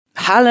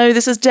Hello,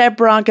 this is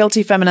Deborah,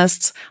 Guilty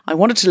Feminists. I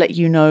wanted to let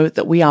you know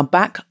that we are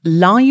back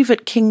live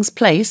at King's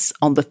Place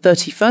on the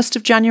 31st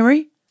of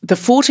January, the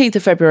 14th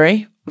of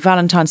February,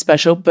 Valentine's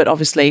special, but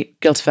obviously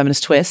Guilty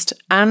Feminist twist,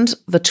 and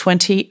the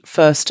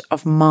 21st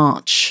of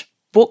March.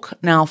 Book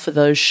now for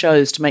those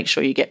shows to make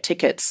sure you get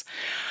tickets.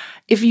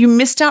 If you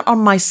missed out on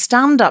my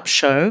stand-up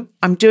show,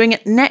 I'm doing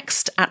it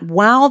next at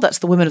WOW, that's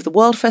the Women of the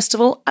World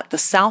Festival, at the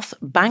South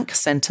Bank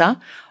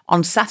Centre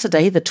on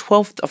Saturday, the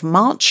 12th of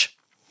March.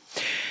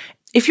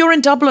 If you're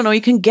in Dublin or you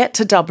can get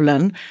to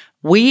Dublin,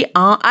 we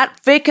are at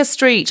Vicar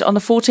Street on the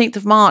 14th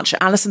of March.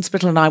 Alison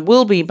Spittle and I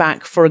will be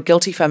back for a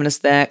Guilty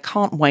Feminist there.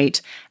 Can't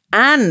wait.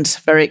 And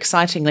very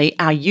excitingly,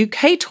 our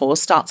UK tour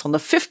starts on the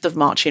 5th of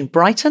March in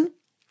Brighton.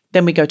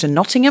 Then we go to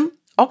Nottingham,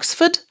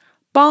 Oxford,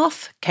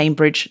 Bath,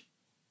 Cambridge,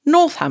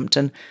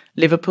 Northampton,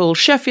 Liverpool,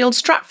 Sheffield,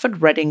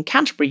 Stratford, Reading,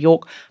 Canterbury,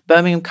 York,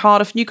 Birmingham,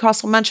 Cardiff,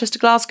 Newcastle, Manchester,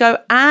 Glasgow,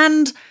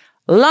 and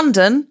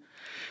London.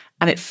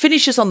 And it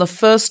finishes on the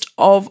 1st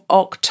of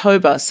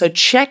October. So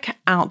check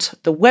out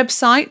the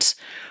website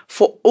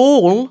for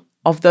all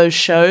of those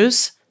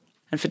shows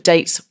and for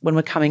dates when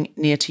we're coming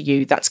near to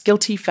you. That's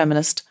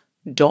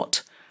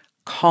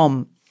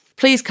guiltyfeminist.com.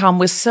 Please come.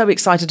 We're so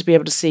excited to be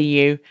able to see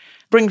you.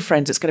 Bring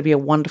friends. It's going to be a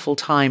wonderful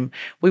time.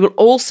 We will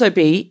also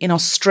be in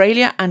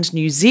Australia and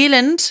New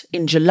Zealand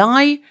in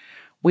July.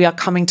 We are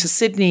coming to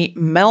Sydney,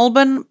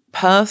 Melbourne,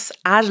 Perth,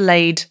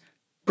 Adelaide,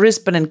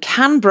 Brisbane and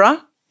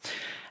Canberra.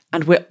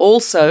 And we're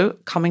also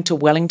coming to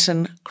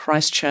Wellington,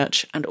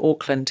 Christchurch and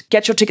Auckland.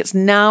 Get your tickets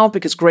now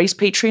because Grace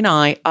Petrie and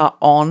I are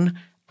on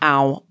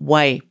our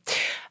way.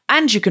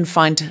 And you can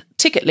find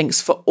ticket links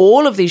for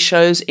all of these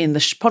shows in the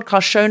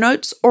podcast show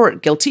notes or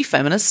at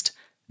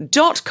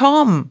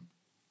guiltyfeminist.com.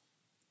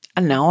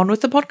 And now on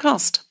with the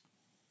podcast.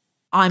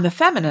 I'm a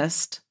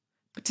feminist,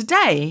 but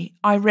today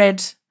I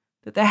read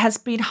that there has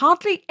been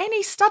hardly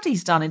any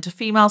studies done into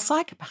female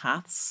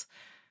psychopaths.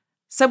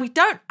 So we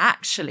don't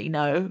actually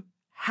know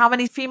how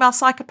many female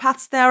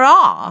psychopaths there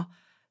are.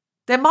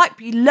 There might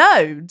be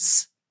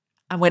loads,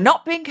 and we're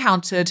not being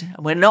counted,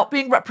 and we're not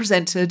being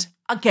represented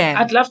again.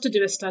 I'd love to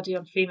do a study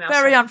on female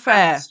Very psychopaths.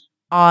 Unfair.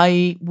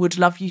 I would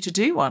love you to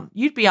do one.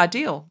 You'd be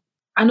ideal.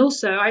 And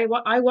also, I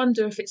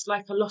wonder if it's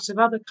like a lot of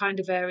other kind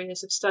of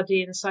areas of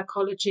study in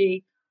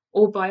psychology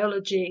or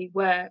biology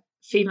where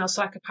female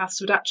psychopaths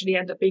would actually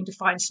end up being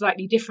defined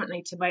slightly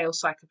differently to male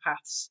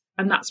psychopaths.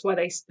 And that's why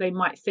they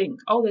might think,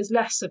 oh, there's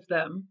less of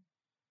them.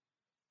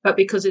 But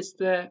because it's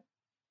the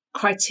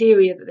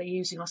criteria that they're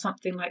using or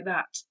something like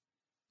that.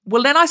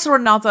 Well, then I saw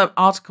another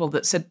article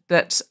that said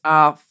that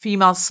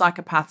female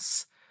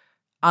psychopaths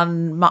are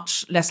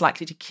much less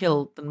likely to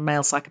kill than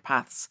male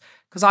psychopaths.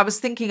 Because I was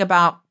thinking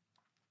about,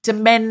 do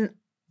men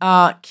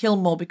kill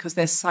more because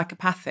they're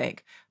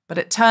psychopathic? But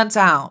it turns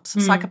out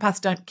psychopaths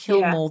don't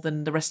kill more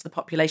than the rest of the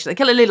population. They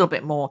kill a little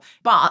bit more.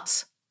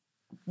 But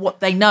what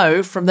they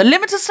know from the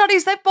limited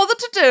studies they've bothered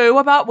to do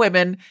about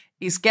women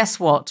is, guess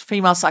what?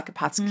 Female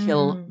psychopaths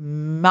kill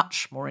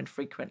much more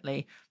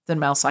infrequently than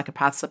male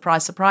psychopaths.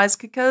 Surprise, surprise,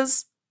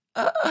 because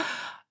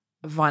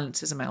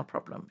violence is a male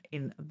problem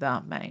in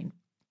the main.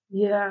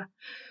 Yeah.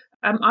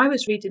 I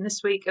was reading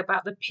this week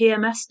about the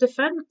PMS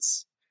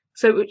defence,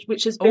 so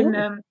which has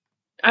been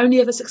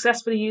only ever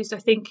successfully used, I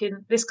think,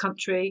 in this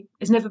country.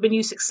 It's never been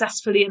used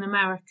successfully in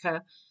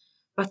America.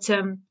 But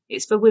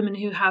it's for women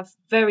who have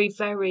very,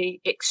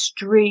 very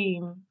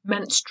extreme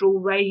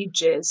menstrual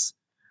rages.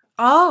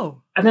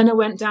 Oh. And then I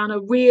went down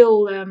a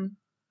real, what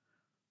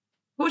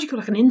would you call,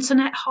 like an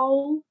internet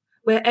hole,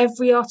 where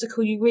every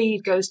article you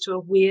read goes to a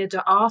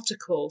weirder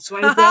article. So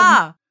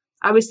I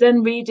was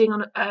then reading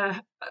on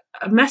a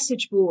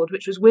message board,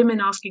 which was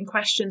women asking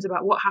questions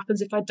about what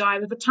happens if I die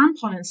with a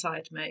tampon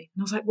inside me.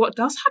 And I was like, what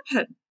does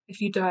happen if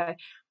you die?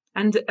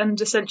 And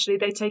essentially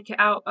they take it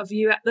out of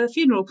you at the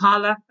funeral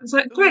parlour. I was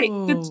like, great,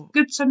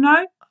 good to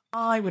know.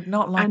 I would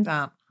not like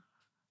that.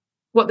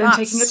 What, then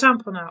taking a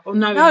tampon out or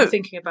knowing,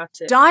 thinking about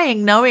it?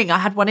 Dying knowing I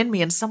had one in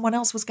me and someone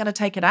else was going to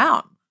take it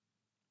out.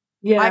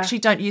 Yeah. I actually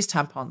don't use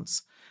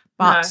tampons,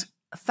 but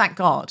thank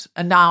God.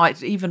 And now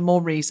it's even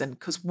more reason,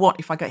 because what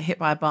if I got hit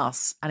by a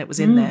bus and it was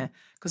in there?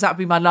 Because that would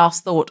be my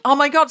last thought. Oh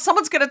my God,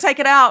 someone's going to take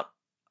it out.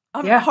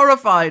 I'm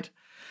horrified.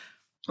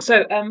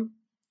 So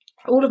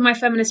all of my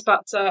feminist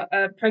buts are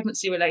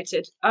pregnancy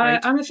related. Right.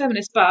 I'm a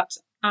feminist, but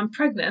I'm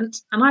pregnant,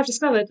 and I've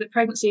discovered that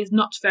pregnancy is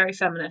not very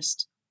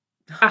feminist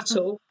at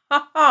all.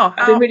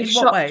 I've been really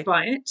shocked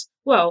by it.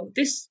 Well,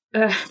 this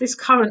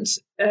current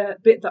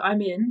bit that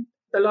I'm in,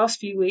 the last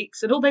few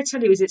weeks, and all they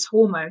tell you is it's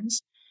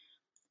hormones,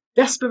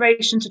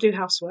 desperation to do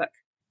housework,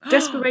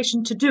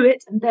 desperation to do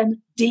it, and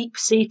then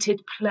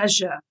deep-seated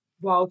pleasure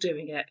while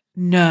doing it.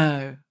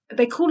 No.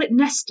 They call it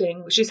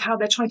nesting, which is how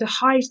they're trying to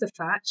hide the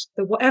fact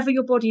that whatever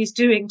your body is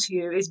doing to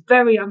you is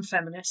very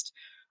unfeminist.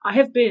 I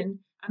have been,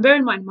 and bear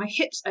in mind, my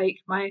hips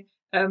ache, my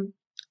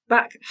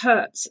back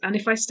hurts, and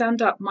if I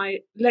stand up, my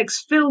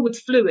legs fill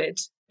with fluid.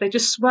 They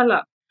just swell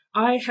up.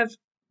 I have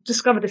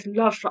discovered this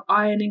love for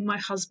ironing my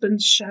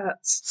husband's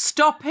shirts.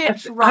 Stop it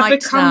I've right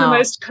become now. the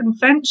most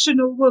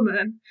conventional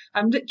woman.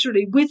 I'm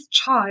literally with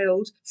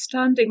child,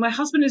 standing. My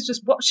husband is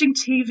just watching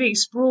TV,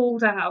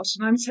 sprawled out,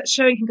 and I'm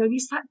showing him, going,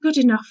 is that good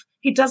enough?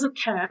 He doesn't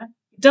care.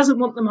 He doesn't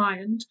want them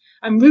ironed.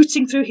 I'm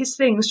rooting through his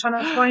things,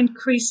 trying to find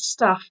creased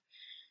stuff.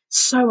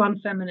 So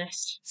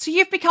unfeminist. So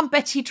you've become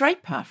Betty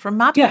Draper from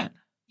Mad Yeah, Men.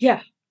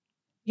 yeah.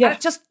 And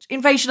it's just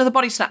Invasion of the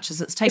Body Snatchers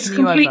that's taken you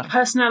over. Complete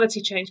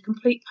personality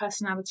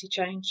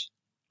change.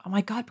 Oh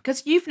my God,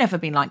 because you've never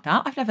been like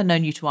that. I've never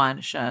known you to iron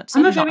a shirt.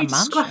 I'm a very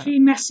scruffy,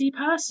 messy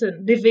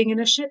person living in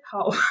a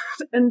shithole.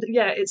 And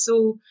yeah, it's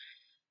all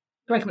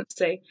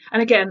pregnancy.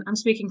 And again, I'm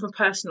speaking from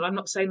personal. I'm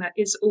not saying that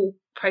is all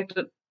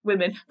pregnant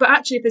women. But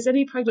actually, if there's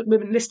any pregnant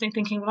women listening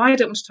thinking, well, I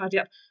don't want to tidy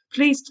up,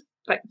 please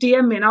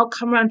DM me and I'll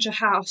come round your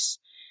house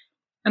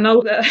and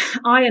I'll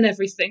iron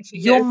everything for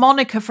you. You're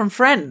Monica from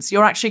Friends.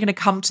 You're actually going to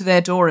come to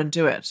their door and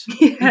do it,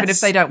 yes, even if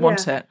they don't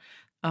want it.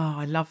 Oh,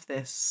 I love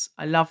this.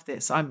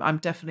 I'm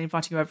definitely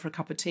inviting you over for a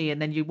cup of tea,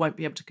 and then you won't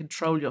be able to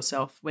control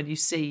yourself when you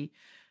see,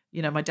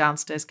 my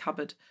downstairs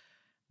cupboard.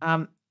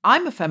 I'm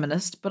a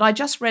feminist, but I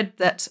just read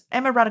that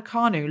Emma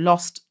Raducanu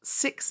lost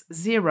 6-0,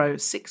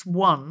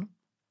 6-1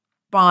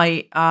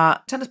 by a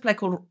tennis player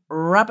called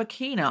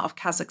Rabakina of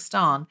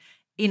Kazakhstan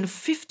in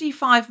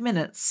 55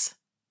 minutes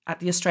at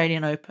the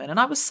Australian Open. And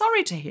I was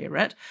sorry to hear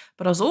it,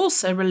 but I was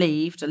also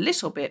relieved a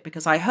little bit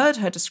because I heard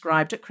her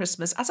described at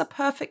Christmas as a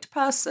perfect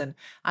person,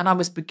 and I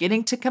was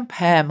beginning to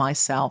compare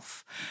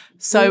myself.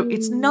 So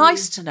It's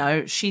nice to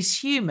know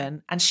she's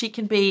human and she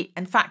can be,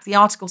 in fact, the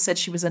article said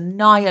she was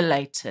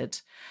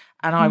annihilated.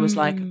 And I was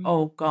like,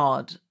 oh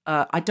God,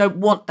 I don't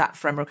want that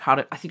for Emma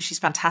Raducanu. I think she's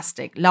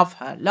fantastic. Love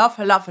her.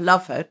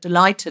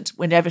 Delighted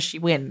whenever she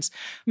wins.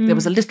 There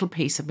was a little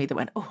piece of me that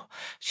went, oh,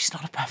 she's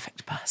not a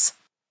perfect person.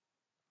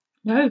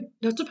 No,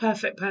 not a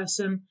perfect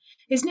person.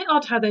 Isn't it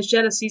odd how those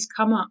jealousies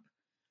come up?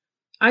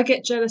 I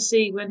get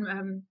jealousy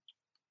when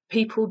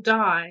people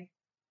die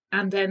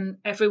and then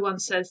everyone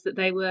says that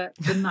they were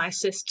the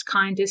nicest,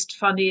 kindest,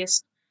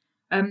 funniest.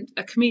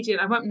 A comedian,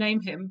 I won't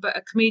name him, but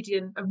a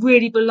comedian, a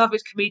really beloved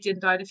comedian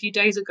died a few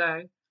days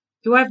ago,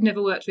 who I've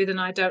never worked with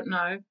and I don't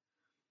know.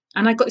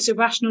 And I got this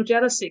irrational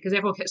jealousy because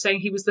everyone kept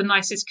saying he was the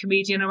nicest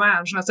comedian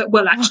around. And I was like,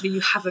 well, actually, you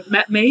haven't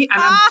met me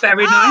and I'm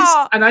very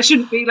nice. And I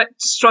shouldn't be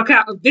struck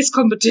out of this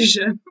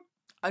competition.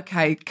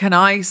 Okay, can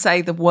I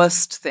say the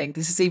worst thing?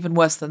 This is even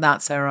worse than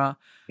that, Sarah.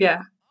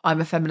 Yeah.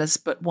 I'm a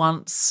feminist, but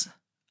once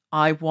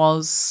I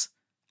was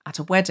at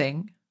a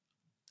wedding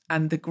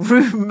and the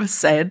groom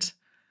said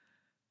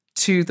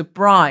to the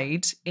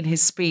bride in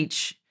his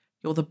speech,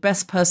 "You're the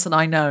best person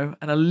I know."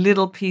 And a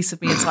little piece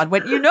of me inside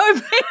went, "You know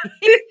me?"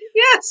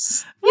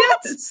 Yes. What?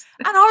 Yes.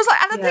 And I was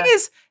like, and the thing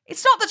is,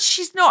 it's not that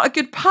she's not a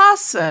good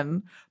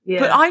person,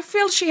 but I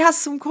feel she has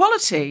some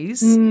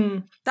qualities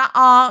that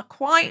are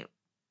quite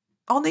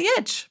on the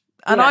edge.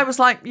 And I was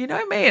like, you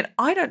know me, and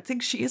I don't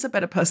think she is a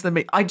better person than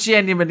me. I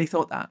genuinely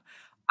thought that.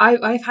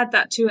 I've had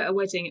that too at a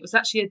wedding. It was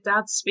actually a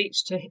dad's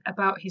speech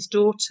about his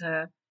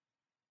daughter.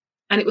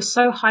 And it was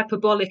so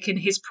hyperbolic in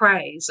his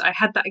praise. I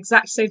had that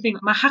exact same thing.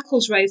 My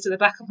hackles raised at the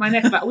back of my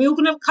neck. Are we all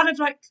going to kind of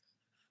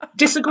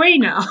disagree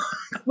now?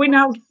 We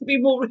now be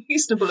more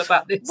reasonable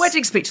about this.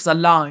 Wedding speeches are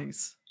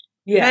lies.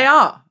 Yeah. They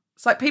are.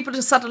 It's like people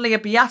just suddenly are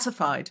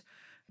beatified.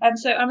 And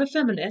so I'm a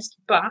feminist,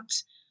 but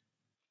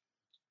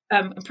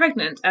I'm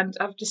pregnant, and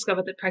I've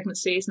discovered that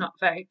pregnancy is not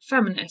very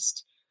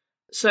feminist.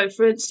 So,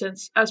 for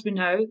instance, as we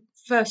know,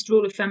 first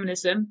rule of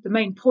feminism, the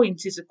main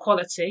point is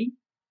equality.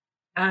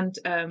 And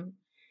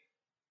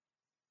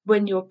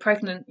when you're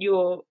pregnant,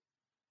 your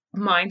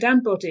mind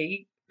and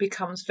body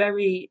becomes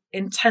very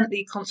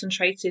intently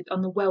concentrated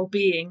on the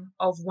well-being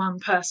of one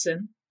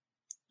person.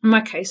 In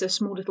my case, a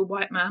small little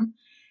white man.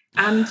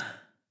 And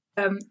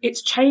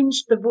it's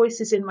changed the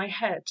voices in my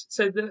head.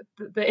 So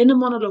the inner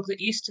monologue that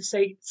used to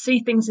see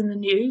things in the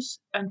news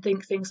and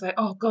think things like,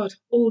 oh God,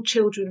 all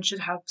children should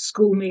have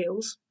school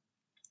meals,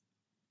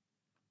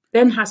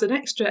 then has an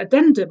extra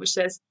addendum which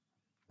says,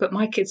 but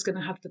my kid's going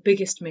to have the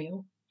biggest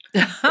meal.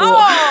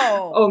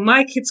 Or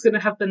my kid's going to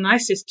have the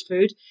nicest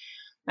food.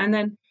 And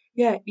then,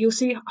 you'll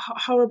see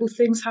horrible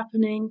things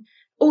happening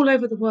all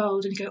over the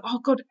world. And you go, oh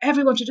God,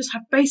 everyone should just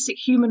have basic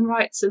human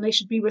rights and they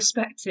should be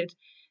respected.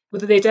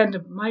 With the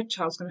addendum, my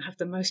child's going to have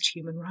the most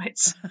human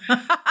rights.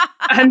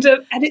 and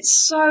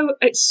it's so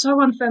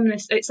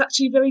unfeminist. It's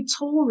actually very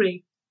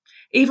Tory,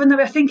 even though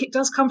I think it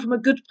does come from a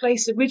good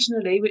place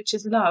originally, which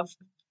is love.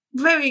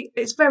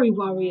 It's very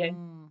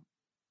worrying.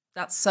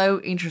 That's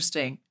so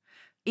interesting.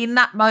 In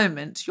that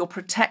moment, you're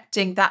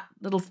protecting that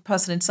little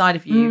person inside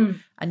of you,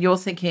 and you're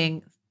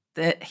thinking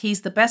that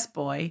he's the best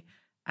boy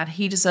and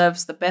he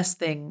deserves the best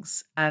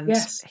things, and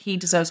he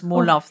deserves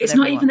more love than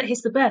everyone. It's not even that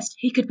he's the best.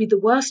 He could be the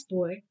worst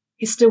boy.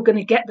 He's still going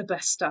to get the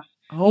best stuff.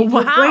 Oh,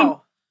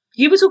 wow.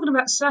 You were talking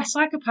about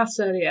psychopaths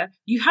earlier.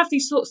 You have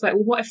these thoughts like,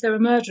 well, what if they're a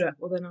murderer?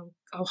 Well, then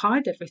I'll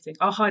hide everything.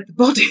 I'll hide the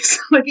bodies.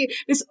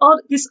 This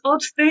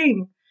odd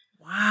thing.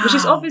 Wow. Which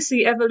is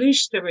obviously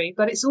evolutionary,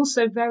 but it's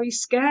also very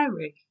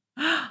scary.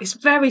 It's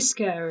very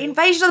scary.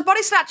 Invasion of the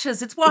Body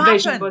Snatchers. It's what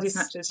Invasion happens. of the Body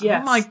Snatchers,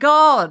 yes. Oh my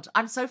God.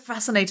 I'm so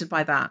fascinated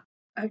by that.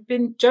 I've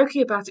been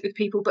joking about it with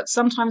people, but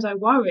sometimes I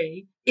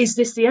worry, is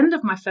this the end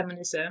of my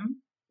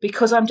feminism?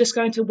 Because I'm just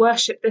going to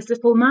worship this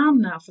little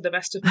man now for the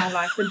rest of my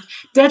life and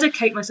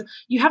dedicate myself.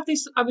 You have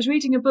this, I was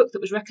reading a book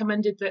that was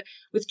recommended that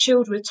with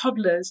children, with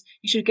toddlers,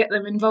 you should get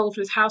them involved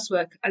with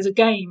housework as a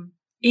game,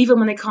 even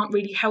when they can't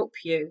really help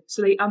you.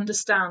 So they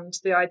understand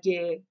the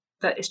idea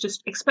that it's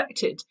just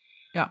expected.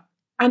 Yeah.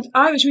 And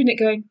I was reading it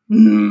going,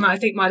 I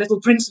think my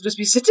little prince will just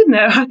be sitting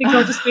there. I think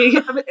I'll just be,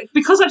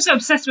 because I'm so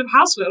obsessed with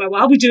housework,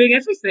 I'll be doing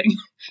everything.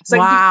 So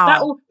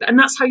wow. And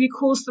that's how you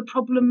cause the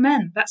problem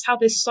men. That's how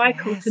this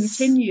cycle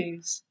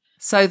continues.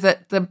 So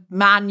that the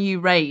man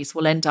you raise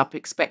will end up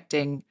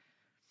expecting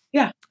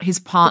his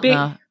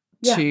partner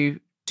to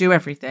do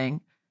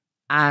everything.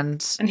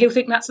 And he'll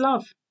think that's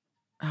love.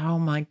 Oh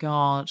my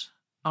God.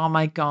 Oh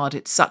my God.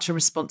 It's such a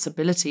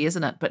responsibility,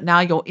 isn't it? But now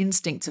your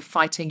instincts are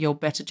fighting your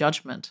better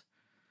judgment.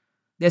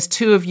 There's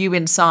two of you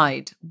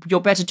inside, your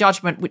better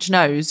judgment, which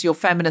knows your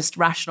feminist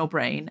rational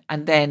brain,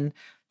 and then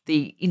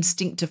the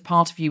instinctive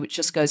part of you, which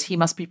just goes, he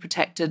must be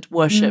protected,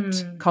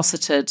 worshipped,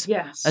 cosseted,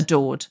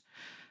 adored.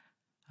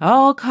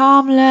 Oh,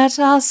 come, let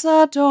us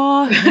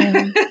adore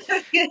him.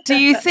 Do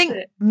you think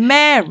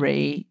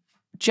Mary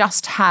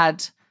just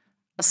had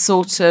a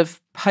sort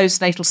of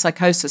postnatal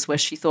psychosis where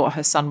she thought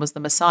her son was the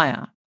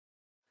Messiah?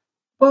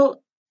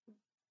 Well,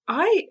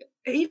 I...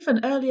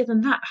 even earlier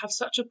than that, have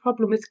such a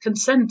problem with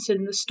consent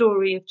in the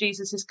story of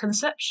Jesus's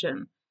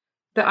conception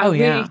that I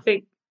really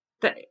think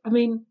that, I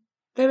mean,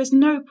 there is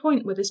no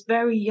point where this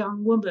very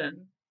young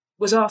woman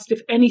was asked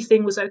if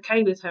anything was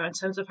okay with her in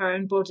terms of her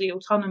own body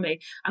autonomy.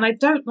 And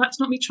that's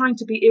not me trying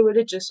to be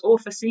irreligious or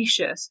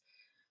facetious,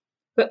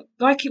 but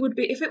like it would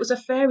be, if it was a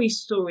fairy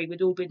story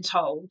we'd all been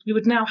told, we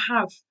would now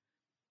have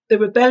the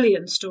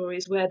rebellion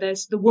stories where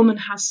the woman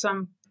has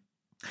some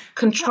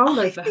control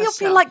over herself. I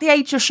feel like the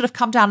angel should have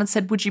come down and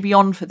said, would you be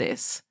on for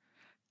this?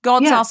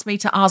 God's asked me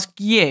to ask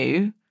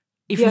you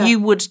if you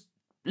would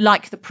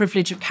like the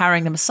privilege of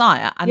carrying the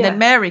Messiah. And then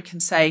Mary can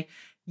say,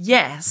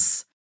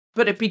 yes,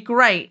 but it'd be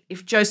great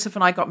if Joseph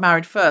and I got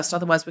married first.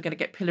 Otherwise, we're going to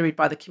get pilloried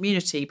by the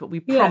community, but we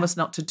promise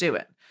not to do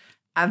it.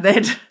 And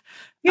then,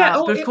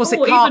 but of course,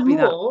 it can't be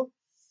more,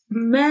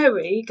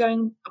 Mary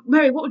going,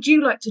 Mary, what would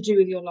you like to do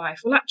with your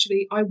life? Well,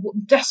 actually, I'm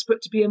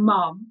desperate to be a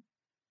mum,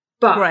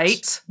 but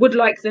would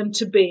like them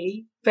to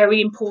be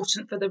very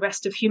important for the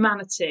rest of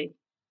humanity.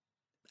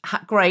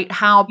 Great.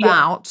 How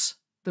about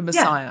the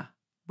Messiah?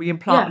 We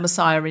implant the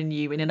Messiah in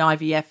you in an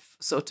IVF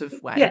sort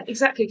of way. Yeah,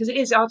 exactly, because it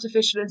is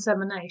artificial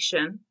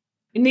insemination.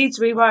 It needs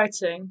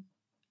rewriting.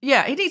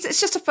 Yeah,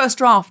 it's just a first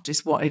draft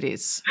is what it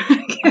is.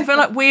 I feel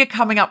like we're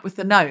coming up with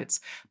the notes.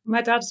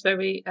 My dad's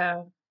very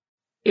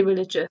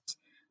irreligious.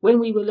 When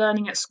we were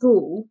learning at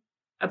school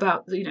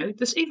about,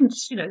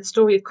 the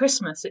story of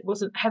Christmas, it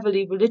wasn't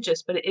heavily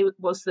religious, but it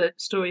was the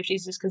story of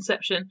Jesus'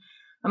 conception.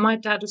 And my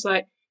dad was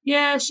like,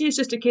 yeah, she's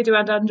just a kid who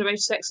had underage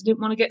sex and didn't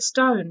want to get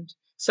stoned.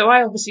 So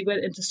I obviously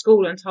went into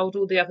school and told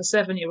all the other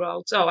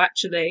 7-year-olds, oh,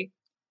 actually,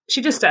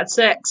 she just had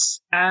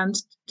sex and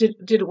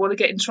didn't want to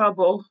get in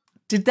trouble.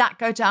 Did that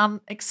go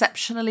down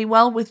exceptionally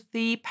well with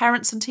the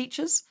parents and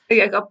teachers?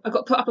 Yeah, I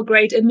got put up a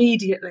grade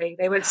immediately.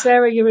 They went,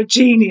 Sarah, you're a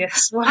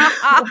genius. What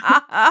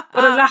a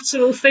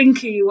lateral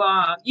thinker you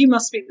are. You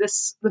must be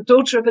the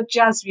daughter of a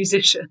jazz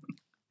musician.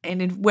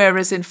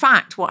 Whereas, in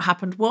fact, what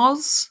happened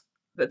was?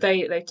 But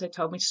they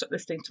told me to stop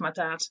listening to my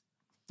dad.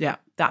 Yeah,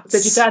 that's...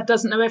 That your dad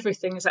doesn't know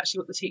everything is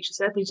actually what the teacher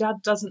said. Your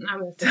dad doesn't know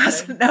everything.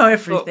 Doesn't know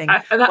everything.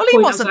 Well, he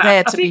wasn't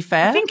there, to be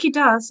fair. I think he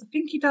does.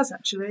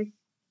 Actually.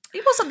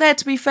 He wasn't there,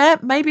 to be fair.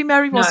 Maybe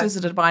Mary was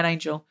visited by an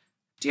angel.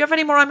 Do you have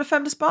any more I'm a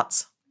feminist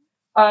buts?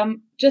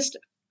 I'm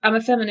a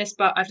feminist,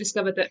 but I've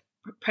discovered that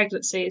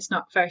pregnancy is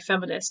not very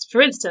feminist.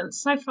 For instance,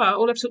 so far,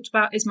 all I've talked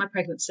about is my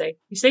pregnancy.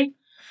 You see?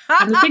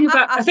 And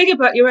the thing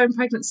about your own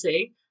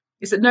pregnancy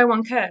is that no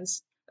one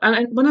cares.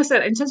 And when I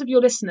said, in terms of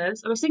your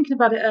listeners, I was thinking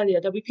about it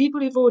earlier, there'll be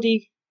people who've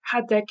already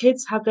had their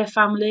kids, had their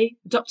family,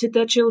 adopted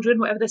their children,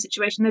 whatever their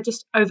situation, they're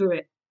just over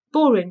it.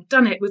 Boring,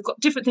 done it. We've got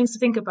different things to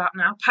think about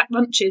now, packed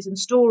lunches and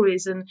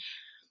stories and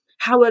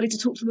how early to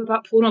talk to them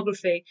about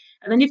pornography.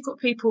 And then you've got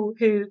people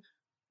who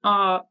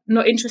are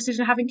not interested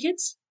in having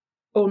kids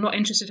or not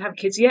interested in having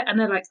kids yet. And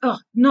they're like, oh,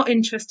 not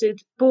interested,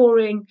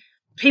 boring.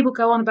 People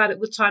go on about it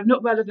all the time,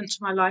 not relevant to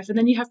my life. And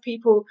then you have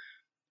people,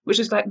 which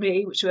is like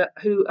me,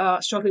 who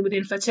are struggling with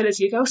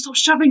infertility. You go, stop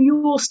shoving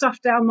your stuff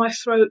down my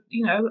throat.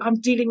 I'm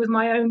dealing with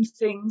my own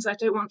things. I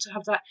don't want to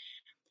have that.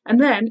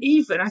 And then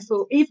I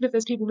thought, even if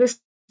there's people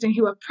listening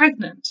who are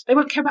pregnant, they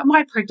won't care about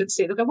my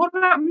pregnancy. They'll go, what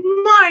about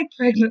my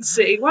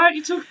pregnancy? Why aren't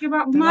you talking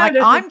about my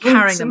I'm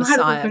carrying the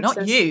Messiah,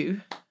 not you.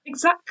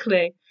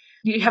 Exactly.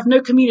 You have no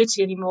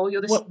community anymore.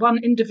 You're this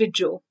one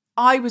individual.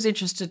 I was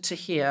interested to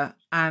hear,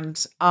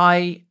 and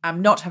I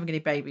am not having any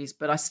babies,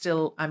 but I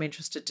still am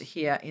interested to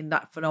hear in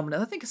that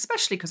phenomenon. I think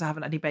especially because I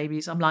haven't had any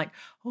babies, I'm like,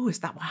 oh, is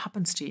that what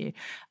happens to you?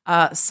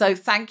 So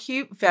thank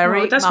you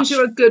very much. That's because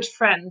you're a good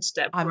friend,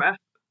 Deborah.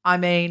 I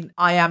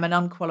am an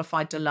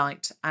unqualified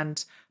delight,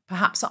 and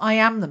perhaps I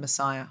am the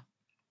Messiah.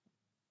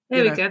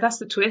 There we go. That's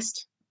the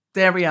twist.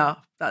 There we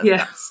are.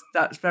 Yeah.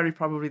 That's very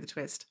probably the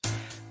twist.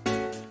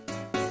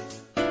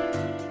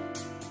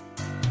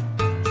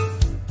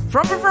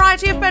 From a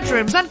variety of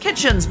bedrooms and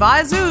kitchens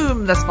via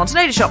Zoom, the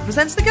Spontaneity Shop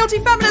presents The Guilty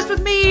Feminist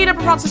with me,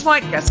 Deborah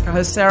Francis-White, guest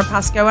co-host Sara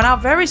Pascoe, and our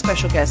very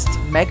special guests,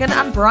 Megan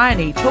and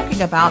Bryony,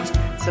 talking about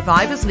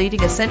survivors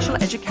leading essential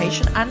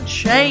education and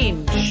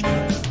change.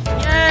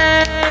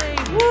 Yay!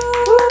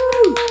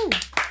 Woo!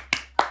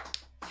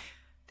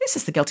 This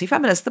is The Guilty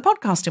Feminist, the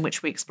podcast in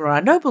which we explore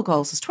our noble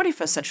goals as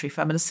 21st century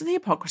feminists and the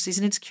hypocrisies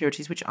and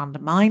insecurities which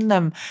undermine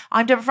them.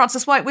 I'm Deborah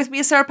Francis-White, with me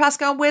is Sara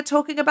Pascoe, and we're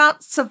talking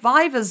about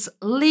survivors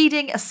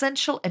leading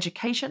essential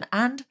education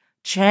and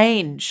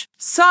change.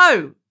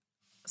 So,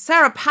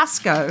 Sara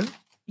Pascoe,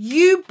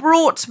 you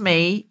brought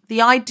me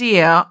the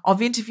idea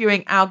of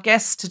interviewing our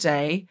guests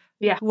today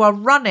who are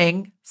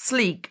running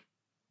SLEEK,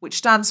 which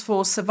stands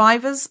for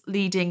Survivors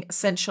Leading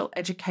Essential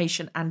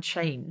Education and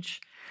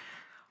Change.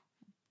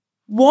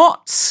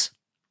 What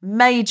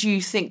made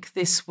you think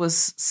this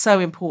was so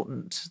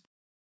important?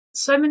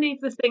 So many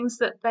of the things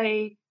that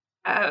they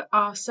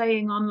are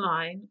saying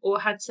online or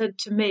had said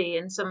to me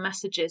in some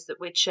messages that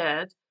we'd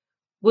shared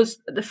was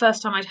the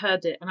first time I'd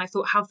heard it. And I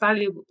thought how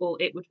valuable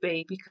it would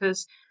be,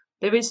 because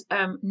there is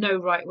no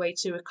right way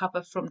to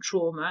recover from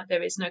trauma.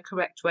 There is no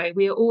correct way.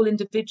 We are all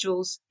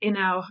individuals in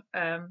our,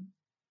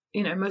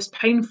 most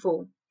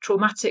painful,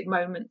 traumatic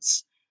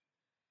moments,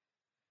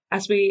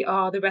 as we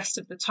are the rest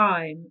of the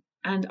time.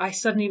 And I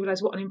suddenly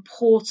realised what an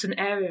important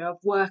area of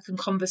work and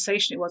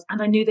conversation it was.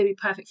 And I knew they'd be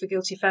perfect for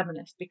Guilty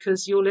Feminists,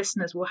 because your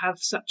listeners will have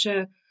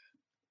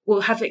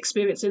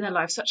experience in their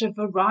life, such a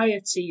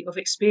variety of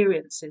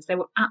experiences. They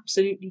will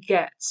absolutely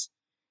get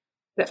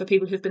that for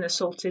people who've been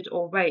assaulted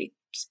or raped,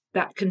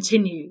 that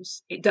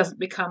continues. It doesn't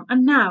become,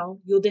 and now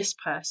you're this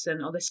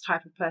person or this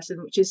type of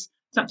person, which is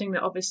something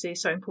that obviously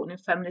is so important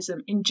in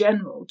feminism in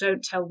general.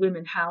 Don't tell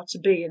women how to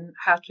be and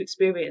how to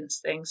experience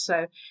things.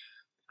 So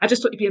I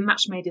just thought it'd be a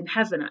match made in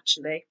heaven,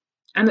 actually,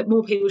 and that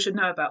more people should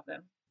know about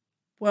them.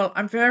 Well,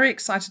 I'm very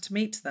excited to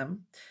meet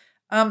them.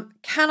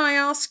 Can I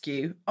ask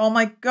you, oh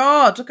my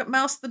God, look at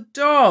Mouse the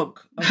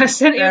dog. I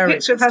sent you a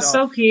picture of how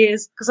sulky he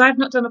is, because I've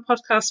not done a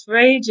podcast for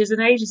ages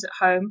and ages at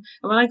home.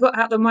 And when I got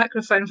out the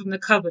microphone from the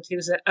cupboard, he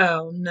was like,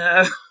 oh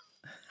no.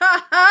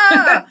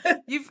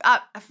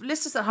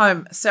 Listeners at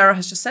home, Sara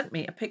has just sent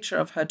me a picture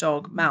of her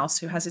dog, Mouse,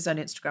 who has his own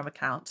Instagram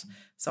account.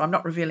 So I'm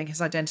not revealing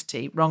his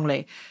identity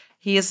wrongly.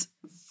 He is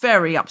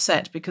very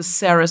upset because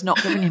Sarah's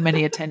not giving him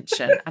any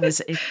attention and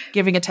is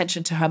giving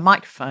attention to her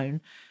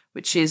microphone,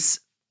 which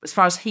is, as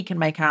far as he can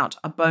make out,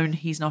 a bone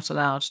he's not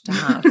allowed to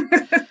have.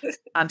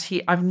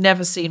 And I've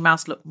never seen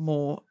Mouse look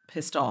more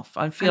pissed off.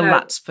 I feel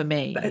that's for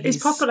me. It's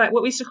proper, like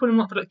what we used to call him,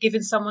 like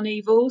giving someone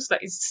evils.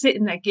 Like he's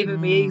sitting there giving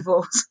me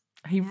evils.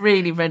 He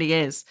really, really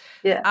is.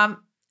 Yeah.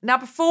 Now,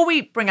 before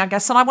we bring our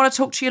guests on, I want to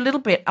talk to you a little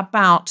bit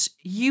about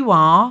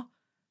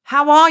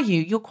how are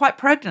you? You're quite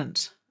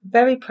pregnant.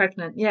 Very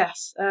pregnant,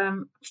 yes.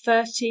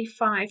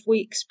 35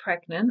 weeks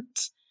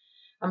pregnant.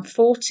 I'm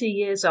 40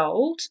 years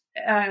old.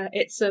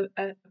 It's a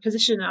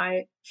position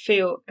I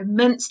feel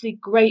immensely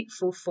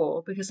grateful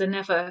for, because I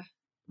never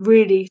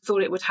really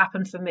thought it would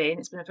happen for me. And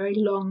it's been a very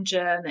long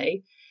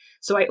journey.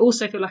 So I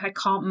also feel like I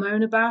can't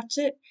moan about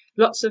it.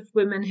 Lots of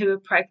women who are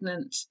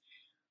pregnant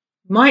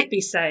might be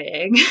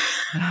saying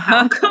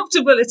how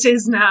uncomfortable it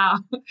is now,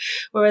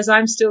 whereas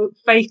I'm still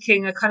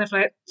faking a kind of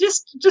like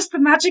just the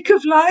magic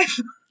of life.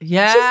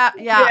 Yeah.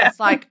 It's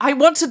like, I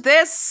wanted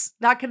this.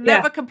 I can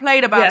never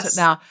complain about it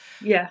now.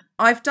 Yeah.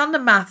 I've done the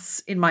maths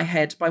in my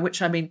head, by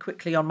which I mean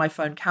quickly on my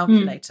phone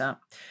calculator.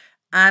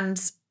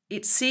 And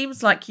it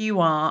seems like you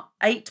are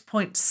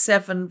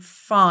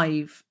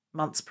 8.75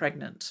 months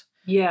pregnant.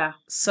 Yeah.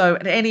 So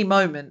at any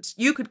moment,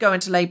 you could go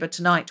into labour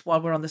tonight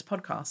while we're on this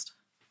podcast.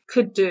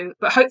 Could do,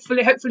 but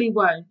hopefully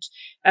won't.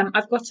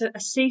 I've got a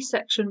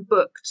C-section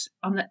booked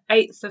on the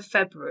 8th of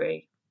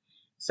February.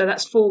 So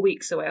that's 4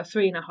 weeks away, or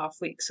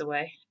 3.5 weeks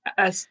away,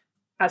 as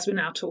we're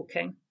now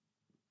talking.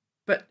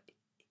 But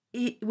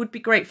it would be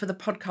great for the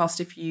podcast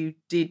if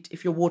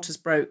your waters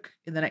broke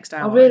in the next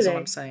hour. Oh, really? Is what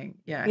I'm saying.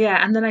 Yeah.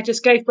 Yeah, and then I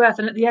just gave birth,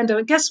 and at the end I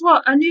went, guess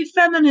what? A new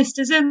feminist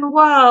is in the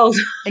world.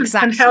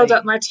 Exactly. And held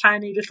up my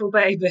tiny little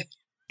baby.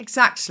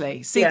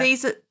 Exactly. See,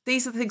 these are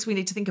the things we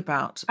need to think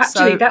about.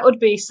 Actually, that would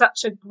be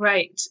such a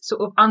great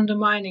sort of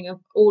undermining of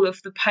all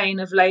of the pain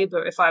of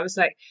labour if I was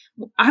like,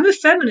 I'm a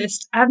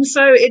feminist, and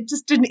so it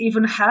just didn't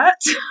even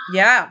hurt.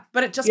 Yeah,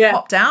 but it just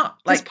popped out.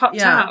 Just popped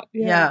out.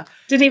 Yeah.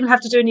 Didn't even have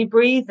to do any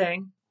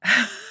breathing.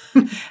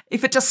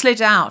 If it just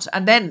slid out.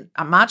 And then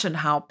imagine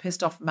how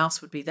pissed off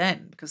Mouse would be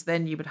then, because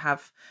then you would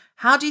have...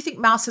 How do you think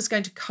Mouse is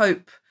going to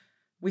cope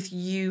with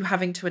you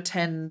having to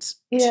attend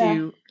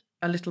to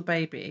a little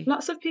baby?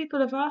 Lots of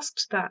people have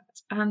asked that,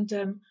 and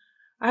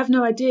I have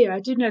no idea. I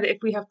do know that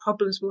if we have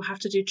problems, we'll have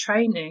to do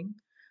training.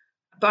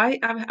 But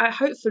I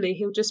hopefully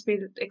he'll just be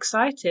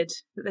excited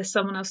that there's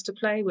someone else to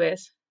play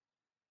with.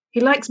 He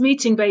likes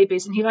meeting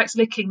babies and he likes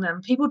licking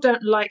them. People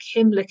don't like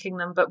him licking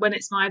them, but when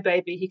it's my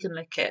baby, he can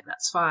lick it.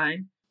 That's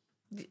fine.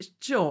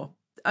 Sure.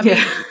 I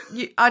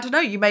mean, I don't know,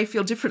 you may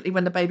feel differently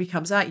when the baby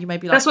comes out. You may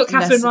be like, that's what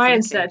Catherine less of Ryan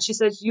licking. said. She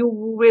said,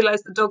 you'll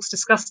realise the dog's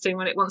disgusting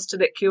when it wants to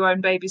lick your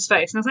own baby's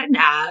face. And I was like,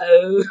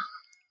 no.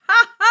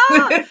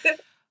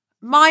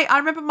 I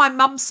remember my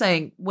mum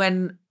saying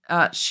when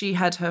she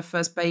had her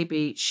first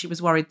baby, she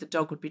was worried the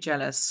dog would be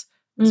jealous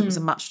because it was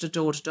a much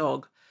adored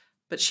dog.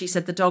 But she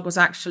said the dog was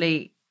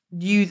actually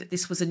knew that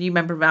this was a new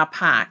member of our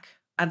pack,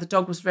 and the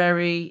dog was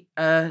very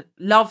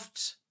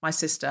loved my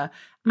sister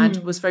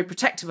and was very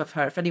protective of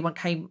her. If anyone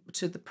came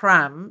to the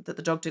pram that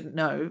the dog didn't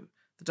know,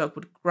 the dog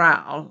would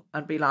growl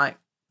and be like,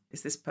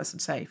 is this person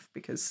safe?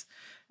 Because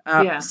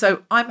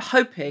so I'm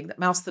hoping that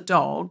Mouse the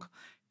dog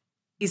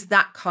is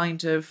that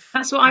kind of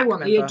That's what I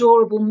want, the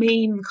adorable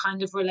meme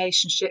kind of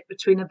relationship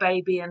between a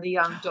baby and a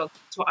young dog.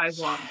 That's what I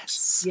want.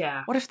 Yes.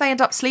 Yeah. What if they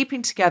end up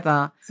sleeping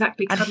together?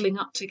 Exactly, cuddling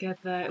up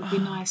together. It would be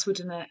nice,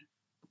 wouldn't it?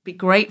 Be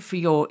great for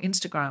your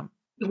Instagram.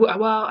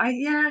 Well,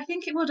 I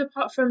think it would,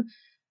 apart from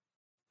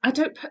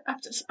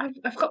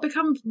I've got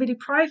become really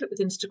private with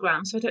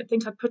Instagram, so I don't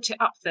think I'd put it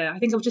up there. I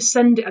think I'll just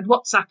send it and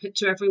WhatsApp it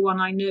to everyone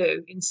I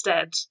knew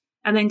instead,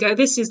 and then go,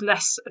 this is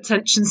less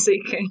attention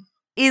seeking.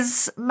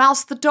 Is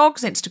Mouse the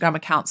dog's Instagram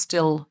account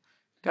still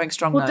going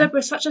strong? Well,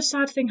 Deborah, such a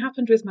sad thing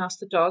happened with Mouse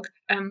the dog,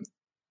 and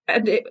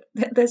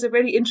there's a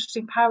really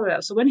interesting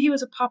parallel. So when he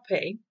was a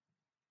puppy,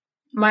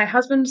 my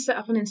husband set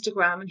up an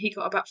Instagram and he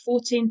got about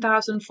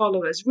 14,000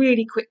 followers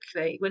really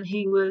quickly when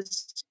he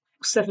was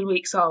 7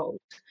 weeks old.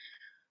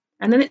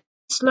 And then it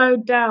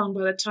slowed down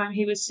by the time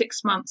he was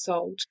 6 months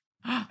old.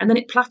 And then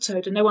it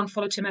plateaued and no one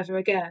followed him ever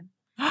again.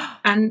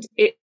 And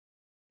it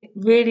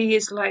really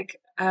is like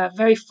a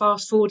very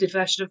fast-forwarded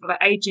version of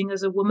like aging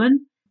as a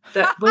woman,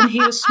 that when he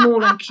was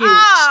small and cute,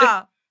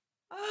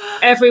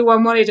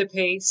 everyone wanted a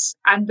piece.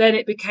 And then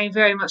it became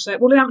very much like,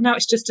 well, now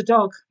it's just a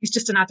dog. He's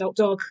just an adult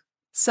dog.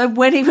 So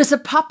when he was a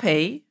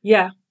puppy,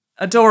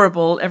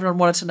 adorable, everyone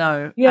wanted to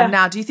know. Yeah. And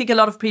now, do you think a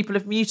lot of people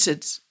have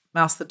muted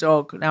Mouse the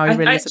dog? Now he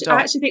really is a dog.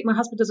 I actually think my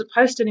husband doesn't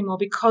post anymore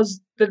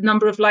because the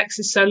number of likes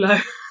is so low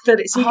that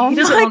he God.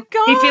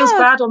 He feels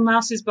bad on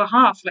Mouse's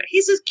behalf. Like,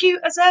 he's as cute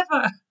as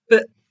ever,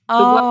 but the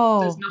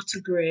world does not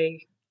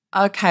agree.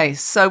 Okay,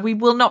 so we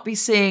will not be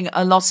seeing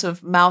a lot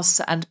of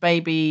Mouse and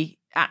baby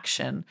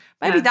action.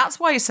 Maybe that's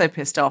why he's so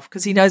pissed off,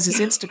 because he knows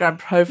his Instagram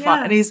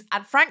profile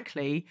and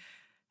frankly,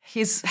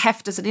 his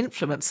heft as an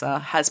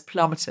influencer has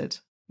plummeted.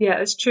 Yeah,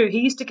 it's true. He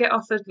used to get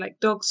offered like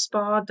dog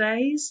spa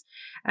days,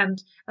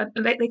 and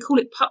they call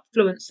it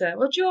pupfluencer.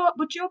 Would your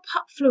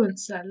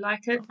pupfluencer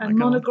like a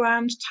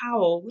monogrammed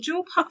towel? Would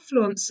your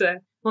pupfluencer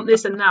want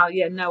this? And now,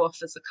 no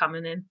offers are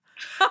coming in.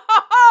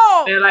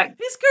 They're like,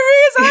 his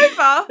career's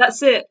over.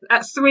 That's it.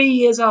 At 3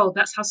 years old,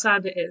 that's how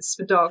sad it is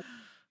for dogs.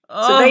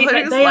 So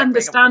they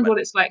understand what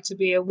it's like to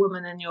be a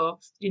woman in your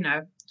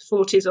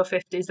 40s or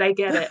 50s. They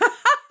get it.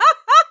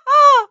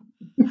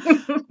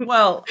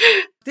 Well,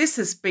 this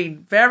has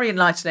been very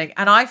enlightening,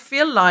 and I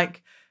feel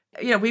like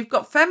we've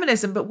got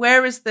feminism, but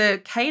where is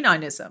the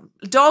caninism?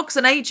 Dogs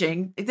and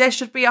aging, there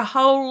should be a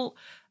whole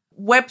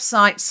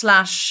website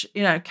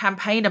 /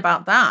 campaign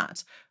about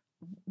that.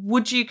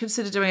 Would you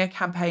consider doing a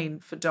campaign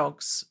for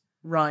dogs'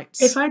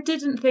 rights? If I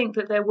didn't think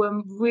that there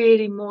were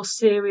really more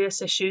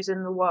serious issues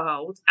in the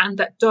world, and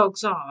that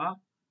dogs are,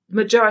 the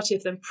majority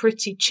of them,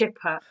 pretty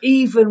chipper,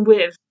 even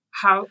with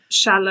how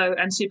shallow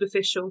and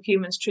superficial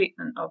humans'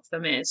 treatment of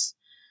them is,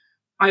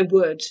 I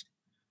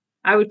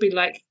would be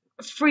like,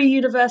 free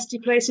university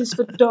places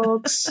for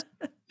dogs,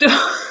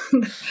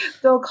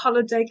 dog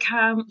holiday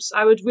camps.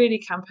 I would really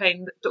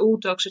campaign that all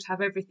dogs should have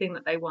everything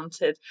that they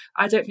wanted.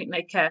 I don't think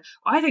they care.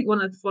 I think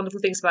one of the wonderful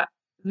things about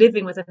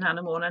living with an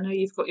animal, and I know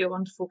you've got your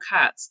wonderful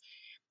cats,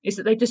 is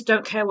that they just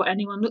don't care what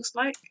anyone looks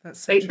like.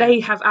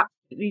 They have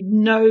absolutely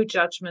no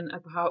judgment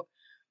about,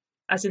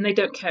 as in they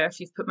don't care if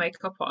you've put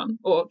makeup on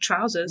or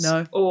trousers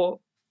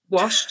or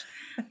washed.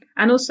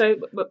 And also,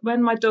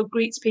 when my dog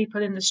greets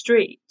people in the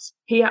street,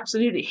 he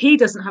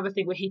doesn't have a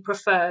thing where he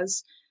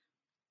prefers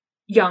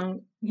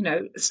young,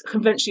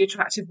 conventionally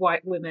attractive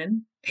white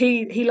women.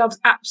 He loves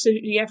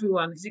absolutely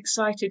everyone. He's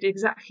excited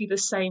exactly the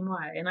same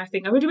way. And I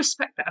think I really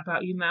respect that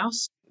about you,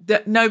 Mouse.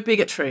 No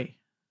bigotry.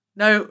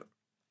 No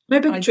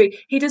bigotry.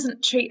 He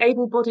doesn't treat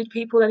able-bodied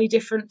people any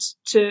different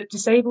to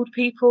disabled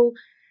people.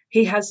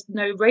 He has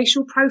no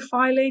racial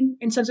profiling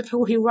in terms of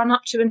who he'll run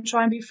up to and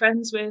try and be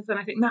friends with. And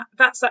I think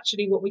that's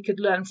actually what we could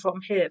learn from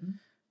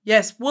him.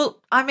 Yes.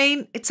 Well, I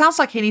mean, it sounds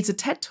like he needs a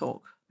TED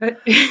Talk.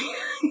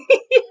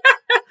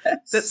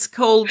 That's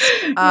called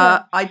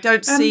I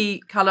don't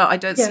see colour, I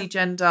don't see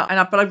gender.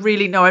 But I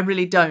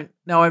really don't.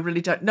 No, I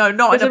really don't. No,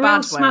 not in a bad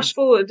way. Smash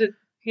forward.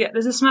 Yeah,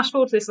 there's a smash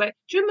forward to this. Like,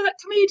 do you remember that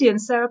comedian,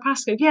 Sara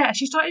Pascoe? Yeah,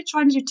 she started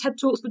trying to do TED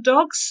Talks for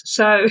dogs.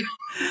 So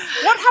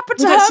what happened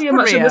to her career?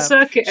 Much of the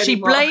circuit she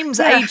blames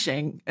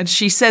aging, and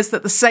she says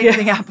that the same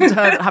thing happened to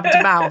her that happened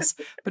to Mouse.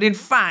 But in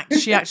fact,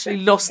 she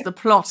actually lost the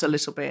plot a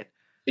little bit.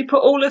 She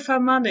put all of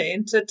her money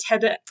into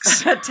TEDx.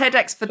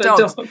 TEDx for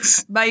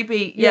dogs.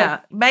 Maybe,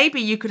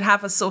 maybe you could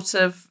have a sort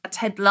of a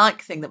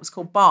TED-like thing that was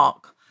called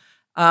Bark.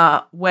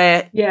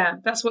 where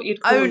that's what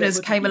you'd call owners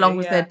it, came along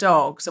with their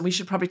dogs, and we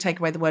should probably take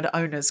away the word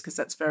owners because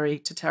that's very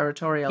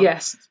territorial.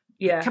 Yes.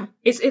 Yeah,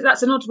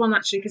 that's an odd one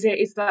actually, because it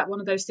is that one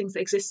of those things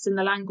that exists in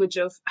the language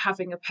of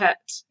having a pet,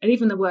 and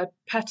even the word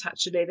pet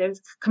actually. There's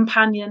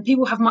companion.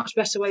 People have much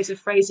better ways of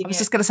phrasing it. I was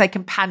just going to say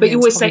companion, but you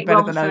always probably say better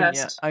wrong than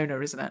first.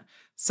 owner, isn't it?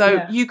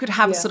 So you could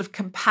have a sort of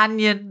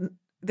companion.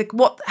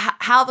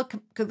 How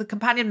the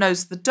companion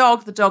knows the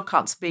dog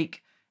can't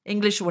speak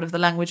English or whatever the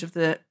language of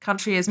the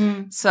country is.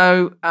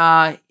 So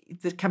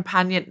the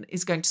companion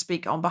is going to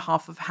speak on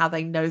behalf of how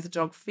they know the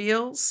dog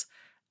feels,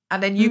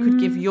 and then you could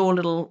give your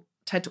little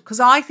TED talk. Because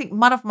I think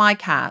one of my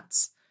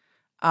cats,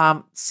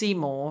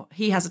 Seymour,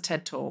 he has a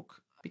TED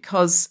talk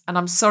because, and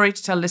I'm sorry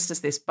to tell listeners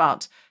this,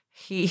 but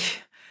he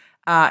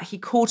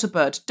caught a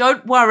bird.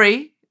 Don't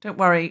worry,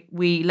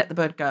 we let the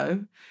bird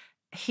go.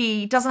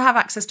 He doesn't have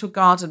access to a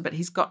garden, but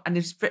he's got,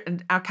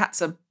 and our cats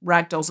are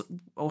ragdolls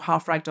or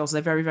half ragdolls.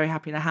 They're very, very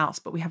happy in a house,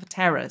 but we have a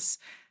terrace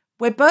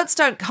where birds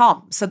don't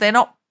come. So they're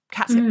not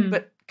cats,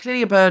 but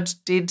clearly a bird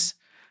did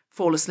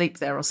fall asleep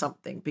there or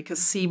something because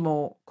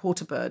Seymour caught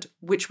a bird,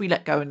 which we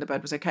let go and the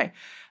bird was okay.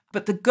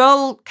 But the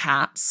girl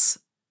cats,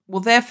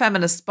 well, they're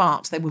feminists,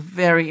 but they were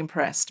very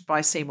impressed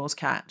by Seymour's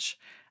catch.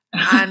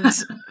 And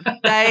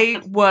they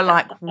were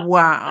like,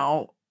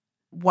 wow,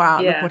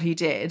 look what he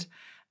did.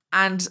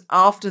 And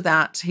after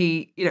that,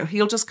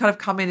 he'll just kind of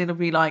come in and he'll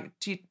be like,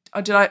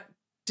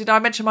 did I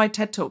mention my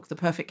TED talk, The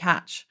Perfect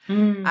Catch?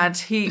 And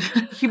he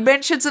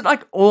mentions it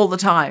like all the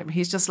time.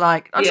 He's just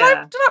like,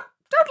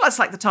 that's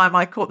like the time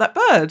I caught that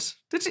bird.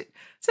 Does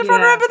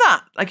everyone remember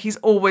that? Like he's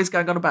always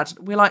going on about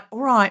it. We're like,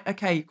 all right,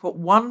 okay, you caught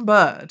one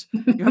bird.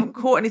 You haven't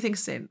caught anything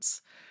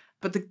since.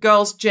 But the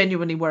girls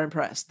genuinely were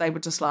impressed. They were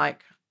just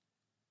like,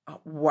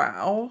 oh,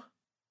 wow.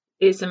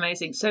 It's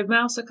amazing. So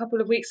Mouse a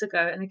couple of weeks ago,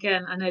 and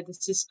again, I know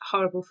this is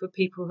horrible for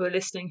people who are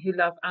listening who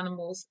love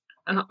animals,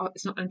 and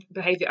it's not a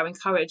behaviour I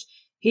encourage.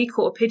 He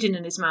caught a pigeon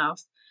in his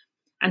mouth,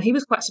 and he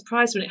was quite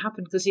surprised when it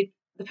happened because the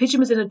pigeon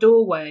was in a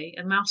doorway,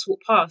 and Mouse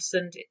walked past,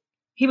 and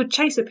he would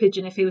chase a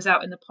pigeon if he was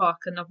out in the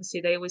park, and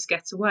obviously they always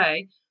get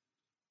away.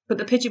 But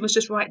the pigeon was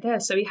just right there,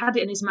 so he had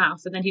it in his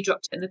mouth, and then he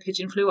dropped it, and the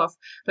pigeon flew off.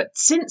 But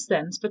since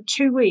then, for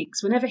 2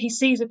 weeks, whenever he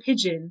sees a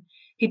pigeon,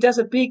 he does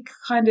a big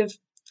kind of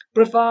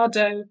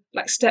bravado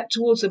like step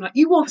towards them, like,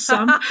 you want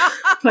some?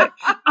 Like,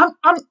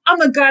 I'm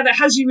the guy that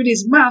has you in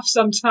his mouth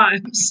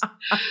sometimes.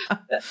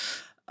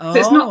 So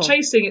it's not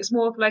chasing, it's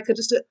more of like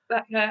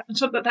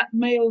that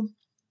male,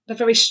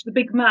 the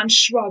big man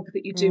shrug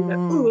that you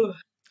do.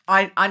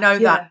 Like, I know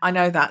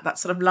that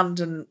sort of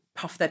London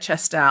puff their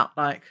chest out,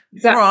 like,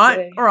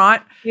 exactly. all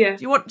right. Yeah.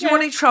 Do you want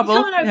any trouble?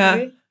 Come on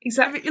over.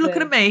 Exactly. You're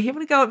looking at me. You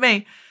want to go at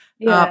me?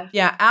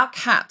 Yeah. Our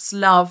cats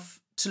love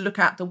to look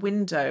out the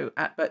window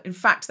but in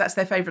fact that's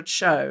their favourite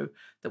show.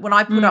 That when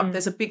I put up,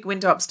 there's a big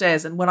window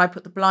upstairs, and when I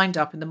put the blind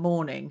up in the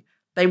morning,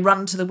 they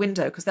run to the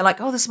window because they're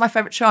like, oh, this is my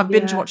favourite show. I'm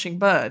binge watching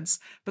birds.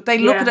 But they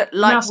look at it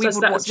like Mouse we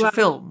would watch a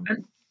film.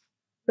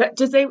 But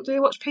do they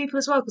watch people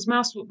as well? Because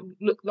Mouse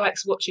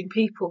likes watching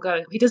people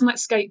going. He doesn't like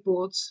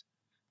skateboards.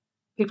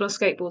 People on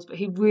skateboards, but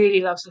he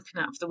really loves looking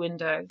out of the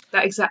window.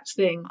 That exact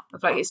thing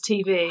of like it's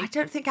TV. I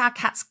don't think our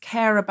cats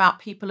care about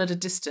people at a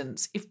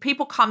distance. If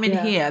people come in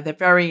here, they're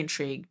very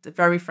intrigued. They're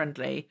very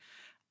friendly,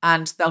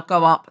 and they'll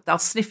go up. They'll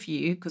sniff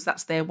you because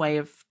that's their way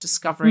of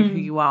discovering who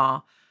you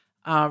are,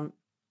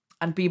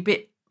 and be a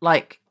bit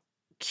like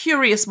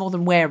curious more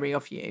than wary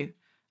of you,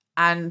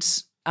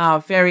 and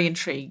very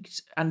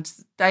intrigued. And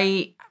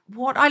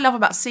what I love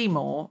about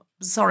Seymour.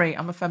 Sorry,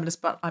 I'm a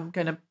feminist, but I'm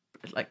going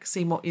to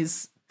Seymour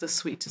is the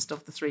sweetest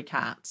of the three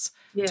cats.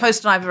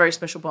 Toast and I have a very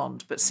special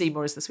bond, but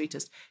Seymour is the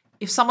sweetest.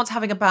 If someone's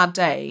having a bad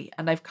day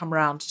and they've come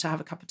around to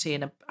have a cup of tea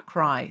and a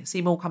cry,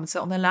 Seymour will come and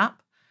sit on their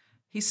lap.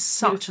 He's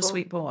such a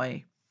sweet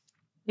boy.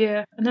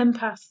 Yeah, an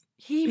empath.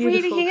 He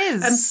really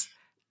is.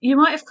 You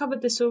might have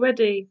covered this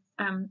already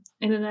in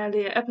an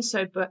earlier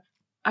episode, but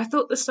I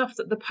thought the stuff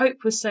that the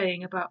Pope was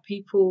saying about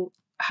people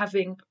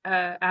having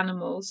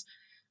animals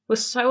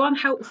was so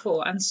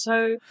unhelpful and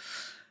so...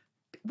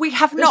 We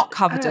have not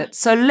covered it,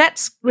 so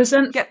let's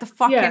get the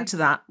fuck into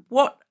that.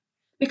 What?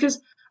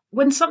 Because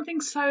when something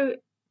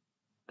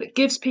that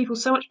gives people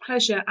so much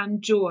pleasure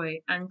and joy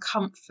and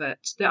comfort,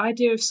 the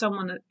idea of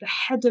someone at the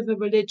head of a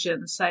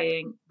religion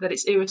saying that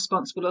it's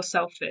irresponsible or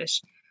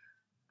selfish,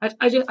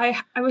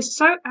 I was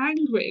so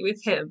angry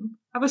with him.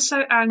 I was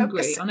so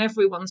angry on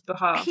everyone's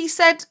behalf. He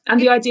said... And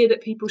the idea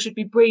that people should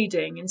be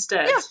breeding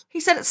instead. Yeah,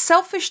 he said it's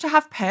selfish to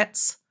have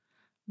pets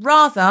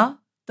rather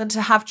than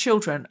to have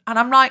children. And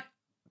I'm like,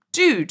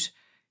 dude,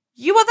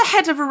 you are the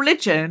head of a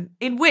religion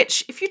in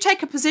which, if you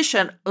take a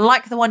position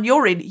like the one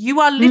you're in, you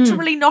are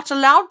literally not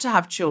allowed to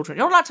have children.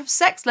 You're not allowed to have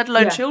sex, let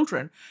alone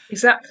children.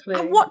 Exactly.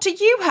 And what do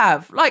you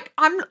have? Like,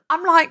 I'm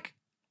like,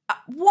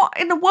 what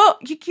in the world?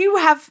 You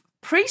have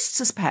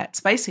priests as pets,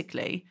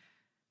 basically.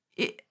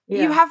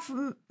 You have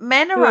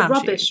men around you.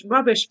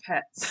 Rubbish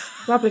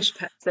pets. Rubbish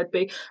pets, they'd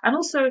be. And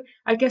also,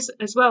 I guess,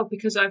 as well,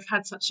 because I've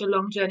had such a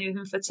long journey with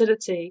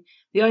infertility,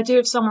 the idea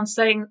of someone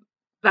saying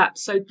that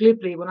so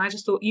glibly when I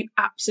just thought you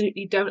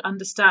absolutely don't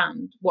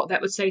understand what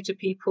that would say to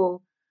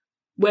people,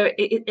 where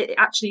it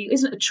actually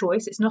isn't a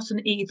choice. It's not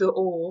an either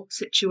or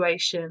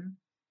situation.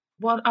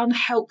 What an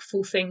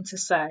unhelpful thing to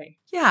say.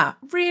 Yeah,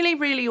 really,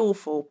 really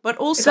awful. But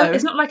also,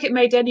 it's not like it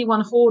made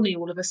anyone horny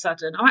all of a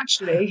sudden. Oh,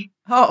 actually,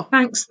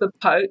 thanks the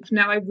Pope.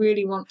 Now I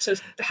really want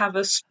to have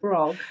a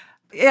sprog.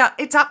 Yeah,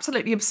 it's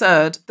absolutely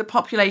absurd. The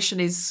population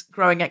is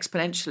growing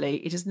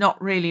exponentially. It is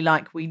not really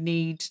like we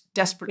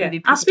desperately need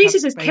people. Our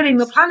species is babies. killing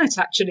the planet,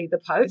 actually, the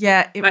Pope.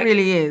 Yeah, it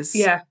really is.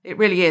 Yeah. It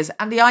really is.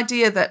 And the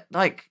idea that,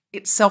 like,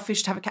 it's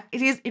selfish to have a cat,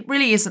 it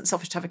really isn't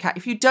selfish to have a cat.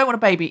 If you don't want a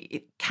baby,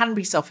 it can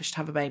be selfish to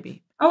have a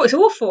baby. Oh, it's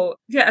awful.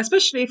 Yeah,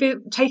 especially if you're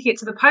taking it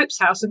to the Pope's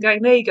house and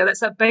going, there you go,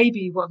 that's that baby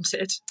you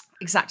wanted.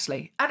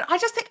 Exactly. And I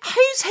just think,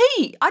 who's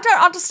he? I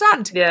don't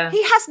understand. Yeah.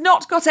 He has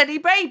not got any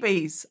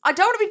babies. I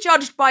don't want to be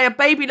judged by a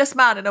babyless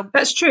man in a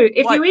That's true.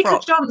 If Eureka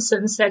frock.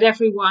 Johnson said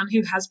everyone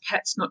who has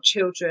pets, not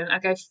children, I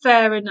go,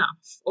 fair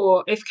enough.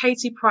 Or if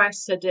Katie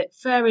Price said it,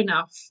 fair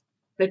enough.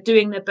 They're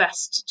doing their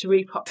best to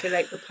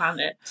repopulate the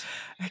planet.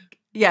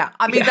 Yeah,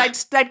 I mean,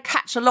 they'd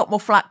catch a lot more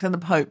flack than the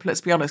Pope, let's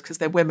be honest, because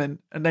they're women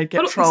and they'd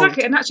get trolled.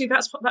 Exactly, and actually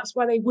that's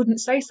why they wouldn't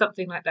say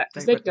something like that,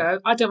 because they'd go,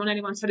 I don't want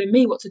anyone telling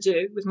me what to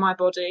do with my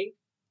body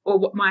or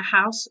what my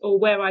house or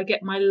where I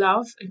get my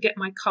love and get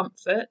my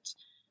comfort.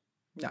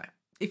 No.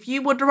 If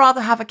you would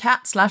rather have a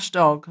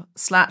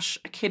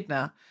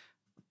cat/dog/echidna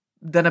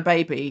than a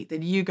baby,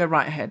 then you go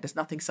right ahead. There's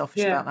nothing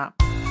selfish about that.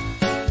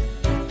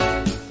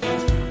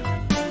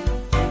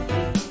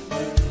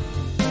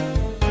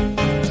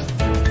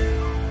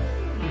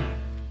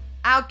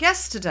 Our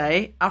guests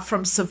today are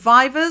from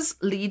Survivors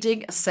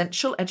Leading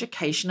Essential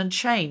Education and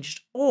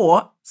Change,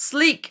 or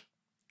SLEEC,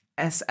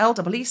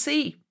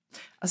 SLEEC,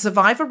 a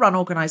survivor-run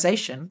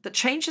organisation that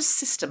changes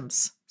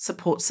systems,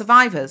 supports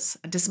survivors,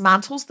 and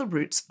dismantles the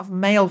roots of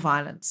male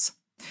violence.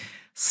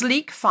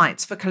 SLEEC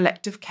fights for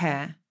collective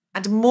care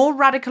and more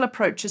radical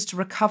approaches to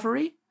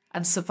recovery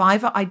and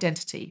survivor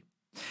identity.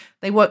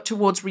 They work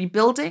towards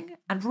rebuilding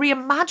and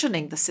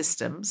reimagining the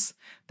systems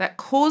that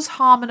cause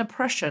harm and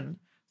oppression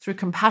through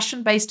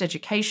compassion-based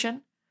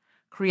education,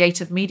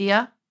 creative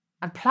media,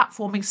 and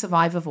platforming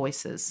survivor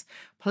voices.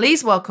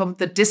 Please welcome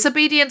the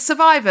disobedient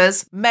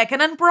survivors,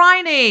 Megan and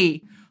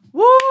Bryony.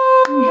 Woo!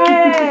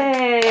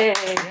 Hey!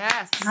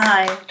 Yes.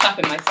 Hi.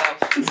 Clapping myself.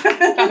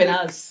 Clapping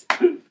us.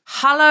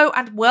 Hello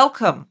and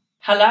welcome.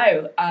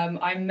 Hello,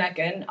 I'm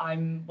Megan.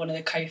 I'm one of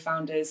the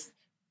co-founders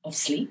of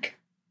SLEEC.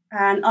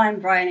 And I'm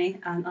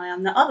Bryony, and I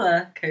am the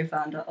other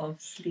co-founder of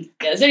SLEEC.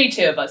 Yeah, there's only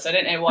two of us, so I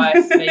don't know why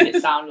I made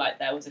it sound like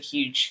there was a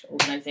huge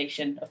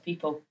organisation of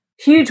people.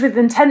 Huge with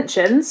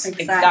intentions.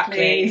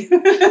 Exactly.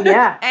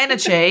 Yeah.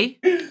 Energy.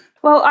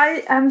 Well,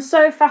 I am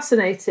so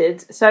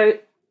fascinated. So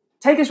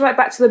take us right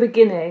back to the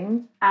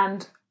beginning,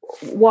 and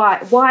why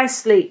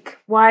SLEEC?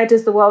 Why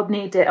does the world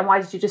need it, and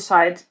why did you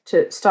decide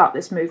to start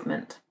this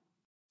movement?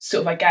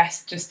 Sort of, I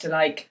guess, just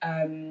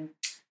to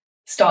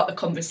start the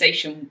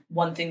conversation,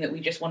 one thing that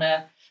we just want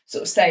to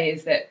sort of say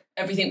is that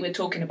everything we're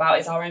talking about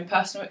is our own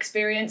personal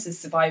experience as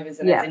survivors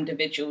and as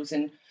individuals,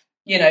 and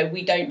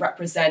we don't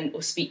represent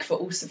or speak for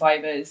all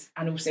survivors.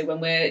 And also,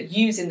 when we're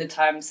using the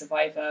term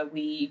survivor,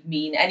 we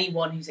mean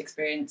anyone who's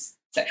experienced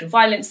sexual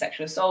violence,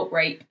 sexual assault,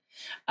 rape.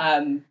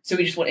 So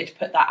we just wanted to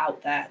put that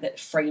out there that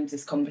frames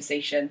this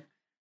conversation.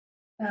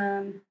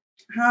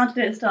 How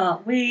did it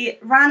start? We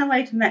ran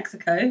away to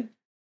Mexico.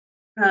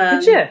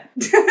 Did you?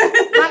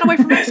 Ran away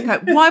from Mexico.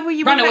 Why were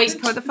you in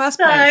Mexico in the first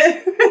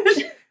place?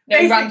 No,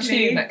 we ran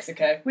to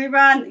Mexico. We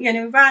ran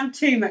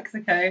to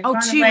Mexico. Oh,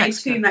 ran to away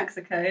Mexico. to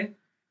Mexico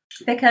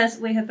because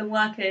we had been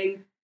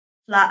working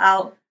flat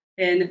out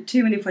in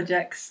too many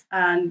projects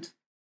and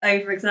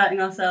overexerting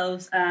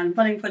ourselves and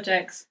running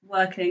projects,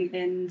 working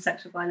in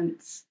sexual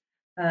violence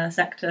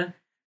sector,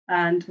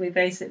 and we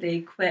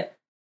basically quit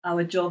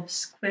our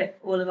jobs, quit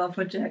all of our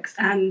projects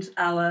and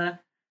our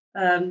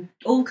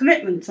all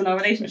commitments on our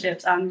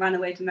relationships, and ran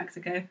away to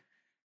Mexico.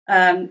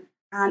 And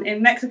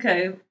in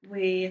Mexico,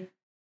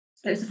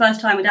 it was the first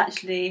time we'd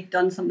actually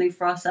done something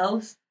for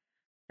ourselves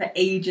for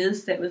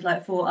ages that was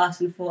like for us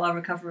and for our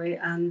recovery,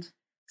 and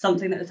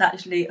something that was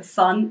actually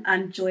fun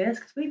and joyous,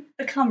 because we've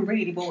become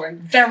really boring.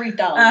 Very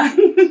dull.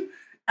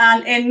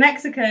 And in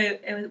Mexico,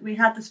 we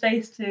had the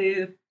space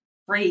to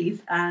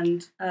breathe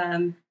and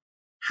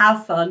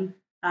have fun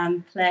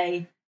and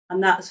play.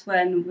 And that's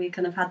when we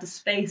kind of had the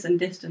space and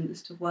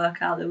distance to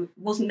work out. It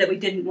wasn't that we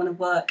didn't want to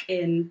work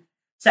in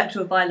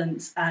sexual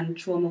violence and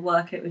trauma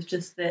work. It was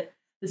just that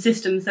the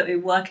systems that we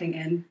were working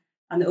in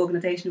and the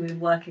organisation we were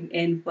working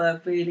in were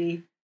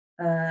really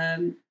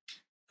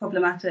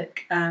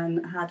problematic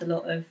and had a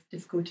lot of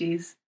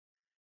difficulties.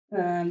 So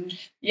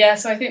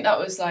I think that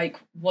was like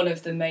one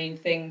of the main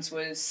things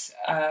was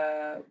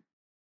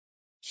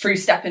through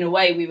stepping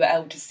away, we were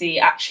able to see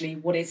actually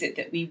what is it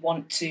that we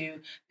want to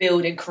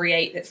build and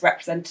create that's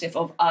representative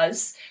of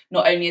us,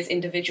 not only as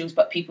individuals,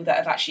 but people that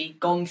have actually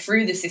gone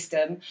through the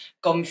system,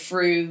 gone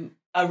through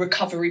a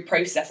recovery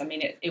process. I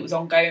mean, it was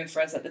ongoing for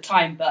us at the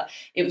time, but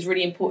it was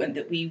really important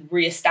that we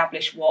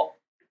re-establish what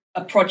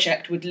a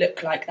project would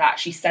look like that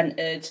actually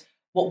centred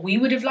what we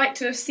would have liked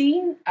to have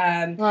seen.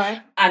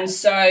 Right. And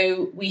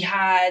so we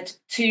had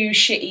 2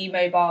 shitty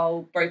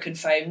mobile broken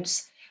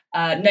phones,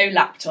 no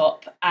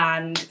laptop,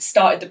 and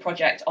started the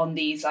project on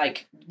these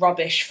like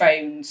rubbish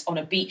phones on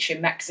a beach in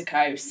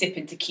Mexico,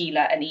 sipping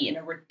tequila and eating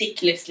a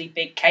ridiculously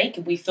big cake.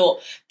 And we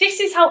thought, this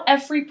is how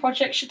every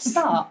project should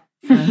start.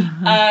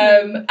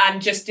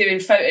 And just doing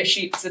photo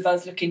shoots of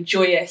us looking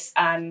joyous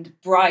and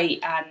bright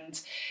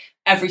and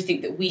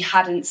everything that we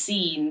hadn't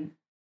seen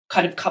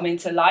kind of come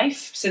into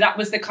life. So that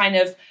was the kind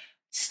of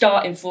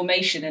start in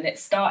formation, and it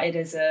started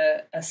as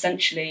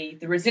essentially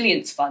the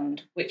Resilience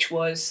Fund, which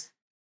was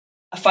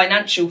a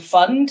financial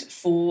fund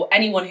for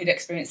anyone who'd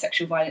experienced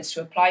sexual violence to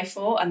apply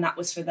for, and that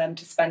was for them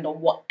to spend on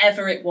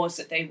whatever it was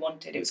that they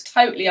wanted. It was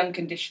totally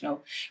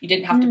unconditional. You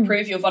didn't have to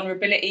prove your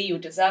vulnerability, your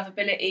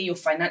deservability, your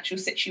financial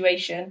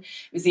situation.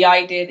 It was the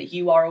idea that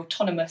you are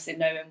autonomous in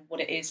knowing what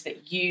it is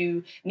that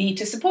you need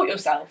to support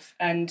yourself,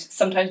 and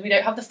sometimes we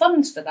don't have the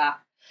funds for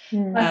that.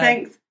 I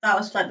think that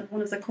was like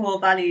one of the core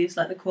values,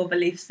 like the core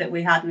beliefs that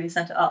we had when we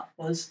set it up,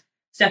 was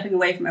stepping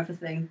away from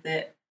everything,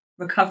 that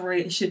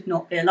recovery should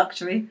not be a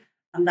luxury.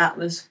 And that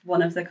was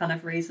one of the kind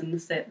of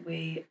reasons that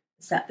we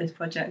set this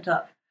project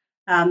up.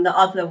 The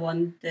other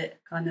one that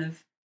kind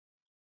of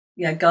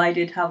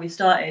guided how we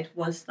started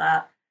was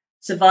that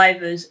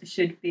survivors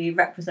should be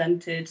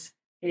represented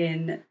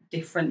in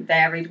different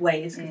varied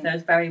ways, because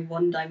there's very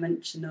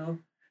one-dimensional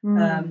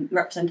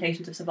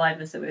representations of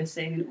survivors that we were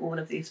seeing in all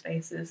of these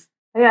spaces.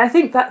 Yeah, I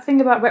think that thing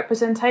about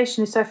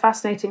representation is so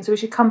fascinating, so we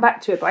should come back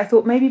to it. But I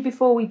thought maybe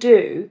before we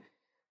do,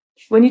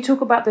 when you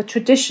talk about the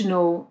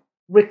traditional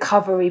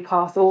recovery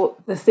path or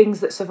the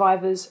things that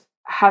survivors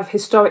have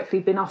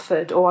historically been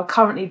offered or are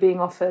currently being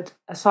offered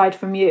aside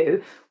from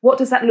you, what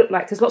does that look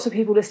like? Because lots of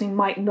people listening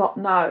might not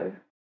know.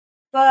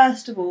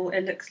 First of all,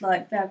 it looks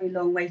like very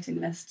long waiting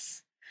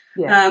lists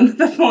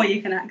before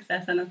you can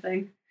access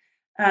anything.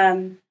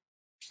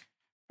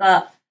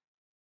 But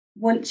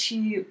once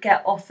you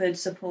get offered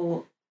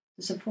support,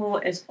 the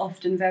support is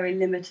often very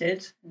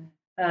limited,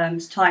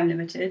 it's time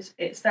limited,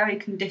 it's very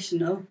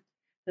conditional.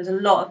 There's a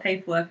lot of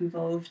paperwork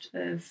involved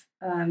of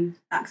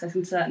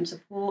accessing certain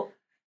support.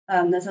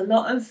 There's a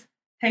lot of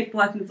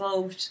paperwork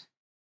involved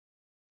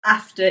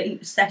after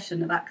each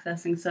session of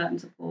accessing certain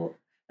support,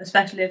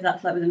 especially if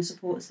that's like within a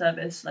support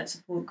service, like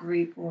support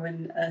group, or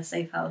in a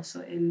safe house,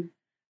 or in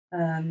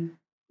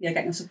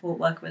getting a support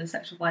worker with a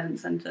sexual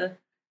violence centre.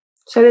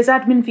 So there's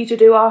admin for you to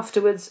do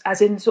afterwards,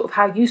 as in sort of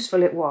how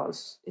useful it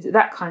was. Is it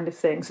that kind of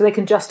thing? So they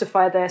can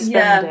justify their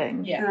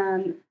spending?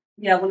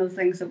 One of the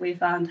things that we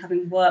found,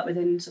 having worked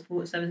within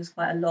support services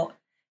quite a lot,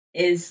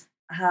 is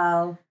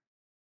how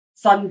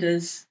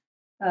funders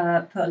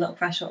put a lot of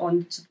pressure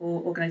on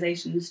support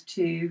organisations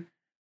to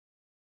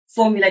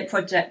formulate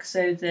projects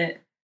so that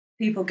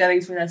people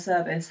going through their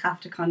service have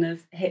to kind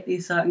of hit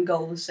these certain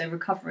goals. So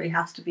recovery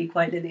has to be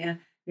quite linear.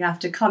 You have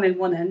to come in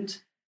one end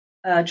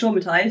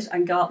traumatised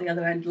and go out the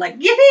other end like,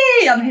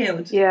 yippee, I'm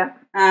healed. Yeah.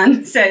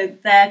 And so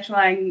they're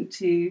trying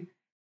to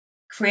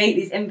create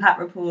these impact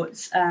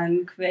reports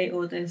and create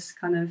all this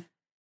kind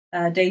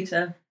of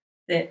data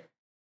that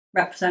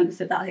represents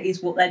that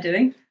is what they're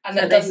doing, and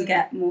so that they can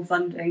get more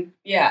funding.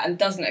 Yeah, and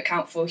doesn't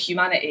account for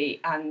humanity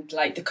and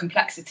like the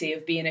complexity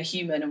of being a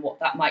human and what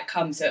that might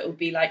come. So it will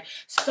be like,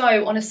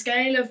 so on a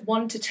scale of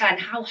 1 to 10,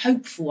 how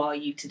hopeful are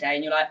you today?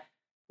 And you're like,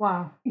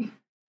 wow.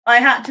 I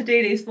had to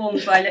do these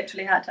forms where I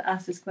literally had to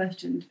ask this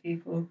question to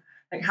people,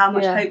 like, how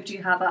much hope do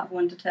you have out of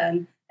 1 to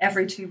 10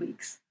 every 2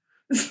 weeks?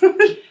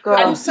 And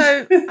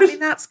also, I mean,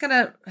 that's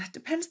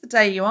depends the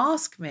day you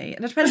ask me,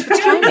 and it depends the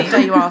time of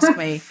day you ask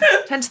me.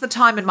 Depends the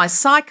time in my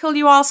cycle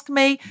you ask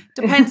me.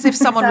 Depends if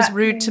someone was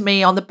rude to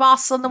me on the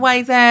bus on the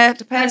way there.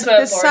 Depends.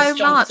 There's so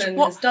much.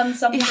 What has done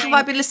something? Have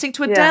I been listening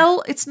to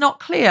Adele? It's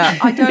not clear.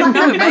 I don't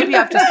know. Maybe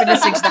I've just been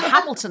listening to the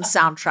Hamilton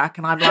soundtrack,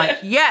 and I'm like,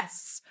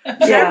 yes.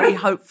 Very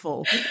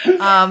hopeful.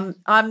 I'm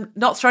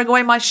not throwing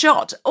away my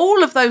shot.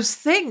 All of those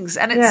things,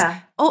 and it's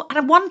and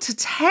a 1 to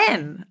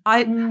 10.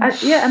 And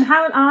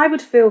how I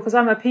would feel, because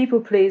I'm a people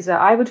pleaser,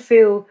 I would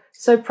feel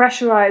so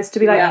pressurized to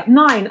be like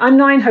 9. I'm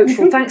 9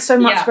 hopeful. Thanks so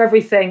much for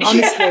everything,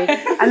 honestly.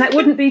 And that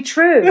wouldn't be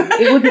true.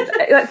 It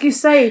wouldn't, like you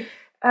say.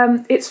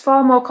 It's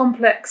far more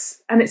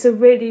complex, and it's a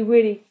really,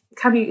 really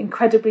can be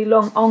incredibly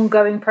long,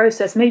 ongoing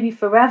process, maybe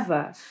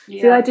forever.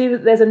 Yeah. The idea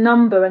that there's a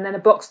number and then a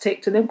box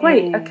ticked, and then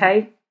great,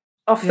 okay.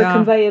 Off the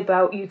conveyor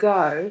belt you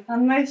go.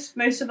 And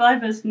most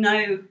survivors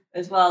know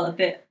as well a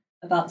bit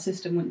about the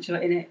system. Once you're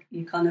in it,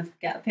 you kind of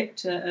get a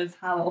picture of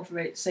how it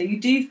operates. So you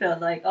do feel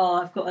like,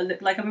 oh, I've got to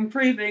look like I'm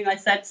improving. I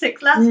said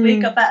 6 last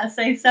week, I better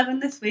say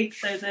 7 this week,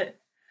 so that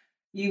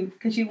you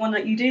do want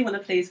to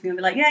please me and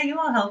be like, yeah, you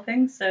are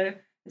helping. So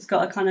it's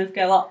got to kind of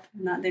go up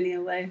in that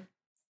linear way.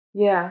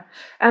 Yeah.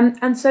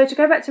 And so to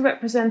go back to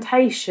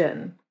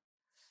representation,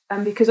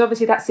 because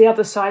obviously that's the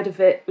other side of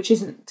it, which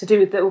isn't to do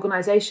with the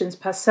organisations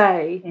per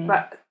se,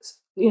 but,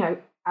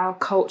 our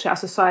culture, our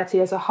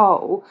society as a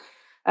whole.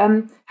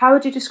 How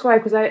would you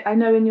describe, because I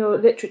know in your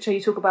literature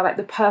you talk about like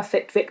the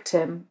perfect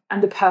victim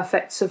and the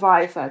perfect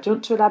survivor. Do you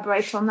want to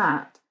elaborate on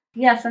that?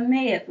 Yeah, for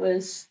me it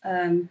was,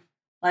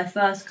 I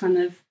first kind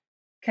of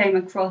came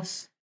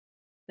across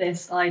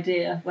this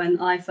idea when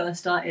I first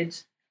started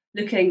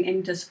looking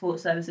into support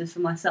services for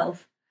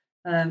myself,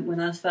 when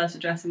I was first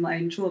addressing my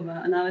own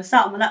trauma. And I was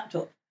sat on my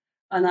laptop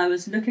and I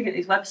was looking at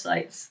these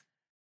websites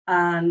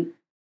and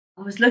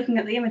I was looking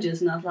at the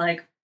images and I was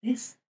like,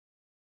 this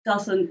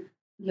doesn't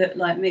look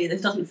like me.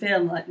 This doesn't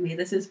feel like me.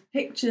 This is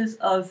pictures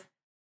of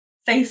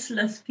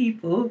faceless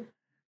people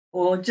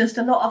or just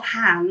a lot of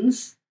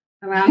hands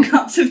around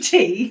cups of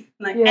tea,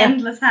 like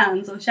endless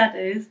hands or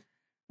shadows.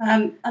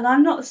 And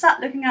I'm not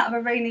sat looking out of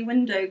a rainy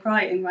window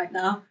crying right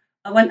now.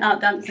 I went out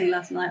dancing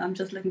last night. I'm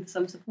just looking for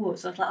some support.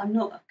 So I was like, I'm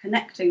not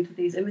connecting to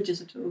these images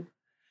at all.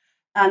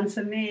 And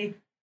for me,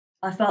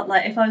 I felt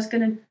like if I was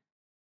going to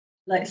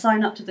like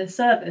sign up to this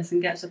service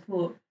and get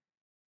support,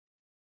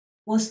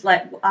 was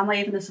like, am I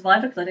even a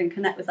survivor? Because I didn't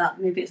connect with that.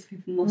 Maybe it's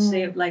people more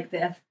serious, like they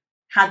have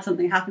had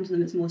something happen to them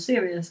that's more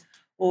serious.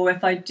 Or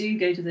if I do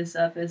go to this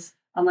service,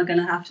 am I going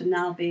to have to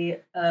now be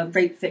a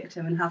rape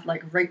victim and have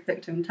like a rape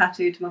victim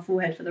tattooed to my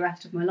forehead for the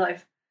rest of my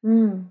life?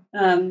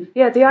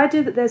 The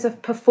idea that there's a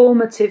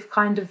performative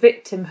kind of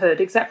victimhood,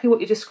 exactly what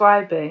you're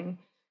describing,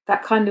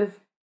 that kind of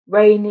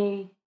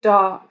rainy,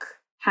 dark,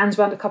 hands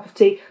around a cup of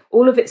tea,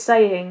 all of it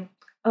saying,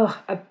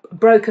 oh, a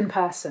broken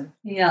person,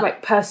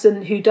 like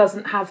person who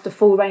doesn't have the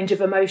full range of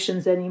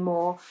emotions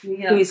anymore,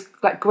 who is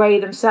like grey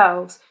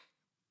themselves.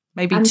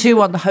 Maybe and 2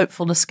 on the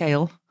hopefulness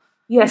scale.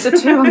 Yes, a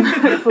 2 on the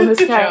hopefulness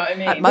scale. You know what I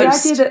mean? At The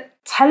most. idea that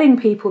telling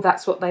people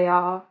that's what they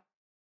are,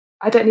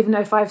 I don't even know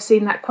if I've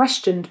seen that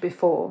questioned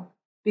before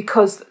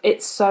because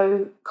it's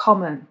so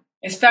common.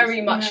 It's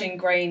very much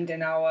ingrained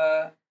in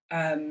our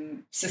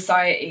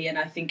society, and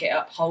I think it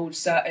upholds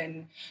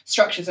certain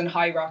structures and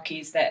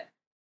hierarchies that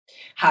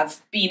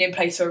have been in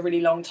place for a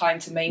really long time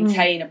to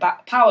maintain a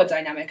power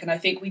dynamic. And I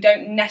think we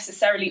don't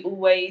necessarily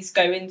always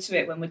go into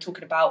it when we're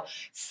talking about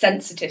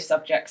sensitive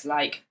subjects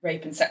like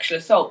rape and sexual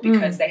assault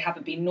because they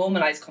haven't been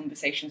normalised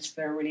conversations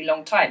for a really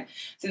long time.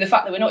 So the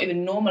fact that we're not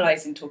even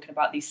normalising talking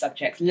about these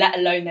subjects, let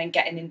alone then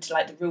getting into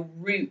like the real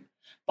root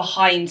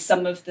behind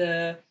some of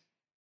the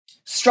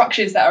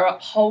structures that are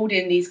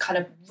upholding these kind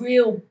of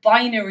real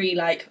binary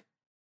like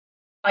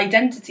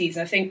identities.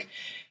 I think,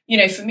 you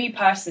know, for me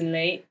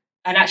personally,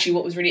 and actually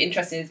what was really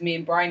interesting is me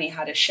and Bryony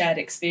had a shared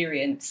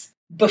experience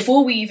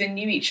before we even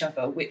knew each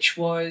other, which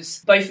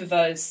was both of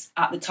us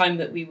at the time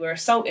that we were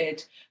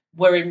assaulted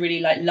were in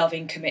really like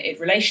loving, committed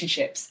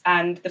relationships.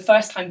 And the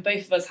first time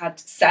both of us had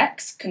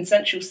sex,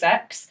 consensual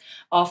sex,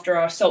 after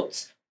our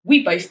assaults,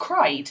 we both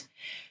cried.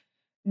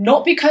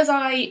 Not because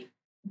I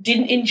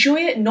didn't enjoy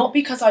it, not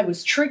because I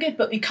was triggered,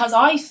 but because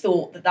I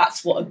thought that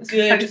that's what a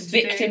good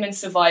victim and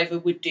survivor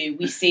would do.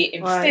 We see it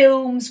in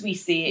films, we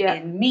see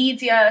it in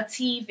media,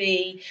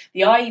 TV,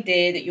 the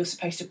idea that you're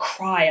supposed to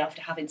cry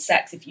after having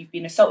sex if you've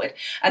been assaulted.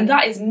 And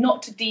that is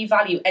not to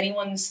devalue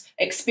anyone's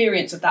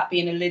experience of that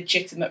being a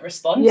legitimate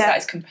response. That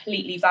is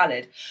completely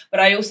valid.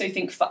 But I also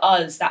think for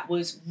us, that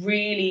was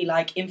really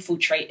like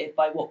infiltrated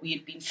by what we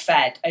had been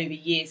fed over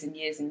years and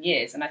years and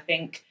years. And I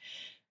think...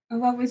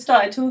 Well, we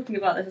started talking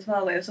about this as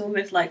well, where it was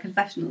almost like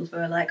confessionals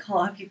where like,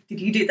 oh, did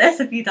you do this?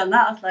 Have you done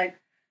that? I was like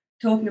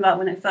talking about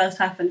when it first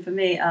happened for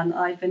me, and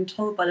I'd been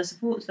told by the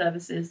support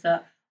services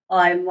that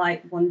I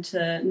might want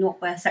to not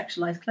wear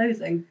sexualised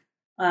clothing,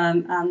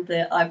 and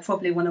that I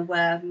probably want to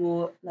wear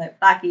more like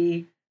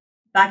baggy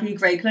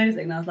grey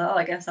clothing. And I was like, oh,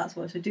 I guess that's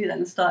what I should do then.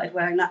 And started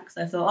wearing that because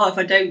I thought, oh, if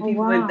I don't,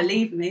 people won't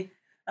believe me,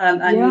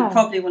 and you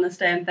probably want to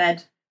stay in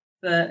bed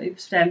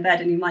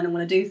and you might not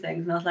want to do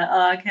things. And I was like,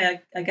 oh,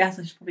 okay, I guess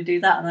I should probably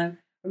do that. And I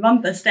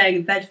remember staying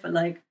in bed for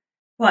like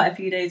quite a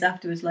few days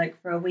afterwards,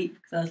 like for a week,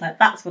 because I was like,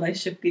 that's what I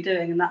should be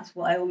doing. And that's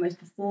what I almost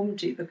performed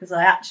to, because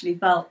I actually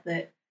felt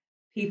that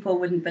people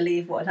wouldn't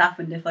believe what had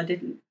happened if I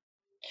didn't.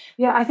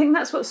 Yeah, I think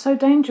that's what's so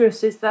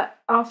dangerous is that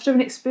after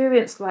an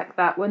experience like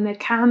that, when there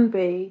can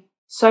be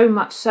so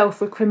much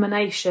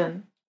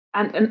self-recrimination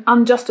and an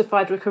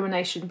unjustified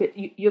recrimination, but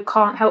you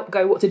can't help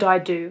go, what did I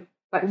do?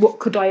 Like, what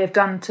could I have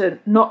done to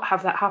not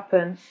have that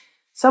happen?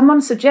 Someone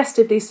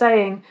suggestively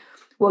saying,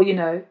 well, you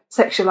know,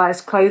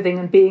 sexualised clothing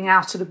and being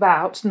out and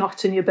about,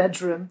 not in your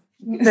bedroom,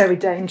 very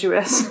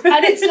dangerous.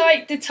 And it's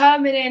like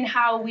determining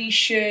how we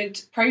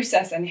should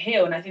process and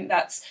heal. And I think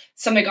that's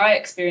something I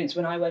experienced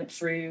when I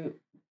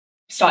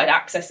started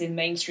accessing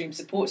mainstream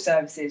support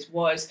services.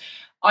 Was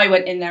I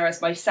went in there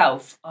as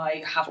myself.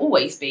 I have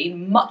always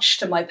been, much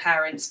to my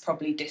parents'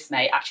 probably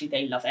dismay. Actually,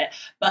 they love it.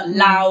 But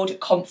loud,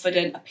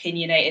 confident,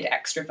 opinionated,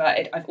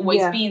 extroverted. I've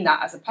always been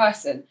that as a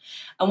person.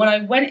 And when I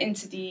went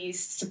into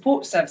these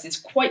support services,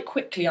 quite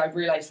quickly I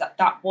realised that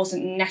that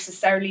wasn't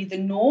necessarily the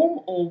norm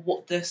or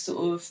what the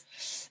sort of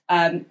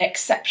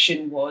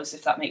exception was,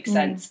 if that makes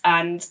sense.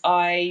 And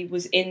I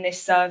was in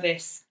this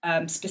service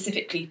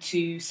specifically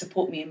to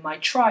support me in my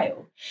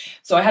trial.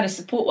 So I had a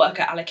support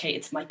worker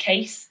allocated to my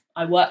case.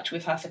 I worked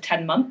with her for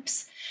 10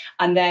 months,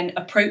 and then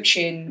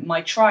approaching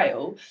my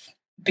trial,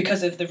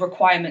 because of the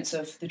requirements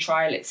of the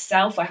trial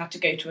itself, I had to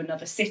go to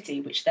another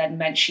city, which then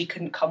meant she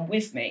couldn't come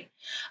with me.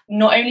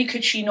 Not only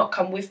could she not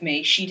come with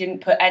me, she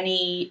didn't put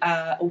any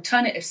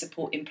alternative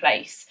support in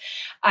place.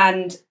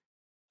 And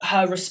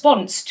her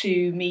response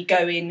to me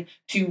going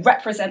to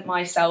represent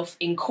myself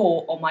in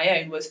court on my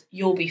own was,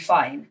 "You'll be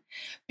fine,"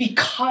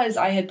 because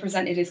I had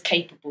presented as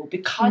capable,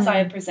 because I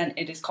had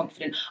presented as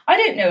confident. I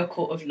don't know a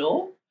court of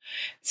law.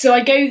 So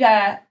I go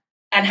there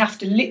and have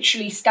to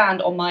literally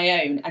stand on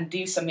my own and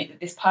do something that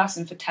this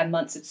person for 10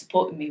 months had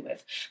supported me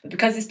with. But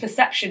because this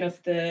perception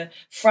of the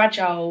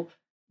fragile,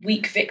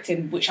 weak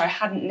victim, which I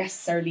hadn't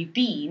necessarily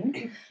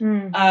been,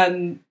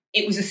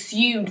 it was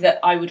assumed that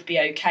I would be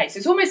okay. So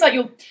it's almost like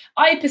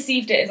I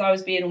perceived it as I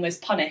was being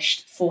almost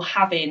punished for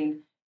having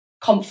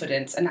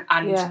confidence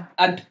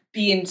and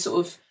being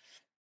sort of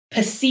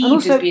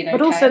perceived as being okay.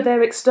 But also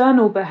their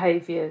external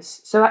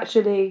behaviours. So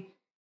actually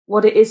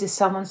what it is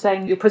someone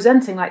saying, you're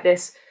presenting like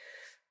this,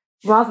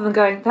 rather than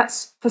going,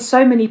 that's, for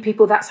so many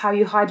people, that's how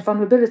you hide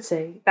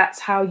vulnerability. That's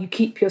how you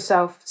keep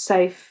yourself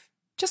safe.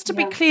 Just to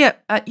be clear,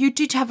 you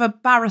did have a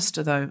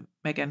barrister though,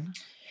 Megan.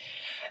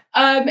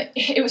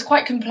 It was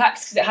quite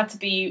complex because it had to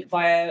be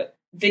via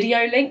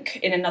video link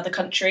in another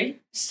country.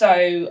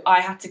 So I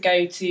had to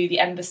go to the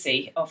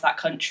embassy of that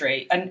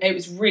country, and it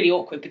was really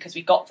awkward because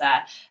we got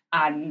there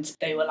and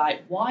they were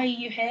like, "Why are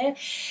you here?"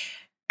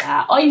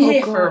 I'm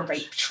here for a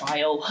rape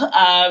trial,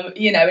 and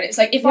it's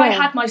like, if I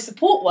had my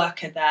support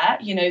worker there,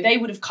 they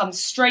would have come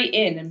straight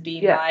in and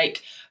been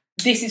like,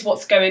 "This is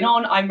what's going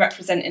on. I'm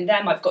representing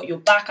them. I've got your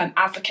back. I'm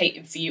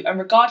advocating for you." And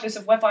regardless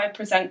of whether I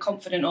present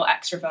confident or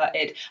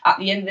extroverted, at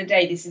the end of the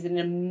day, this is an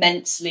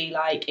immensely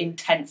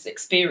intense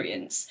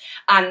experience.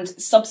 And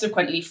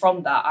subsequently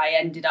from that, I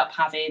ended up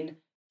having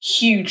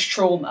huge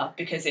trauma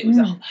because it was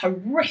a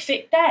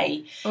horrific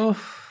day.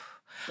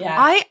 Yeah.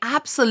 I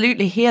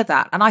absolutely hear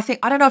that. And I think,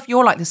 I don't know if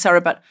you're like this, Sarah,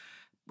 but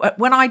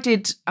when I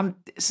did,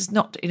 this is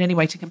not in any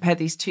way to compare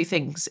these two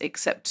things,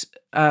 except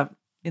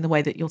in the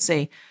way that you'll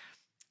see.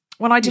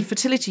 When I did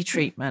fertility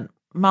treatment,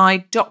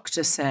 my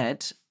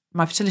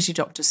fertility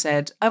doctor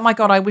said, "Oh my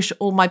God, I wish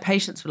all my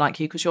patients were like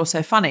you because you're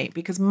so funny."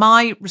 Because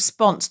my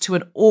response to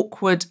an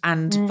awkward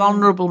and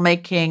vulnerable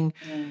making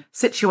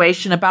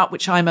situation about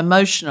which I'm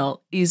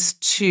emotional is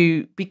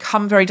to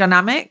become very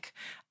dynamic.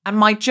 And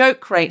my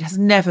joke rate has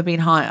never been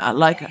higher. I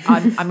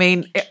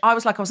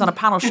was like I was on a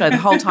panel show the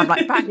whole time,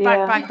 like bang,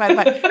 bang, bang, bang,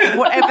 bang.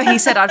 Whatever he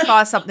said, I'd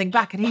fire something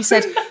back. And he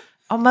said,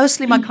 "Oh,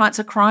 mostly my clients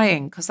are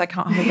crying because they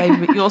can't have a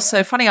baby, but you're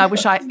so funny. I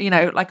wish I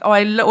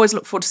always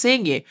look forward to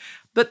seeing you."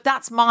 But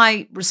that's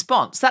my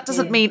response. That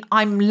doesn't mean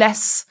I'm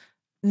less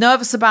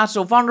nervous about it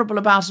or vulnerable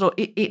about it. Or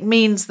it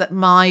means that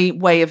my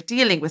way of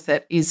dealing with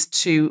it is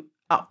to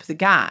up the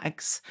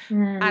gags.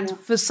 And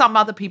for some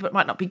other people it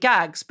might not be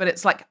gags, but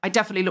it's like I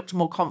definitely looked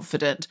more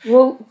confident.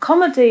 Well,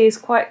 comedy is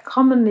quite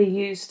commonly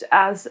used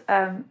as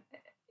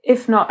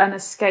if not an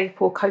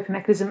escape or coping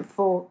mechanism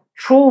for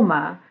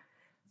trauma,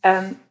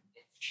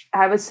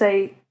 I would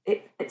say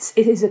it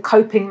is a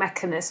coping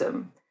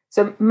mechanism.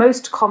 So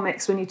most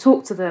comics, when you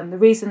talk to them, the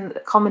reason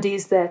that comedy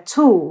is their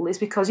tool is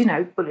because,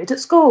 bullied at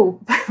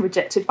school,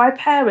 rejected by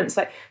parents,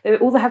 they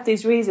all have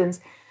these reasons.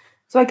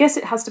 So I guess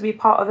it has to be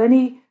part of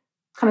any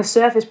kind of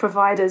service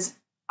providers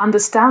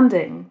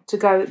understanding to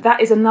go, that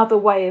is another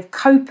way of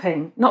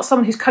coping, not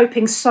someone who's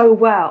coping so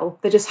well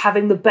they're just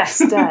having the best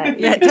day.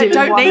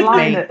 Don't need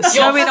me.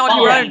 Go in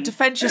on your own,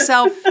 defend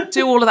yourself,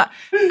 do all of that.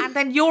 And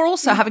then you're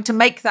also having to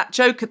make that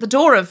joke at the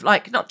door of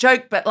not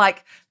joke, but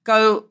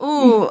go,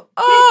 oh,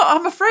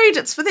 I'm afraid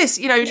it's for this.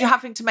 You're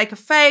having to make a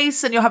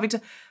face and you're having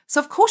to. So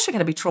of course you're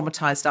going to be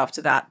traumatized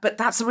after that. But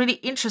that's really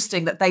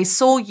interesting that they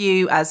saw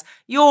you as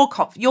you'll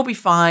be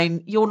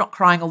fine. You're not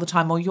crying all the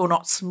time, or you're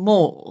not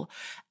small.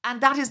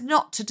 And that is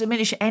not to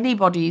diminish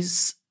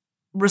anybody's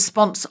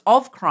response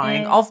of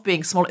crying, of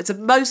being small. It's a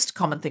most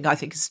common thing, I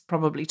think, is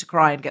probably to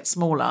cry and get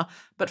smaller.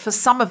 But for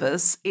some of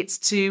us, it's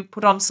to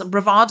put on some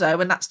bravado,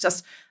 and that's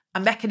just a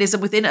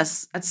mechanism within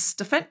us. It's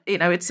defense,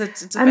 it's a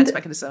defense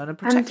mechanism and a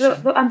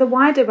protection. And the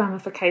wider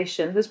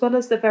ramifications, as well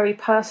as the very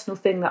personal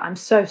thing that I'm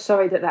so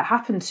sorry that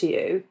happened to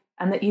you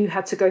and that you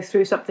had to go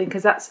through something,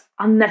 because that's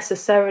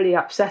unnecessarily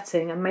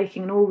upsetting and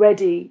making an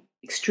already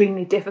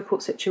extremely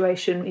difficult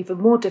situation even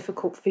more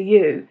difficult for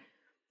you.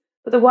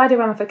 But the wider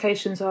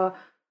ramifications are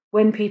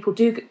when people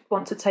do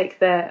want to take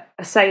their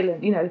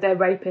assailant, their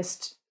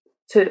rapist,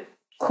 to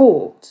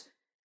court,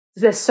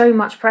 there's so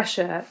much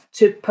pressure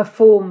to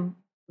perform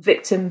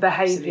victim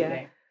behaviour.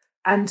 Absolutely.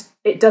 And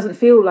it doesn't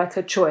feel like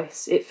a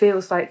choice. It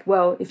feels like,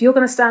 well, if you're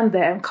going to stand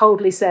there and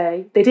coldly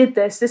say, they did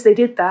this, they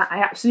did that,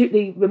 I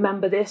absolutely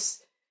remember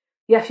this.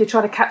 Yes, you're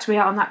trying to catch me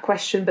out on that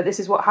question, but this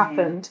is what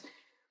happened.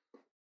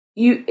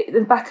 In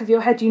the back of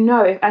your head,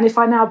 and if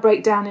I now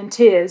break down in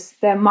tears,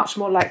 they're much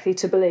more likely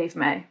to believe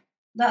me.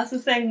 That's the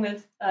thing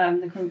with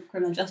the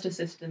criminal justice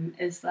system,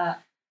 is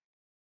that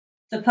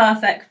the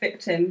perfect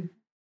victim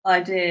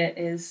idea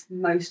is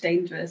most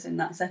dangerous in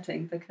that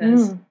setting,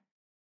 because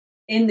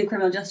in the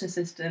criminal justice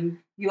system,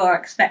 you are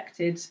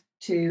expected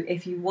to,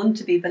 if you want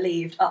to be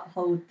believed,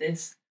 uphold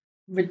this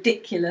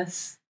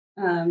ridiculous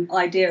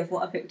idea of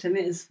what a victim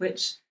is,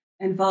 which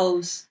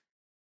involves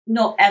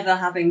not ever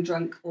having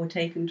drunk or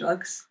taken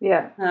drugs.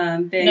 Yeah.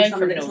 Being no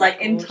someone that's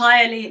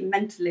entirely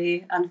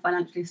mentally and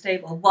financially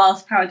stable,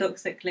 whilst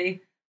paradoxically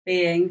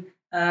being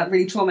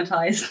really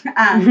traumatized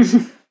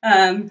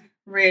and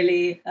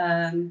really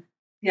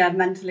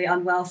mentally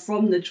unwell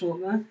from the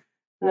trauma.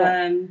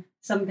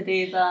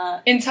 Somebody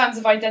that, in terms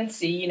of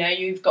identity, you know,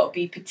 you've got to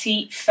be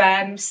petite,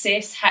 femme,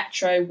 cis,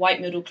 hetero,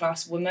 white middle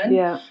class woman.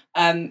 Yeah.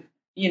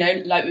 You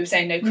know, like we were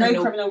saying, no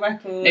criminal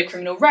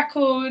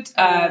record.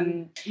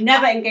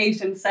 Never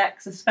engaged in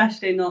sex,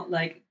 especially not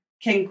like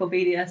kink or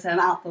BDSM,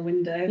 out the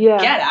window. Yeah.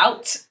 Get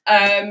out.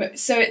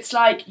 So it's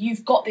like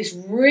you've got this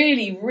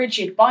really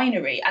rigid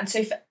binary, and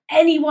so for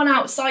anyone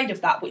outside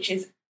of that, which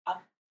is a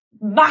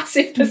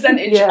massive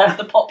percentage of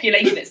the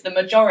population, it's the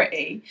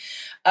majority.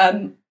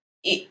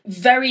 It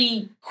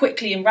very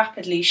quickly and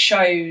rapidly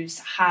shows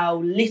how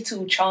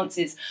little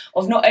chances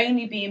of not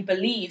only being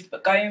believed,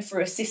 but going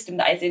through a system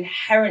that is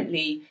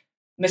inherently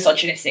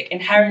misogynistic,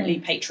 inherently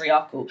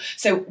patriarchal.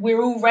 So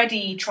we're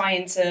already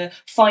trying to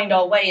find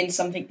our way in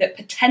something that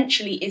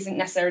potentially isn't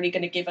necessarily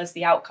going to give us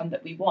the outcome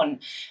that we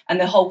want. And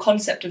the whole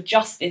concept of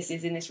justice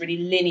is in this really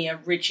linear,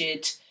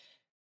 rigid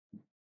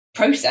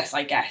process,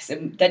 I guess.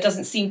 And there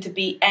doesn't seem to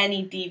be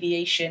any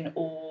deviation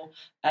or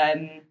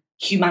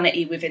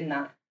humanity within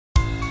that.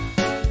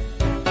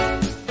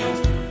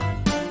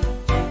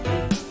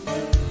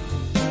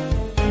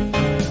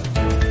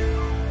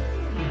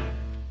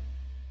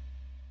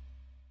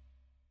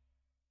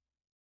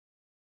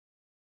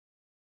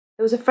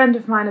 There was a friend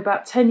of mine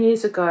about 10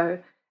 years ago,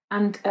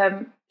 and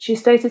she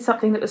stated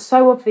something that was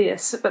so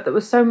obvious, but that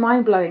was so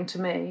mind-blowing to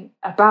me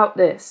about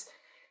this.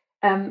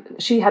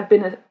 She had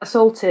been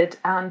assaulted,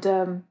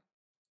 and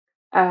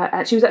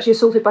she was actually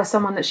assaulted by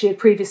someone that she had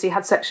previously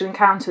had sexual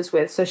encounters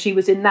with. So she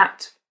was in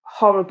that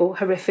horrible,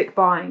 horrific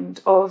bind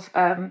of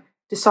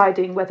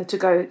deciding whether to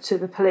go to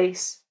the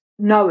police,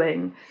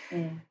 knowing.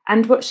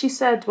 And what she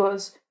said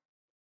was,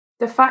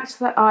 the fact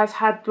that I've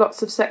had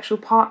lots of sexual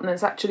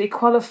partners actually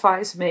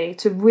qualifies me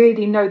to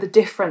really know the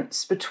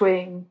difference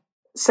between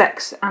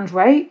sex and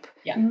rape.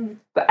 Yeah.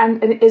 But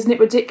and isn't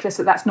it ridiculous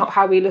that that's not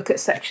how we look at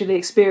sexually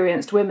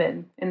experienced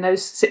women in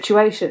those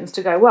situations,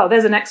 to go, well,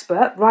 there's an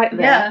expert right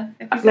there. Yeah,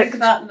 if you think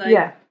about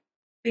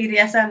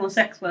BDSM or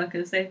sex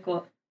workers, they've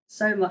got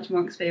so much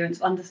more experience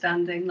of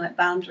understanding like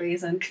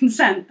boundaries and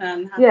consent.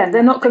 And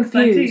they're not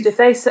confused. If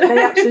they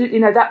absolutely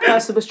know that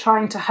person was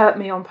trying to hurt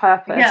me on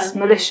purpose,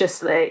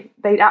 maliciously,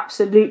 they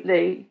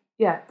absolutely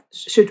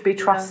should be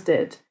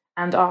trusted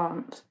and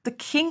aren't. The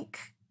kink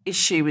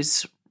issue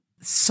is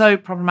so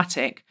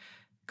problematic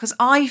because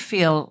I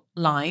feel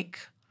like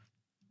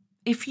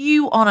if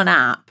you on an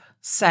app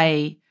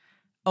say,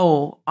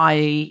 oh,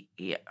 I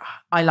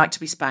like to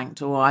be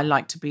spanked, or I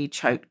like to be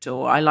choked,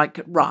 or I like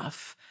it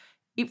rough,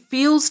 it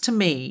feels to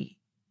me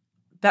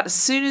that as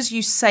soon as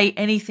you say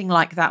anything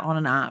like that on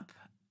an app,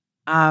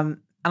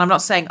 and I'm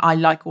not saying I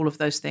like all of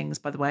those things,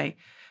 by the way,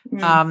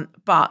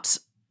 but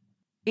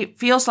it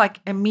feels like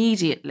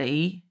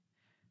immediately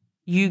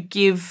you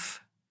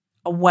give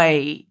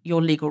away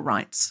your legal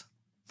rights.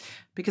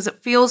 Because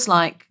it feels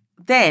like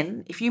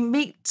then if you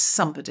meet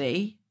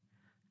somebody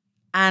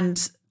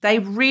and they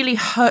really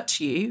hurt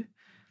you,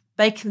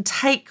 they can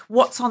take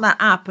what's on that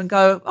app and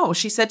go, oh,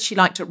 she said she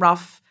liked it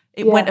rough.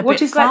 It went a bit far.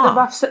 Which is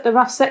like the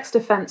rough sex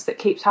defence that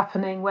keeps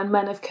happening when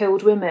men have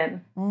killed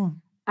women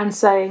and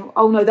saying,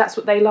 oh, no, that's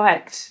what they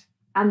liked.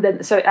 And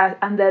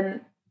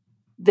then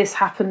this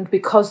happened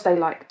because they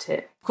liked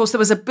it. Of course, there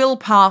was a bill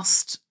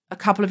passed a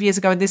couple of years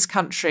ago in this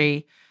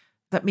country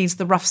that means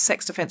the rough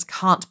sex defence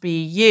can't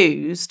be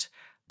used.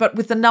 But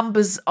with the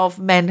numbers of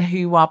men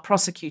who are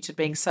prosecuted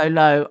being so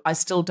low, I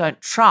still don't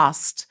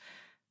trust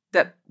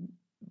that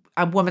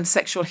a woman's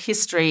sexual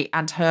history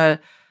and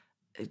her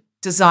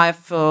desire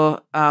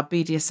for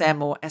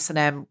BDSM or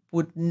S&M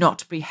would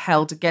not be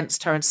held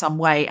against her in some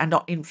way and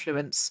not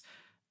influence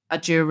a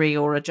jury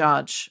or a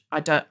judge.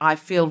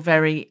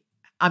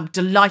 I'm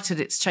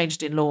delighted it's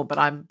changed in law, but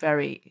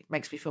it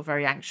makes me feel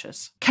very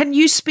anxious. Can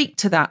you speak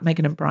to that,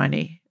 Megan and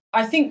Bryony?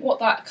 I think what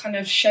that kind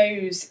of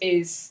shows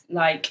is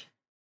like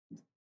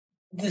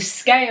the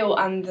scale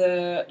and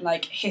the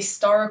like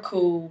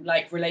historical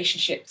like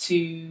relationship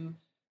to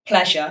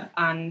pleasure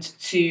and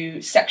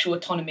to sexual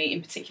autonomy,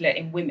 in particular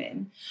in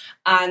women.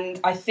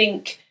 And I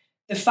think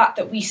the fact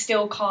that we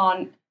still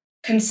can't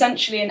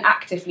consensually and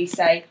actively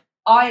say,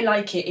 I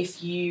like it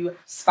if you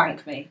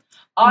spank me.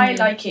 I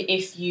like it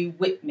if you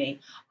whip me.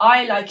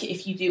 I like it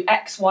if you do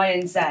X, Y,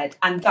 and Z.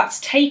 And that's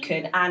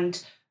taken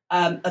and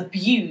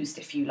abused,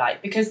 if you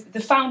like, because the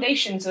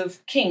foundations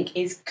of kink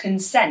is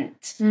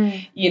consent,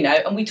 you know,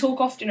 and we talk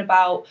often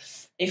about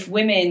if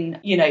women,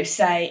 you know,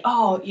 say,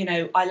 oh, you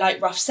know, I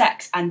like rough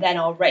sex and then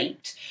are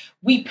raped,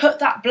 we put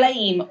that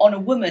blame on a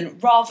woman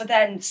rather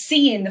than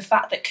seeing the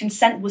fact that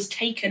consent was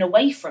taken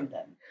away from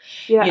them.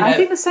 Yeah, you know? I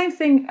think the same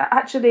thing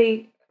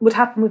actually would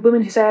happen with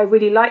women who say, I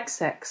really like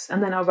sex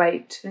and then are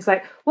raped. And it's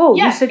like, whoa,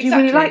 you said you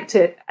really liked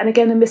it. And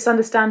again, a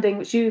misunderstanding,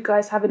 which you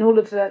guys have in all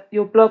of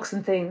your blogs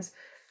and things,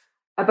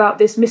 about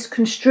this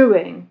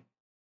misconstruing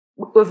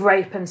of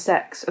rape and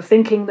sex, of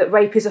thinking that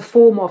rape is a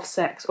form of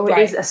sex, or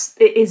it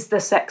is the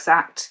sex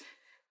act,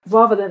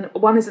 rather than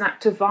one is an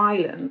act of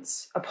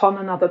violence upon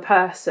another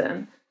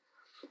person.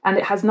 and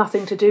it has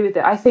nothing to do with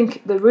it. I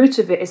think the root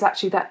of it is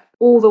actually that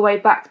all the way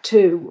back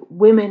to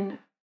women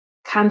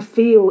can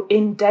feel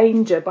in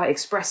danger by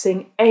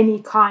expressing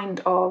any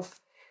kind of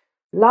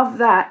love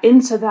that,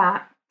 into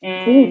that,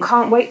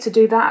 can't wait to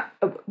do that.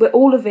 But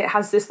all of it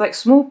has this like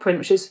small print,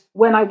 which is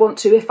when I want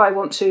to, if I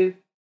want to,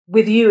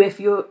 with you,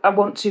 I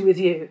want to with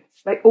you.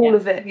 Like all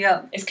of it.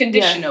 Yeah, it's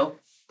conditional.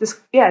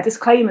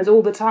 Disclaimers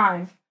all the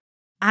time.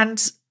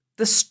 And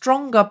the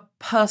stronger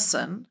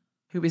person,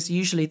 who is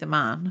usually the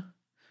man,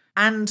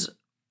 and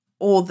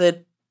or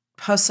the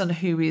person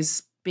who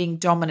is being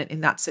dominant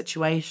in that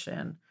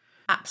situation,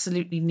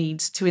 absolutely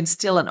needs to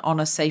instill and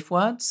honour safe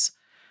words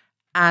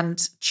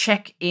and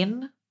check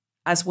in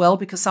as well,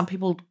 because some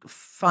people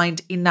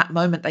find in that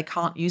moment they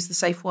can't use the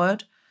safe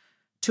word,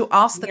 to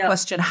ask the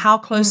question, how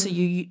close are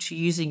you to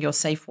using your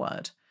safe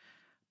word?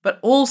 But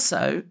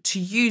also to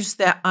use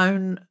their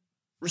own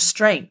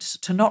restraint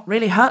to not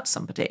really hurt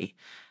somebody.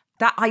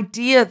 That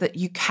idea that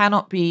you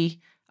cannot be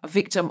a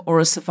victim or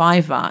a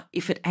survivor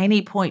if at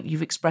any point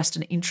you've expressed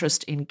an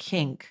interest in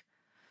kink,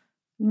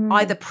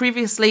 either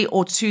previously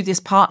or to this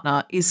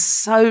partner, is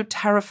so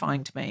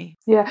terrifying to me.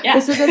 Yeah.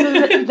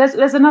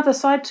 There's another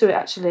side to it,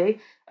 actually.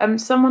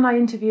 Someone I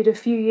interviewed a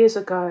few years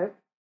ago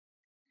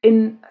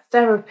in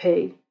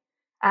therapy,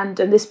 and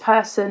this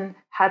person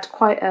had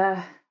quite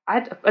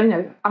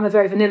I'm a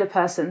very vanilla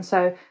person,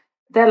 so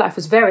their life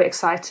was very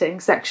exciting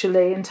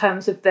sexually in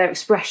terms of their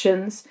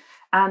expressions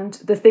and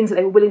the things that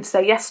they were willing to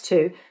say yes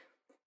to.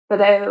 But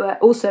they were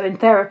also in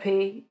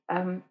therapy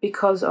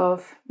because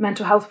of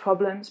mental health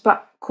problems,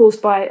 but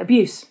caused by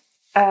abuse,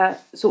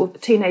 sort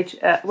of teenage,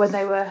 when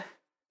they were,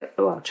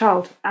 a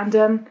child. And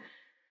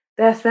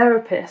their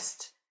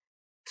therapist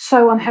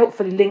so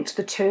unhelpfully linked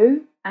the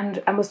two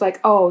and was like,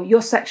 oh,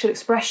 your sexual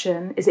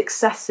expression is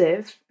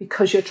excessive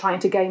because you're trying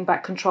to gain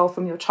back control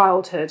from your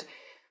childhood.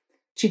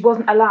 She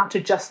wasn't allowed to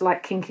just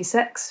like kinky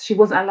sex. She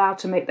wasn't allowed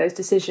to make those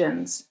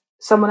decisions.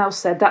 Someone else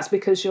said that's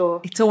because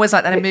you're... It's always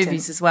like that in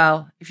movies as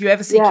well. If you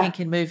ever see kink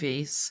in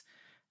movies,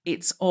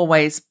 it's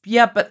always,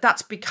 but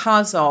that's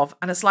because of...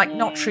 And it's like,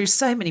 not true.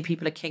 So many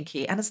people are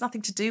kinky and it's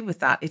nothing to do with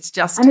that. It's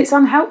just... And it's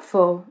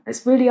unhelpful.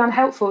 It's really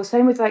unhelpful.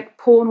 Same with like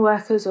porn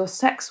workers or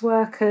sex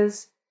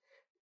workers.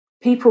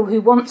 People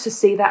who want to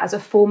see that as a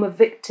form of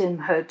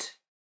victimhood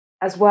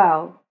as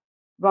well,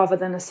 rather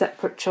than a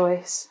separate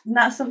choice. And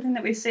that's something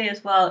that we see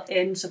as well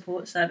in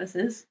support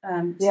services,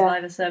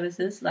 survivor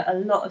services. Like a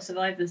lot of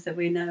survivors that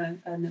we know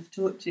and have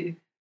talked to,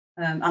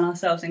 and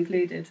ourselves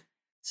included,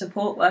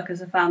 support workers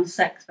have found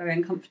sex very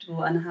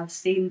uncomfortable and have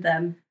seen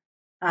them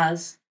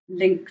as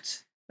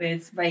linked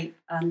with rape,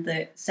 and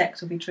that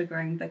sex will be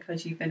triggering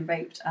because you've been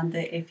raped, and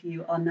that if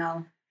you are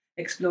now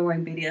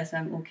exploring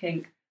BDSM or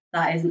kink,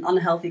 that is an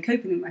unhealthy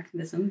coping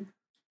mechanism,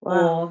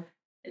 or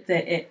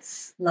that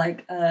it's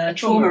like a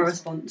trauma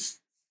response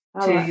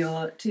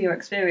to your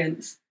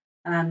experience.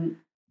 And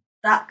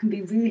that can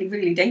be really,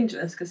 really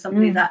dangerous because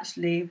somebody's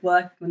actually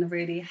working on a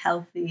really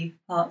healthy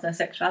part of their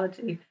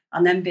sexuality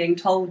and then being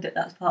told that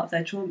that's part of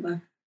their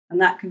trauma, and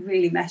that can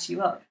really mess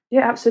you up.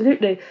 Yeah,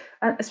 absolutely.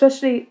 And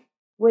especially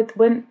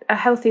when a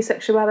healthy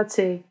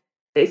sexuality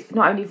is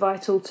not only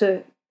vital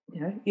to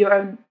your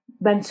own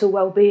mental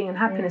well-being and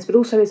happiness, but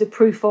also is a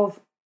proof of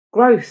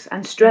growth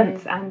and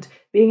strength and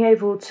being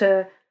able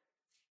to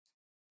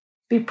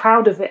be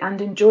proud of it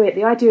and enjoy it.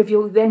 The idea of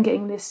you're then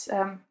getting this,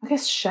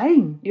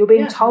 shame. You're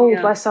being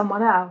told by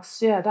someone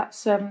else. Yeah, that's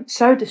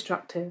so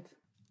destructive.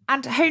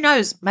 And who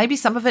knows, maybe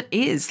some of it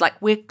is. Like,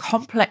 we're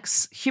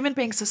complex. Human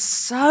beings are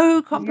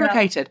so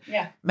complicated.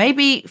 Yeah.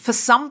 Maybe for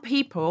some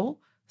people,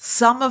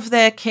 some of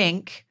their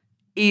kink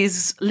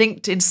is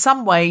linked in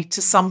some way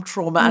to some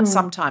trauma at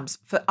sometimes.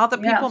 For other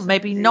people,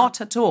 maybe not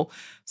at all.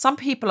 Some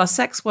people are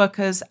sex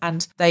workers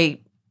and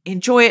they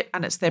enjoy it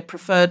and it's their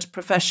preferred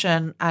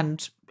profession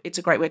and it's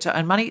a great way to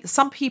earn money.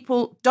 Some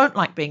people don't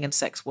like being in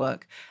sex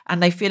work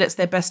and they feel it's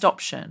their best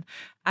option.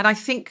 And I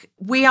think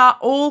we are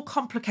all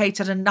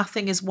complicated and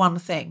nothing is one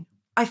thing.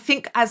 I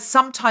think as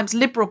sometimes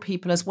liberal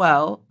people as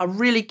well are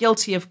really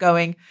guilty of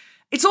going,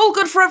 it's all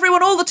good for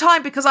everyone all the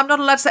time because I'm not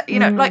allowed to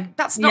say, like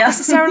that's not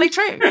necessarily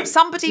true.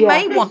 Somebody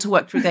may want to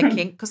work through their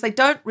kink because they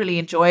don't really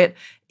enjoy it.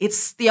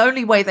 It's the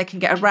only way they can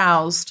get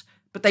aroused,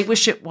 but they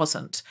wish it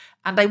wasn't.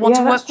 And they want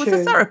to work with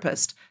a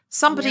therapist.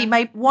 Somebody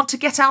may want to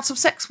get out of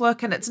sex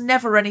work and it's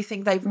never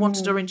anything they've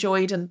wanted or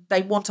enjoyed and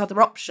they want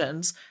other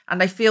options and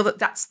they feel that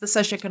that's the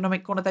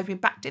socioeconomic corner they've been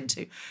backed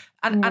into.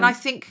 And I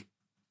think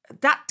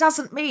that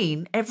doesn't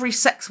mean every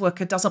sex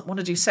worker doesn't want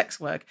to do sex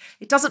work.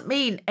 It doesn't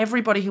mean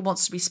everybody who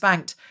wants to be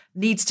spanked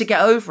needs to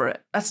get over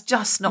it. That's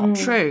just not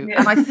true. Yeah.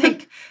 And I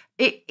think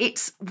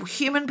it's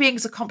human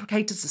beings are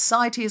complicated,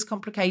 society is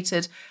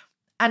complicated,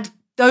 and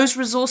those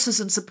resources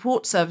and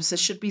support services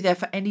should be there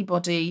for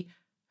anybody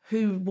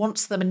who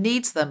wants them and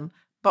needs them.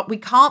 But we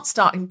can't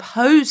start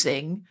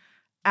imposing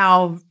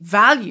our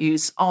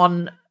values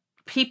on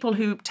people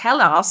who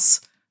tell us,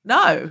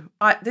 no,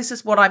 this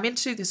is what I'm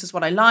into, this is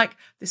what I like,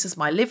 this is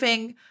my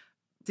living,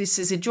 this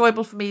is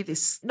enjoyable for me,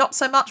 this not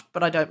so much,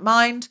 but I don't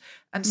mind,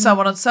 and so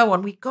on and so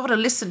on. We've got to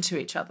listen to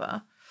each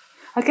other.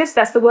 I guess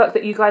that's the work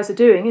that you guys are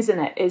doing, isn't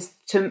it? Is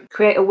to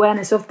create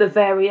awareness of the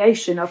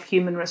variation of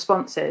human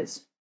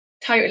responses.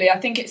 Totally. I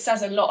think it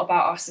says a lot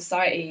about our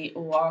society,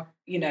 or our,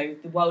 the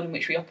world in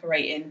which we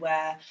operate in,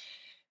 where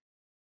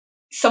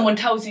someone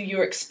tells you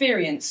your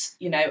experience,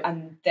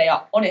 and they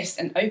are honest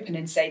and open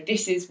and say,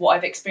 this is what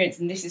I've experienced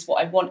and this is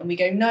what I want. And we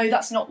go, no,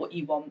 that's not what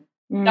you want.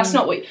 That's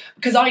not what,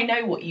 because I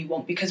know what you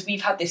want, because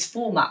we've had this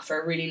format for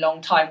a really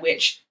long time,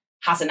 which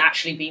hasn't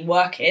actually been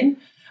working.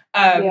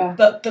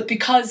 But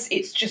because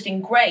it's just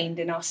ingrained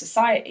in our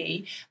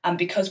society, and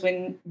because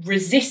we're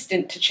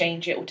resistant to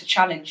change it or to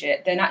challenge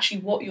it, then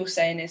actually what you're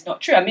saying is not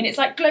true. I mean, it's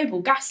like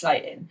global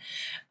gaslighting,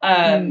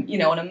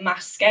 on a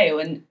mass scale.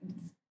 And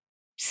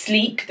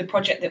Sleek, the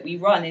project that we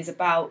run, is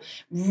about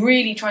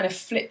really trying to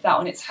flip that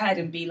on its head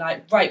and be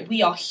like, right,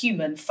 we are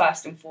human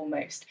first and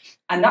foremost.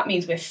 And that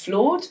means we're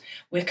flawed,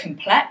 we're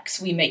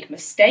complex, we make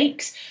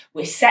mistakes,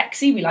 we're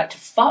sexy, we like to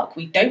fuck,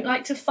 we don't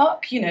like to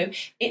fuck,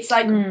 It's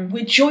like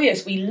we're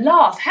joyous, we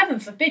laugh. Heaven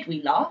forbid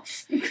we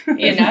laugh,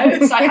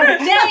 It's like, how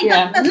dare you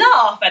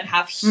laugh and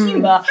have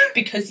humour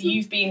because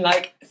you've been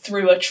like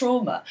through a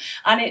trauma.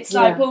 And it's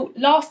like, well,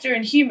 laughter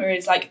and humour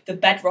is like the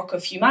bedrock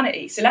of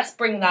humanity. So let's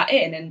bring that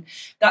in. And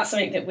that's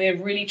something that we're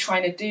really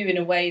trying to do in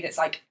a way that's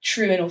like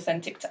true and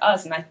authentic to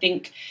us. And I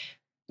think,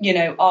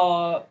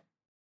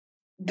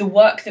 the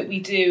work that we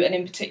do, and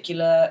in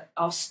particular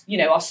our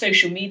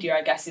social media,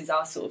 I guess, is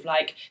our sort of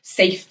like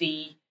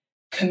safety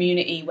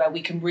community where we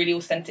can really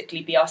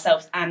authentically be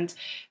ourselves and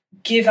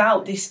give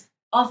out this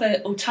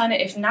other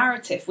alternative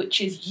narrative,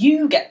 which is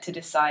you get to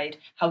decide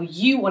how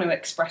you want to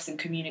express and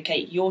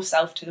communicate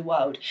yourself to the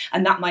world.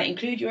 And that might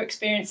include your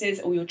experiences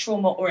or your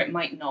trauma, or it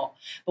might not.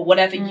 But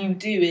whatever you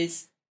do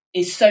is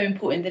so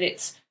important that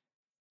it's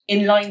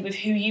in line with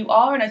who you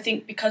are. And I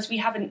think because we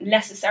haven't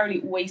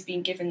necessarily always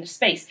been given the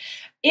space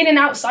in and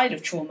outside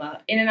of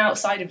trauma, in and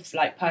outside of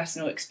like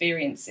personal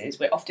experiences,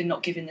 we're often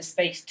not given the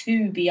space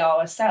to be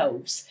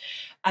ourselves.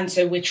 And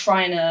so we're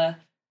trying to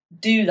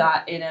do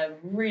that in a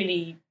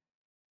really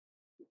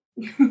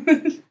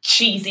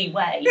cheesy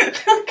way.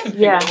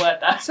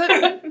 So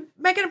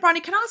Megan and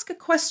Bryony, can I ask a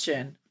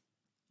question?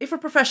 If a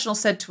professional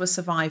said to a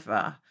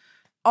survivor,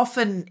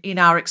 often in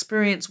our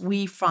experience,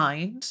 we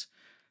find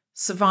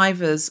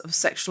survivors of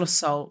sexual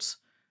assault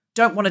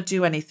don't want to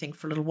do anything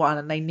for a little while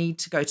and they need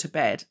to go to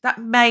bed. That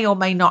may or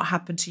may not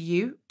happen to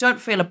you.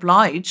 Don't feel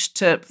obliged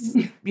to,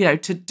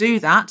 to do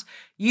that.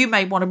 You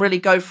may want to really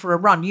go for a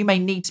run. You may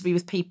need to be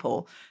with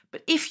people.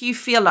 But if you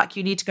feel like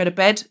you need to go to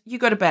bed, you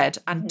go to bed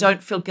and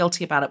don't feel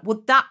guilty about it.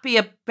 Would that be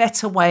a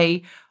better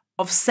way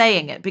of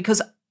saying it?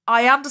 Because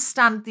I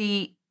understand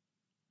the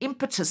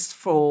impetus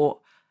for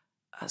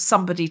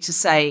somebody to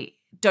say,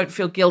 don't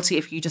feel guilty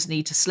if you just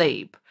need to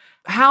sleep.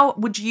 How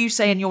would you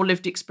say in your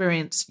lived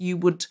experience you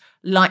would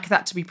like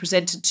that to be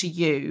presented to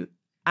you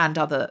and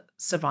other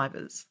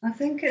survivors? I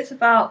think it's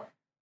about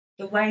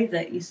the way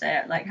that you say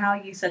it. Like how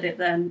you said it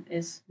then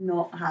is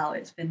not how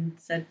it's been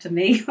said to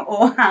me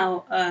or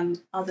how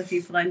other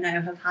people I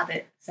know have had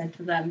it said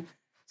to them.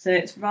 So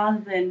it's rather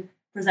than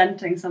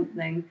presenting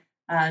something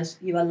as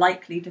you are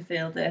likely to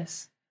feel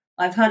this.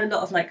 I've heard a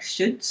lot of like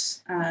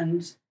shoulds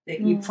and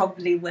that you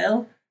probably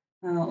will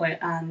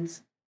and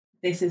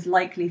this is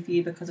likely for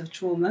you because of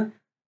trauma,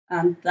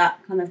 and that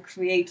kind of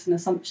creates an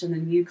assumption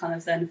and you kind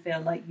of then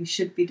feel like you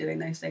should be doing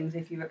those things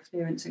if you're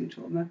experiencing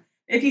trauma.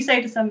 If you say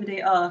to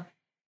somebody,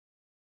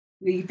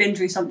 you've been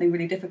through something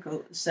really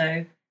difficult,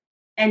 so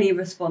any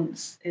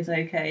response is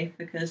okay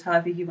because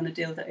however you want to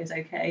deal with it is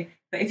okay.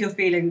 But if you're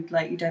feeling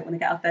like you don't want to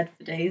get out of bed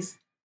for days,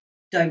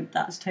 don't.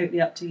 That's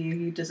totally up to you.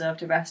 You deserve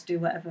to rest, do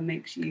whatever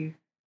makes you,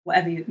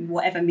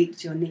 whatever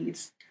meets your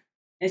needs.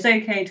 It's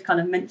okay to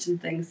kind of mention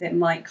things that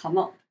might come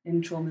up in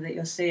trauma that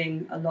you're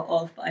seeing a lot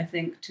of, but I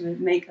think to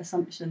make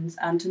assumptions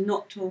and to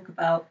not talk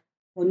about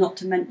or not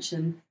to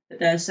mention that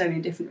there are so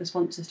many different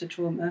responses to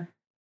trauma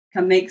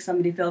can make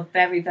somebody feel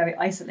very, very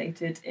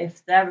isolated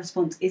if their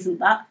response isn't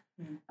that.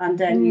 And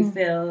then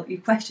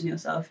you question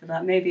yourself for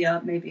that. Maybe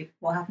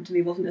what happened to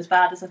me wasn't as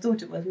bad as I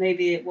thought it was.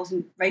 Maybe it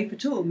wasn't rape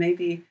at all.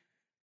 Maybe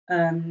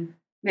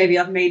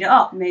I've made it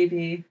up.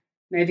 Maybe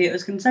it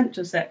was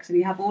consensual sex. And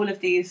you have all of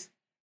these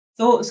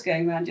thoughts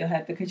going around your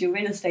head because you're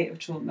in a state of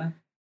trauma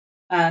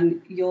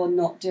and you're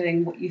not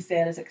doing what you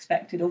feel is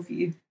expected of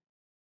you.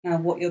 Now,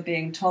 what you're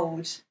being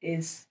told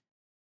is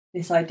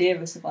this idea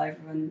of a survivor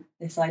and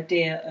this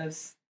idea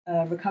of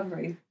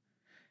recovery.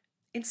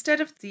 Instead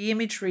of the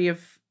imagery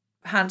of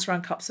hands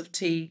around cups of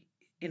tea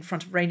in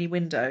front of rainy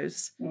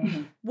windows,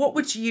 what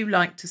would you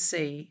like to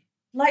see?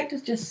 I'd like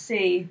to just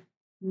see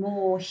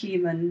more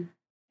human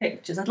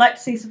pictures. I'd like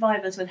to see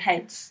survivors with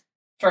heads.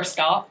 For a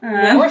start.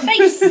 Or a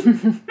face.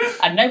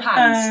 And no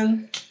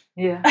hands.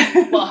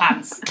 Well,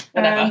 hands.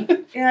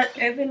 Whatever.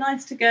 It'd be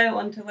nice to go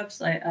onto a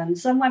website. And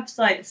some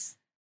websites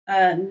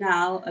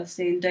now I've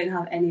seen don't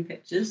have any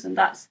pictures. And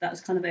that's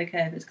kind of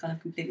okay if it's kind of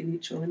completely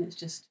neutral and it's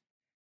just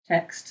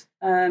text.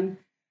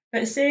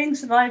 But seeing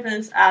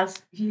survivors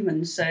as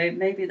humans, so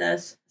maybe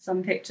there's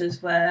some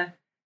pictures where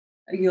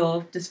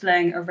you're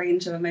displaying a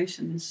range of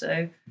emotions,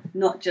 so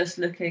not just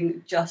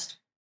looking just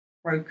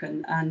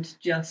broken and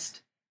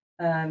just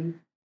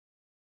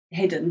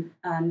hidden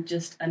and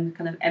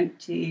kind of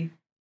empty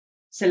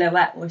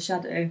silhouette or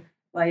shadow,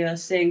 where you're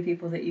seeing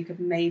people that you could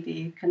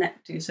maybe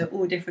connect to. So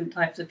all different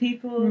types of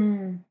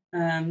people,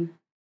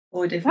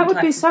 all different. That would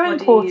types be so of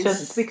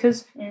important,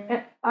 because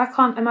I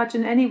can't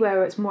imagine anywhere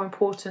where it's more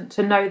important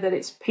to know that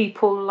it's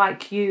people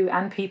like you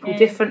and people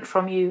different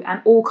from you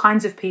and all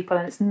kinds of people,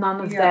 and it's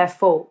none of their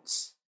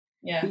faults.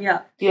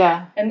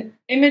 Yeah. And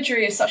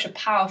imagery is such a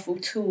powerful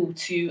tool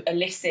to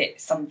elicit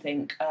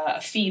something,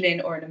 a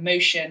feeling or an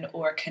emotion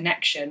or a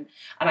connection.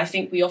 And I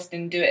think we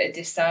often do it a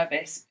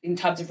disservice in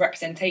terms of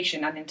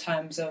representation and in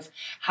terms of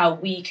how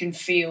we can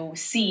feel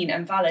seen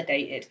and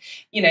validated.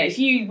 You know, if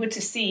you were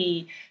to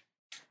see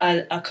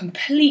a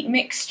complete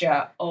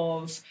mixture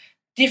of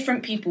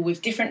different people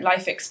with different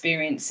life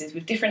experiences,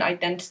 with different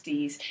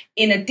identities,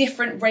 in a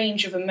different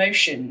range of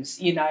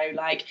emotions, you know,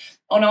 like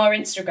on our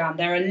Instagram,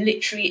 there are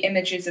literally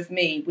images of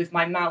me with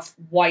my mouth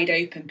wide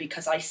open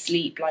because I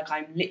sleep like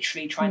I'm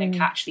literally trying to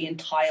catch the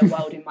entire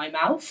world in my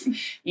mouth,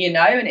 you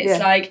know, and it's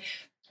like,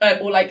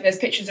 or like there's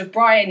pictures of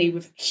Bryony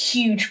with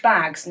huge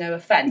bags, no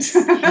offence,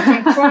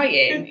 from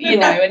crying, you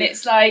know, and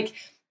it's like,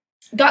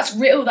 that's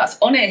real, that's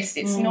honest.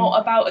 It's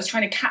not about us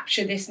trying to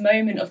capture this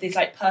moment of this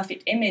like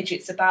perfect image.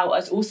 It's about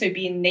us also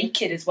being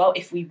naked as well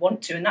if we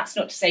want to. And that's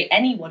not to say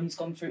anyone who's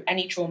gone through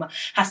any trauma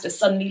has to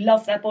suddenly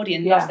love their body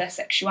and love their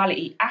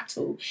sexuality at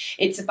all.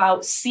 It's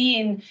about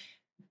seeing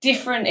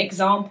different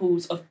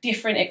examples of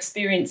different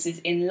experiences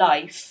in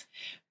life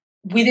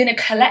within a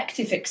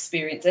collective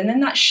experience, and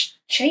then that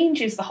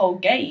changes the whole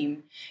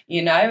game,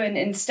 you know, and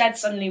instead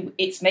suddenly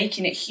it's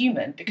making it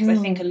human, because I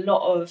think a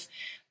lot of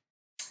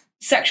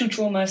sexual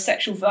trauma,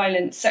 sexual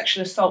violence,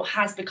 sexual assault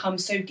has become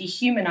so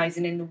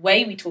dehumanizing in the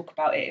way we talk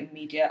about it in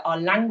media, our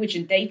language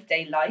and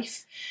day-to-day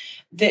life,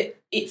 that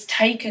it's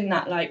taken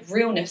that like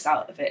realness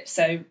out of it.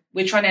 So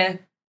we're trying to,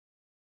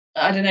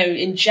 I don't know,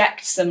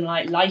 inject some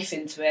like life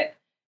into it.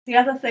 The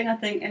other thing I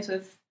think is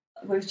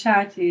with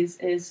charities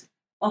is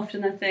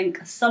often I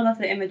think some of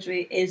the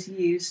imagery is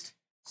used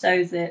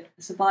so that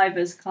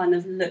survivors kind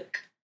of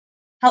look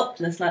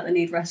helpless, like they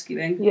need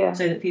rescuing,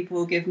 so that people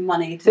will give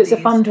money to it's a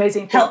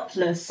fundraising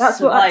helpless that's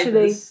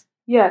survivors.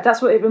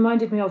 That's what it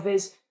reminded me of,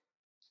 is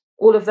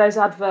all of those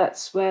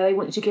adverts where they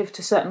want you to give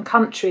to certain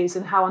countries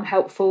and how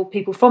unhelpful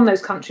people from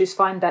those countries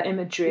find that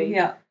imagery.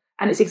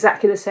 And it's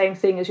exactly the same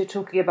thing as you're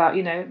talking about,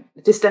 you know,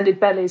 distended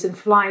bellies and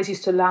flies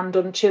used to land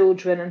on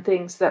children and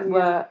things that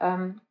were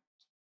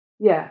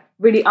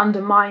really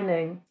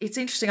undermining. It's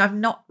interesting. I've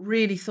not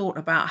really thought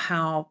about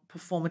how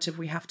performative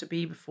we have to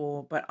be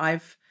before, but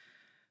I've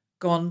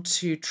gone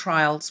to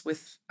trials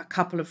with a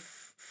couple of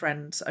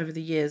friends over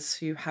the years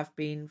who have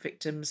been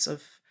victims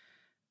of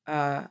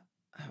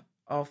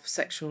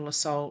sexual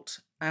assault,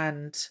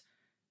 and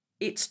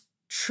it's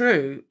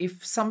true.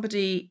 If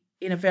somebody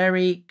in a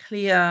very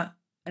clear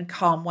and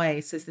calm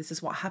way says, this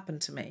is what happened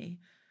to me,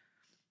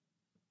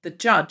 the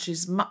judge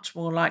is much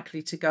more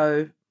likely to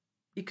go,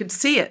 you can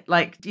see it,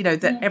 like, you know,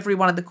 that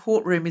everyone in the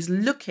courtroom is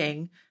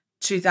looking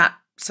to that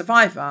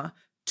survivor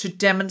to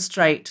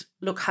demonstrate,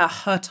 look how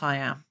hurt I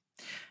am.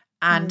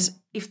 And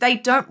if they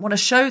don't want to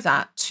show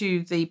that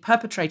to the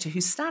perpetrator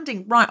who's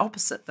standing right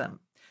opposite them,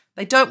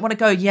 they don't want to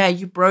go, yeah,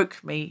 you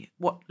broke me,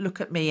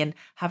 look at me, and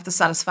have the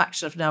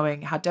satisfaction of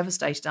knowing how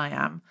devastated I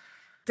am,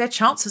 their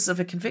chances of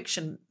a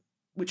conviction,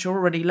 which are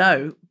already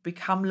low,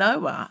 become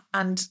lower.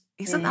 And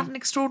isn't that an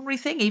extraordinary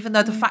thing? Even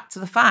though the facts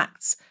are the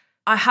facts.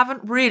 I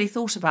haven't really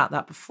thought about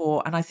that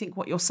before. And I think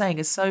what you're saying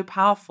is so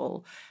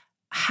powerful.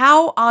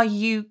 How are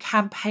you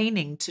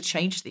campaigning to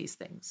change these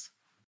things?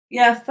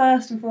 Yeah,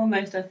 first and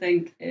foremost, I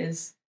think,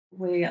 is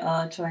we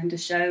are trying to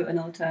show an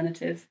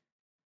alternative,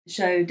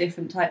 show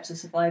different types of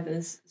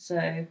survivors.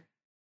 So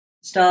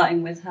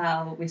starting with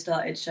how we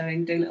started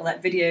doing little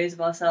like videos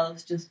of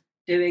ourselves just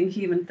doing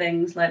human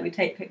things, like we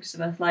take pictures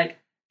of us like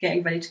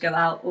getting ready to go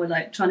out, or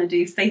like trying to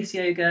do face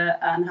yoga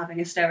and having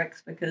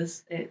hysterics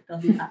because it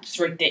doesn't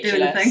actually do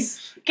anything.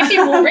 It gives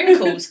you more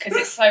wrinkles because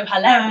it's so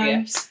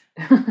hilarious.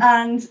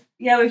 And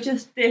yeah,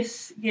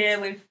 this year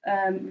we've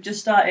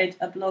just started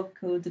a blog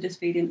called the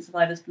Disobedient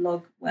Survivors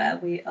blog, where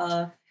we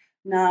are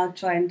now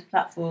trying to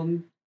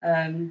platform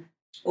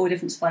all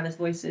different survivors'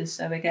 voices.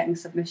 So we're getting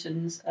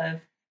submissions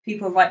of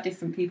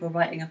different people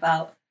writing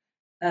about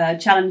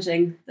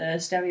challenging the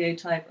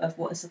stereotype of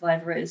what a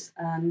survivor is,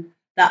 and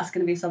that's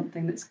going to be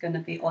something that's going to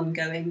be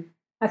ongoing.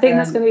 I think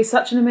that's going to be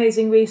such an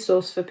amazing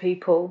resource for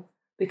people,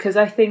 because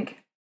I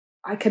think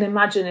I can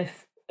imagine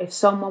if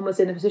someone was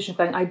in a position of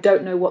going, I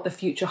don't know what the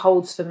future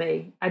holds for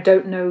me, I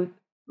don't know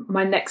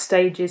my next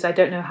stages, I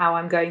don't know how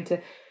I'm going to...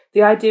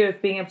 The idea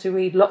of being able to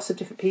read lots of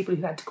different people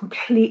who had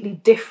completely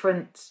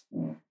different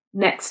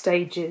next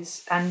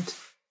stages and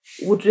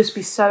would just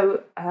be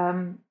so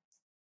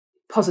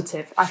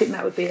positive. I think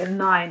that would be a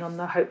 9 on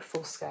the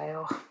hopeful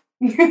scale.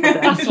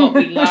 That's what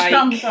we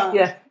like.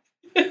 Yeah.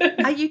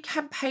 Are you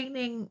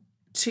campaigning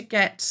to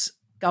get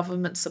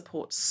government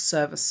support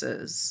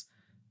services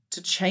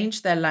to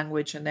change their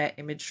language and their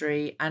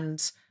imagery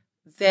and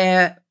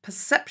their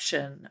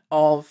perception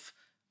of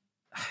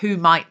who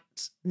might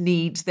just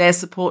need their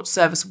support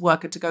service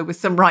worker to go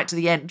with them right to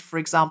the end, for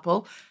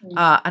example,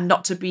 and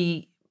not to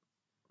be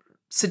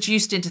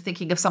seduced into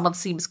thinking if someone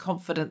seems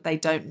confident they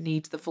don't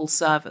need the full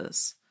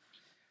service.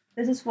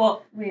 This is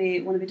what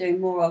we want to be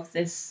doing more of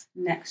this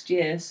next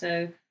year.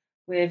 So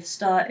we've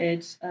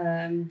started,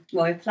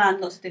 we've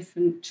planned lots of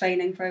different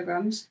training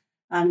programs,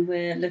 and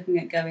we're looking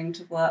at going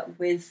to work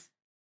with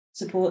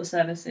support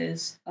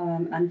services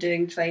and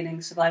doing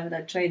training,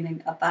 survivor-led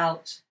training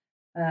about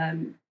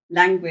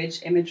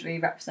language, imagery,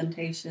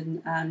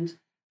 representation, and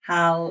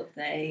how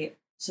they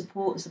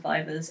support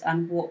survivors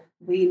and what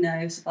we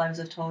know survivors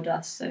have told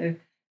us. So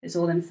it's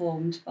all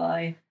informed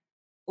by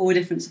all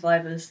different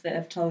survivors that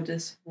have told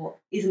us what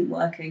isn't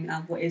working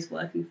and what is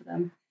working for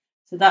them.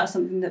 So that's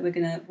something that we're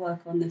going to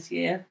work on this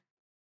year.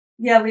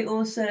 Yeah, we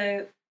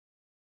also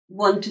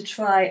want to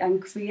try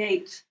and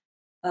create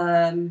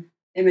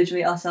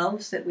imagery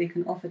ourselves that we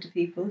can offer to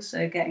people.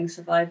 So getting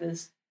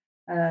survivors,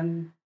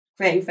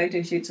 creating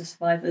photo shoots of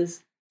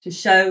survivors to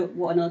show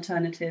what an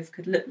alternative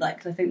could look like.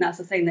 Because I think that's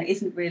the thing, there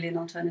isn't really an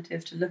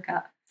alternative to look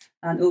at.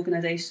 And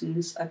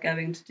organisations are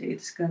going to do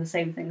kind of the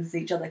same things as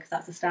each other because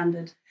that's the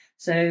standard.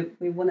 So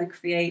we want to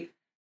create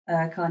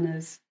a kind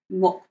of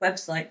mock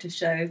website to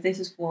show this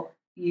is what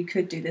you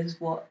could do, this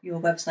is what your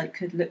website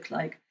could look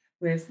like,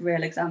 with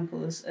real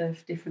examples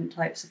of different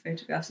types of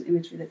photographs and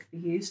imagery that could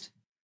be used,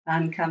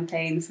 and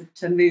campaigns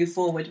to move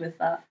forward with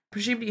that.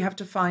 Presumably you have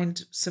to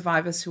find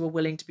survivors who are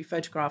willing to be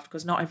photographed,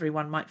 because not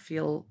everyone might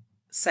feel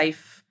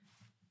safe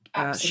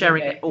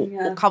sharing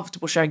or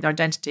comfortable sharing their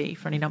identity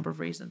for any number of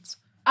reasons.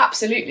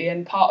 Absolutely,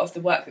 and part of the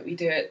work that we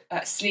do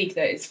at Sleek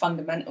that is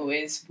fundamental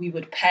is we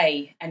would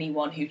pay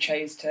anyone who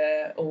chose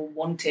to or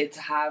wanted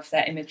to have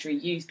their imagery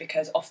used,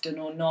 because often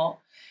or not,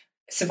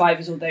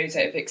 survivors or those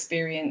that have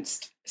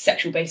experienced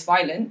sexual-based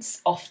violence,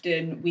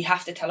 often we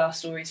have to tell our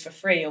stories for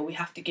free, or we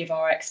have to give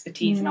our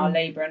expertise and our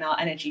labour and our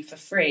energy for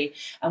free.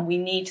 And we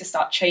need to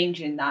start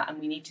changing that, and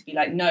we need to be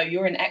like, no,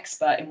 you're an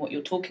expert in what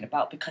you're talking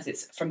about because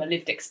it's from a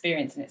lived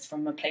experience and it's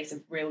from a place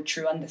of real,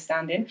 true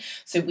understanding.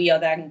 So we are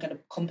then going to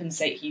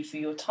compensate you for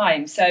your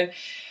time. So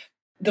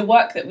the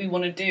work that we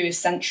want to do is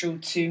central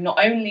to not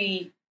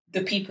only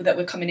the people that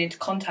we're coming into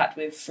contact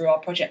with through our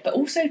project, but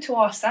also to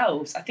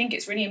ourselves. I think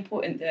it's really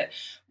important that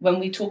when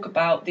we talk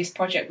about this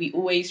project, we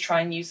always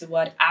try and use the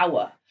word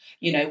our.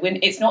 You know, when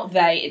it's not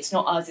they, it's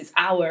not us, it's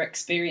our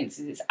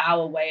experiences, it's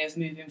our way of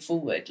moving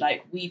forward.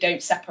 Like, we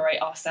don't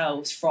separate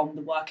ourselves from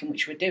the work in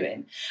which we're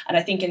doing. And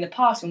I think in the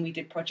past, when we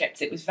did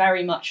projects, it was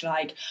very much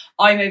like,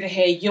 I'm over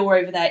here, you're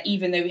over there,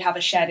 even though we have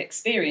a shared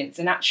experience.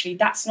 And actually,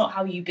 that's not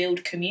how you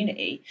build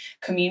community.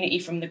 Community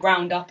from the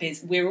ground up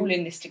is, we're all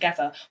in this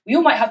together. We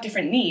all might have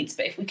different needs,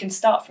 but if we can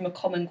start from a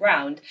common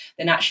ground,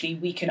 then actually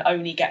we can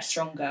only get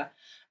stronger.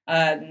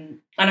 And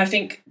I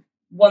think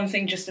one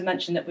thing just to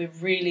mention that we're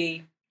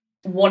really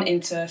wanting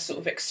to sort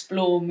of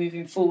explore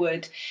moving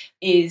forward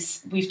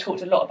is, we've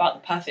talked a lot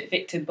about the perfect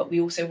victim, but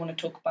we also want to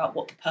talk about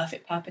what the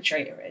perfect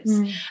perpetrator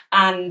is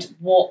and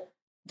what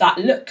that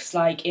looks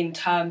like in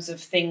terms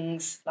of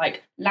things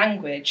like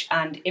language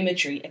and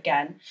imagery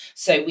again.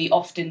 So we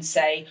often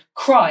say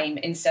crime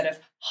instead of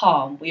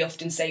harm. We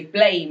often say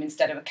blame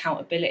instead of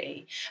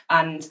accountability.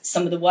 And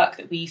some of the work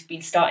that we've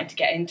been starting to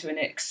get into and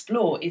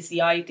explore is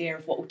the idea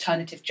of what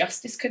alternative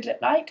justice could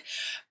look like.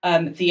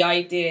 The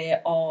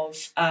idea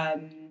of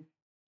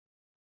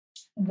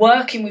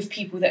working with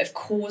people that have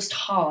caused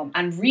harm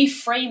and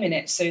reframing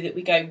it so that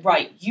we go,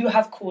 right, you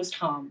have caused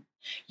harm.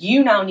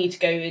 You now need to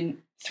go in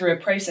through a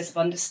process of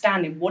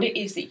understanding what it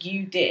is that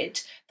you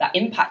did that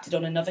impacted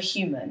on another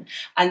human.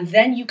 And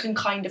then you can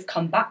kind of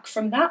come back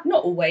from that.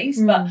 Not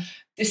always, but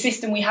the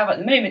system we have at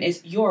the moment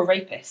is, you're a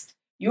rapist,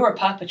 you're a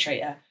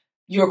perpetrator,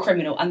 you're a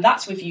criminal, and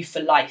that's with you for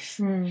life.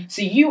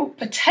 So you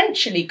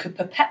potentially could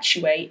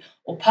perpetuate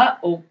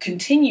or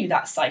continue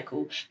that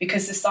cycle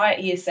because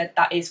society has said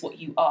that is what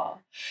you are.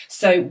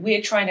 So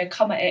we're trying to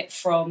come at it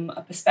from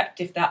a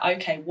perspective that,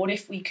 okay, what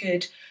if we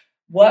could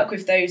work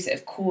with those that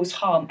have caused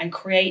harm and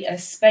create a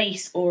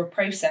space or a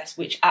process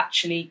which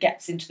actually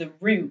gets into the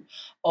root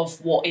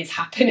of what is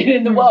happening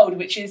in the world,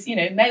 which is, you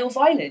know, male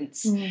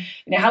violence. You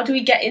know, how do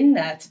we get in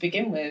there to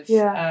begin with?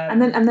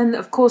 And then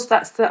of course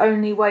that's the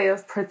only way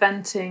of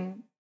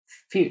preventing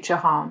future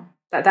harm.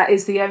 That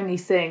is the only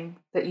thing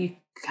that you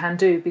can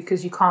do,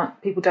 because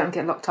people don't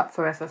get locked up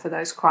forever for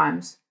those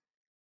crimes.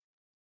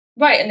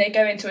 Right, and they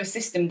go into a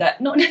system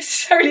that not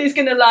necessarily is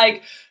going to,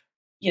 like,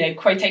 you know,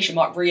 quotation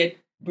mark,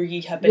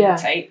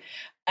 rehabilitate.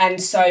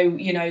 And so,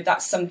 you know,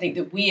 that's something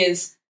that we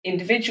as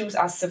individuals,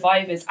 as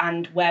survivors,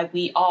 and where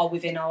we are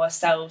within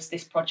ourselves,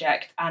 this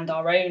project and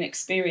our own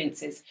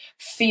experiences,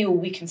 feel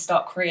we can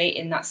start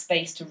creating that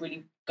space to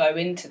really go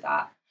into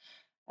that.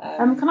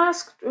 Can I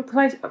ask,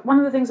 one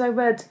of the things I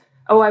read,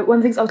 one of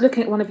the things, I was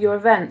looking at one of your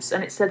events,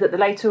 and it said that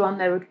later on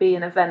there would be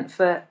an event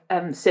for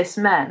cis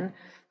men,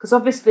 because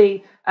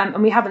obviously,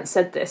 and we haven't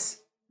said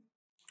this,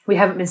 we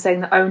haven't been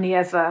saying that only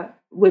ever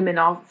women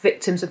are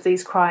victims of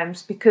these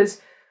crimes,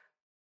 because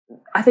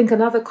I think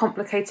another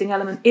complicating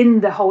element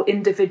in the whole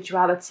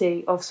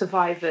individuality of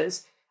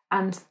survivors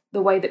and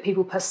the way that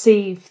people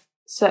perceive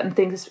certain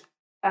things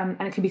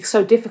and it can be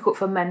so difficult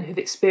for men who've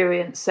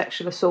experienced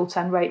sexual assault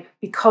and rape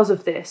because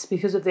of this,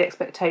 because of the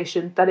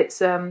expectation that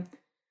it's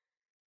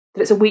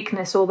a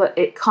weakness, or that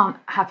it can't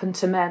happen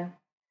to men,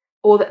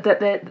 or that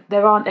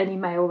there aren't any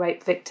male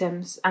rape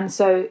victims, and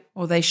so,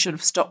 or they should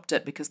have stopped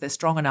it because they're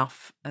strong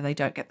enough and they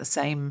don't get the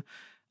same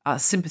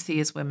sympathy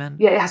as women.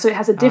 Yeah, so it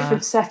has a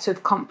different set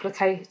of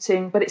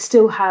complicating, but it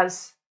still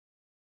has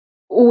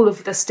all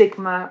of the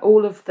stigma,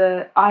 all of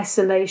the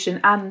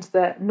isolation, and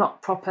the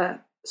not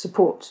proper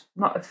support,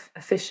 not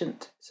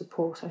efficient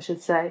support, I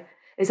should say.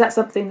 Is that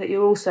something that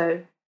you're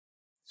also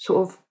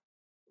sort of,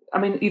 I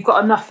mean, you've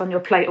got enough on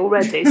your plate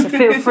already, so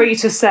feel free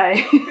to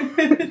say.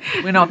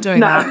 We're not doing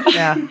that,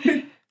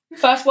 yeah.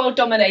 First world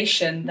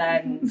domination,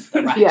 then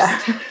the rest.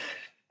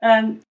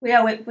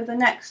 Yeah. With the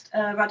next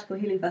Radical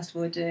Healing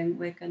Festival we're doing,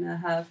 we're going to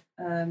have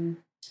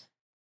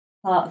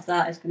part of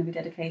that is going to be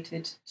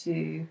dedicated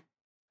to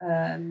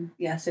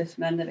cis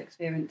men that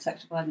experience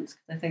sexual violence,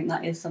 because I think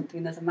that is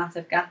something there's a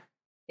massive gap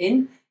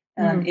in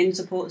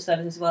support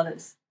services as well.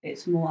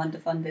 It's more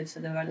underfunded, so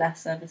there are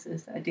less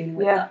services that are dealing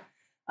with that.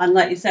 And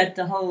like you said,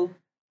 the whole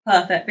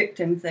perfect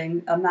victim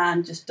thing, a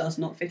man just does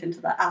not fit into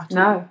that at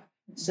all. No.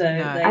 So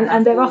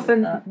and they're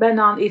often, men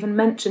aren't even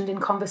mentioned in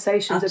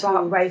conversations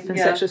about rape and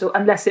sexual assault,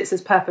 unless it's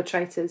as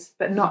perpetrators,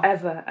 but not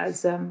ever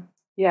as they're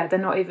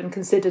not even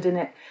considered in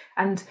it.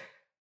 And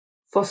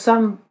for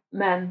some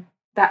men,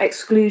 that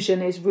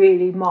exclusion is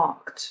really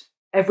marked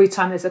every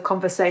time there's a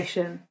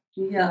conversation.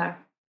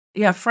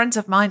 Yeah, friends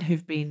of mine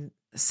who've been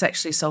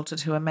sexually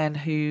assaulted, who are men,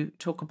 who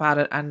talk about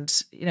it,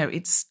 and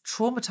it's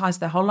traumatized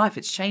their whole life.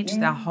 It's changed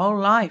their whole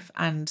life,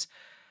 and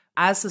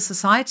as a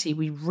society,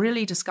 we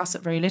really discuss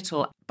it very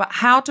little. But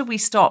how do we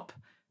stop?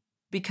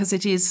 Because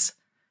it is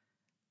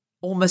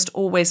almost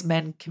always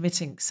men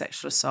committing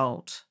sexual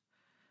assault.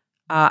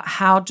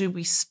 How do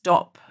we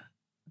stop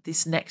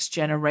this next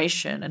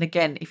generation? And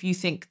again, if you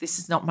think this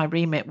is not my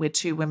remit, we're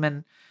two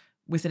women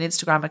with an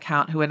Instagram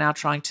account who are now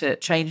trying to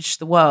change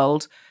the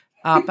world.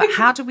 But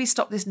how do we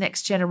stop this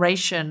next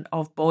generation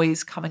of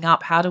boys coming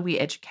up? How do we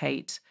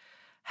educate?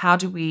 How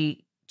do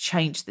we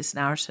change this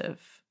narrative?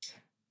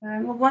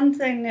 Well, one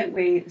thing that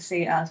we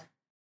see as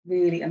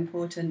really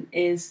important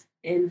is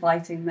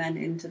inviting men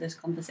into this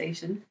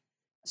conversation.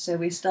 So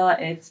we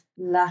started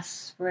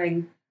last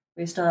spring,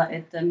 we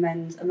started the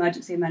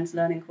emergency men's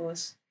learning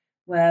course,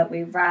 where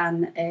we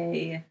ran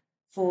a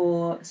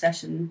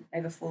 4-session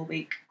over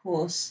 4-week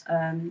course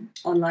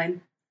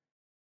online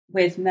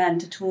with men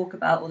to talk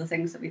about all the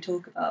things that we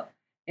talk about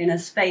in a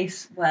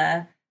space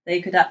where they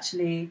could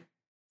actually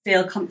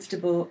feel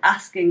comfortable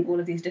asking all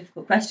of these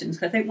difficult questions.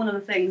 Because I think one of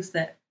the things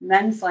that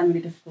men find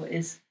really difficult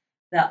is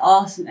there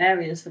are some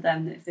areas for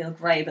them that feel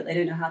grey, but they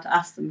don't know how to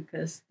ask them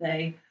because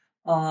they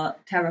are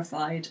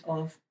terrified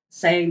of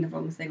saying the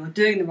wrong thing or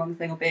doing the wrong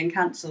thing or being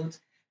cancelled.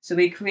 So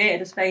we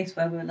created a space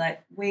where we're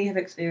like, we have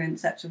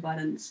experienced sexual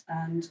violence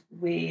and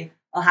we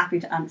are happy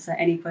to answer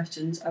any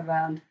questions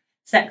around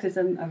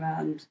sexism,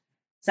 around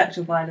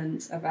sexual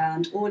violence,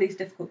 around all these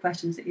difficult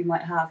questions that you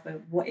might have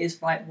of what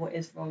is right, what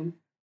is wrong.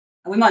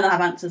 And we might not have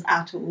answers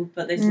at all,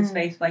 but this is a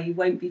space where you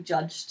won't be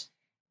judged.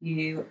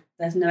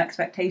 There's no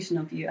expectation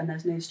of you and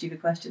there's no stupid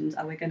questions,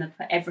 and we're going to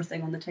put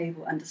everything on the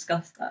table and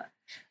discuss that.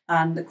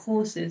 And the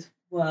courses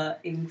were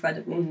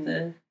incredible.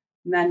 The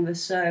men were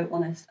so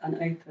honest and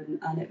open,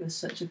 and it was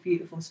such a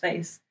beautiful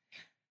space.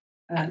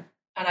 And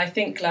I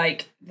think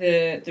like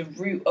the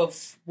root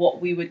of what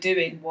we were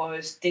doing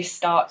was, this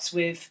starts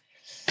with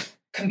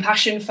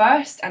compassion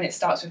first, and it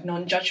starts with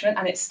non-judgment,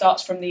 and it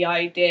starts from the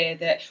idea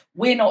that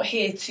we're not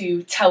here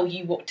to tell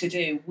you what to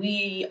do.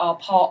 We are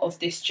part of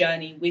this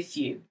journey with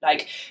you.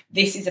 Like,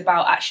 this is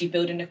about actually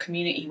building a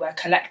community where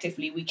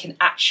collectively we can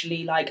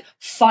actually like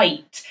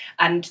fight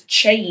and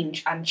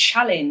change and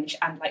challenge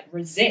and like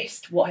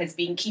resist what has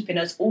been keeping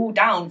us all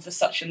down for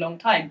such a long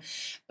time.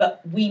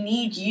 But we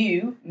need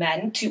you,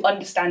 men, to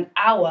understand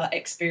our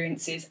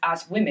experiences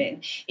as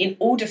women in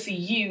order for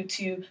you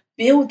to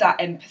build that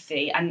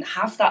empathy and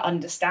have that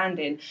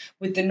understanding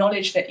with the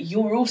knowledge that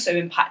you're also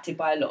impacted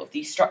by a lot of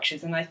these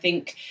structures. And I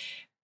think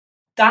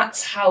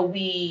that's how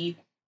we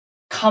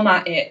come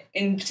at it,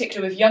 in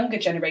particular with younger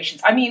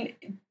generations. I mean,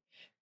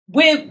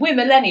 we're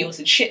millennials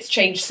and shit's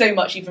changed so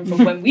much even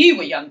from when we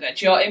were younger.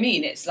 Do you know what I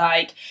mean? It's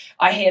like,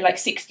 I hear like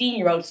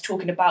 16-year-olds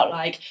talking about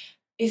like,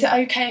 is it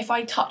okay if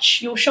I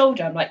touch your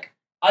shoulder? I'm like,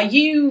 are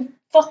you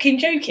fucking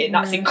joking?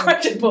 That's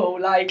incredible.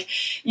 Like,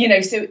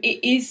 so it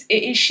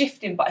is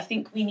shifting, but I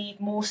think we need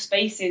more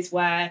spaces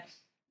where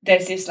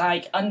there's this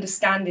like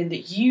understanding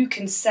that you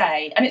can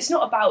say, and it's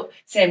not about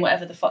saying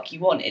whatever the fuck you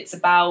want. It's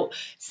about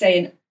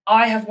saying,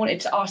 I have wanted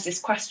to ask this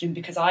question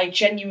because I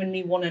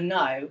genuinely want to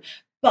know,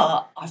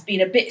 but I've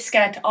been a bit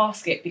scared to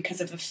ask it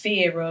because of a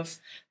fear of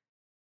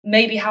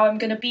maybe how I'm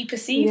going to be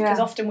perceived, because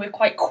often we're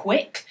quite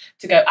quick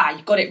to go,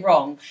 you got it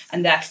wrong,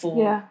 and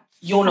therefore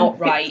you're not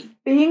right.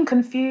 Being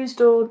confused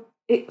or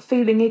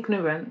feeling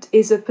ignorant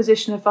is a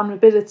position of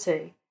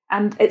vulnerability,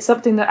 and it's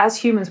something that as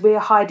humans we are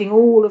hiding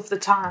all of the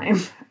time,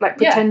 like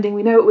pretending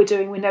we know what we're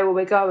doing, we know where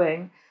we're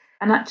going.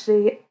 And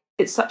actually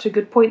it's such a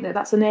good point that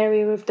that's an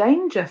area of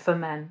danger for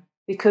men,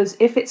 Because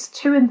if it's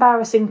too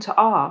embarrassing to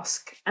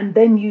ask and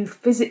then you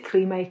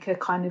physically make a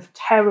kind of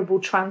terrible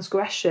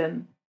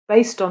transgression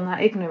based on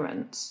that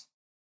ignorance.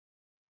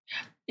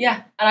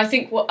 Yeah, and I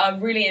think what a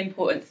really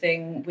important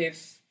thing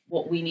with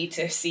what we need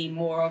to see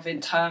more of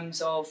in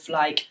terms of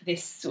like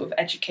this sort of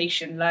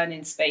education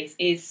learning space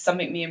is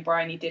something me and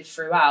Bryony did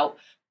throughout,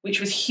 which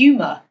was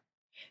humour.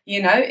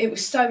 You know, it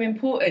was so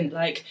important.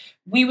 Like,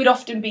 we would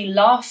often be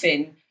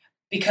laughing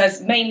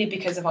mainly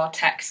because of our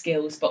tech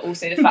skills, but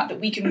also the fact that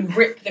we can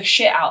rip the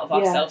shit out of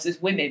ourselves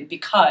as women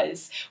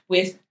because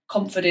we're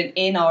confident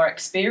in our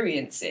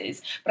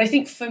experiences. But I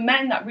think for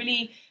men that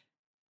really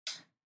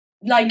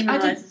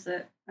humanizes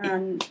it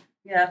and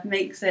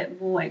makes it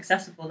more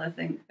accessible, I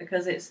think,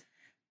 because it's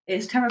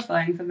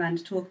terrifying for men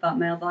to talk about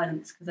male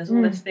violence because there's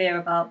all this fear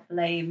about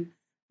blame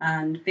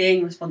and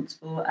being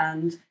responsible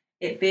and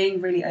it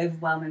being really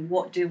overwhelming.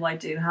 What do I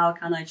do? How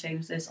can I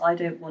change this? I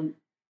don't want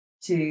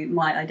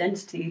my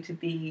identity to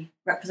be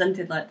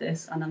represented like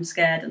this, and I'm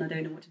scared and I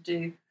don't know what to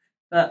do.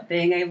 But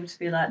being able to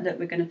be like, look,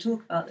 we're going to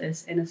talk about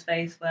this in a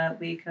space where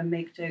we can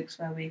make jokes,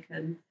 where we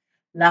can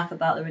laugh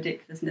about the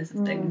ridiculousness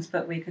of things,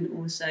 but we can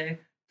also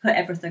put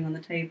everything on the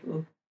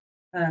table.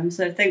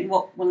 So I think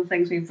one of the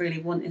things we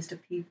really want is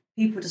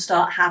people to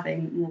start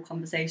having more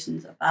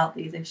conversations about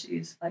these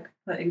issues, like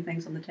putting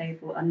things on the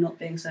table and not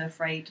being so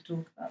afraid to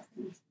talk about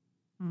things.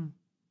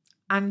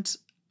 And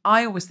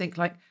I always think,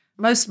 like,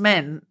 most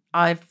men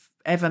I've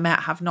ever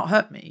met have not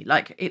hurt me.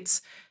 Like,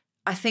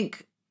 I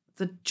think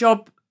the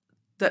job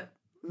that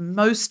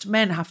most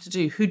men have to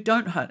do who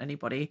don't hurt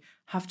anybody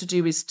have to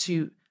do is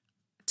to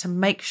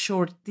make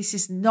sure this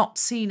is not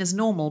seen as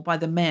normal by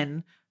the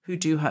men who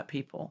do hurt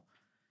people.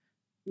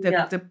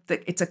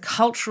 It's a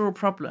cultural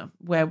problem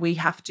where we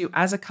have to,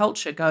 as a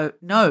culture, go,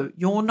 no,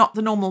 you're not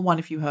the normal one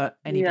if you hurt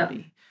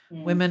anybody,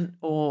 women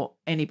or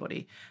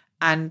anybody.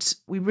 And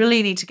we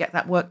really need to get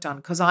that work done,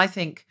 because I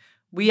think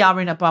we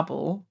are in a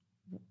bubble,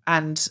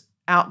 and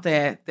out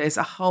there's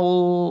a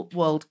whole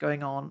world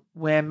going on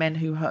where men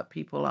who hurt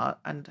people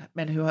and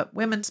men who hurt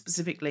women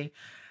specifically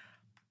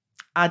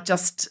are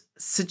just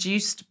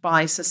seduced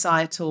by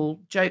societal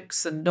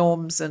jokes and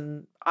norms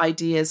and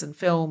ideas and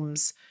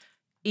films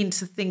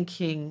into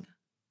thinking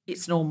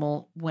it's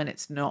normal when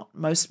it's not.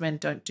 Most men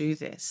don't do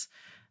this.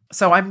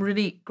 So I'm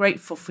really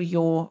grateful for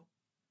your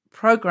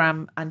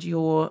program and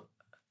your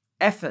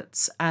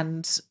efforts,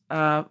 and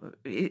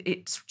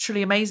it's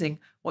truly amazing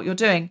what you're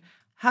doing.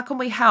 How can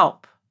we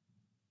help?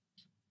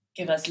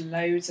 Give us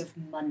loads of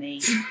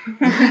money.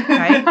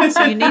 Okay,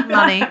 so you need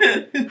money.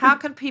 How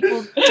can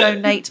people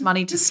donate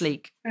money to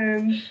Sleek?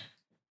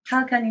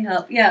 How can you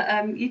help?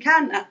 You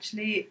can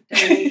actually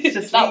donate to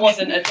Sleek. That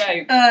wasn't a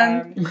joke.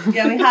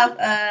 We have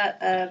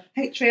a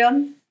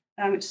Patreon,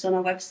 which is on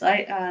our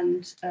website,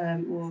 and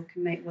or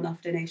can make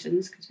one-off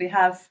donations, because we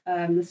have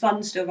the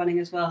fund still running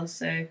as well.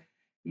 So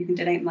you can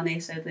donate money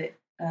so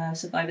that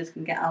survivors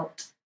can get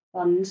out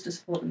funds to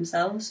support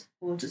themselves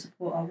or to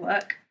support our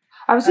work.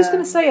 I was just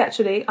going to say,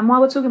 actually, and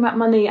while we're talking about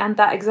money and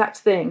that exact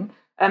thing,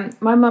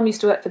 my mum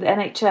used to work for the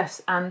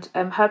NHS, and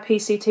her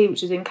PCT,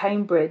 which is in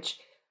Cambridge,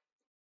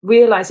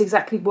 realised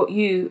exactly what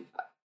you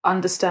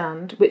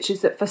understand, which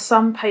is that for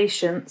some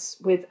patients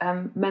with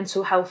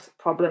mental health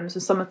problems,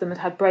 and some of them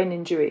had brain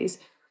injuries,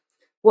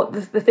 what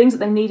the things that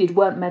they needed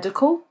weren't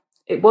medical.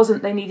 It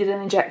wasn't they needed an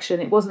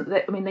injection. It wasn't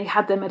that, they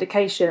had their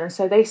medication. And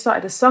so they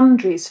started a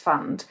sundries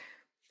fund.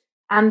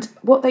 And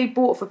what they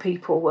bought for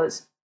people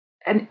was,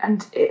 and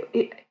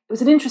it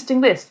was an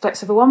interesting list. Like,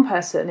 so for one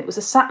person, it was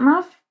a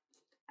sat-nav,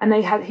 and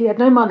he had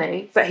no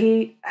money, but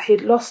he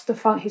had lost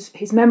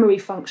his memory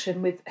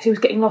function. He was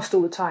getting lost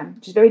all the time,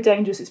 which is very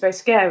dangerous. It's very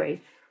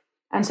scary.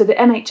 And so the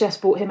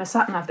NHS bought him a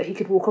sat-nav that he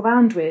could walk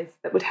around with,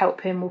 that would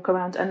help him walk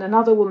around. And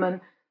another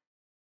woman,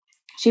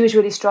 she was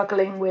really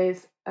struggling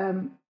with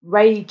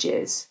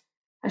rages,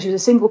 and she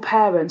was a single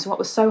parent. And what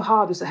was so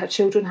hard was that her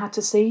children had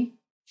to see,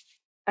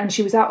 and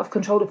she was out of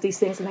control of these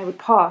things, and they would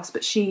pass.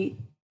 But she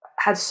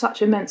had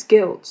such immense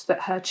guilt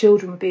that her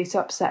children would be so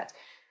upset.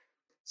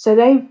 So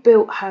they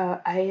built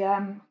her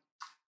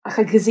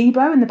a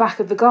gazebo in the back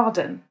of the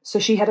garden, so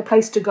she had a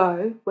place to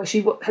go where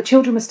her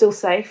children were still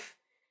safe,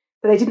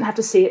 but they didn't have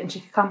to see it, and she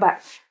could come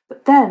back.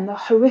 But then the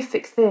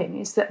horrific thing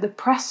is that the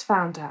press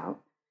found out,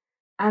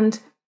 and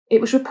it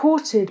was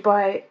reported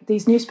by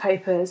these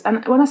newspapers,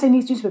 and when I say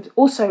these newspapers,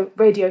 also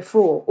Radio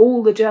 4,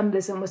 all the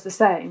journalism was the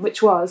same,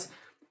 which was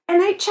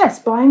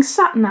NHS buying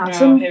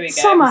sat-navs and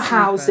summer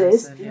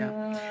houses.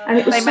 And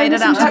it was they made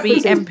it out to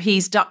be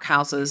MPs' duck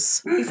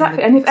houses.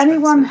 Exactly. And if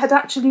anyone had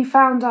actually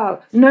found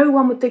out, no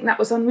one would think that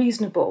was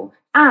unreasonable.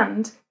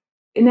 And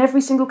in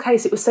every single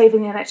case, it was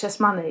saving the NHS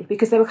money,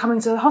 because they were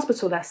coming to the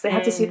hospital less. They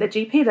had to see their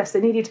GP less.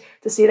 They needed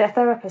to see their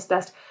therapist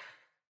less.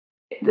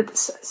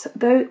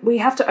 We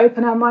have to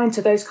open our mind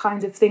to those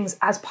kinds of things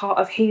as part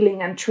of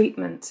healing and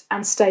treatment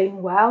and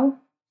staying well.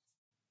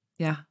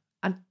 Yeah.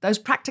 And those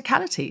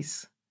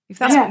practicalities. If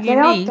that's what you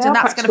need, and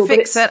that's going to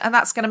fix it, and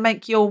that's going to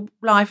make your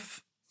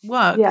life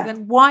work,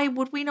 then why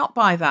would we not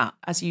buy that,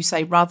 as you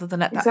say, rather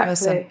than let that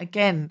person,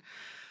 again,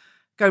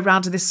 go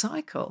round to this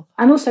cycle.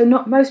 And also,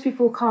 not most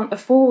people can't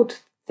afford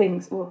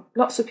things. Well,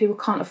 lots of people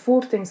can't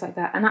afford things like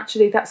that. And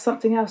actually, that's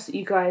something else that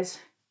you guys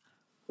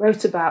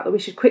wrote about that we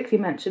should quickly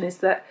mention, is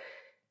that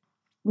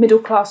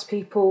middle-class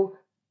people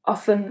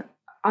often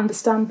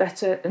understand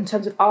better in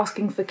terms of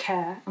asking for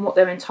care and what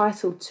they're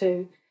entitled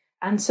to.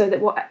 And so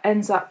that what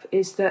ends up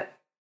is that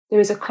there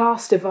is a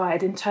class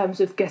divide in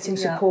terms of getting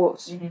support.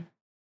 Mm-hmm.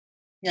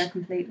 Yeah,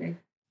 completely.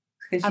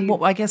 And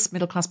what I guess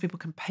middle-class people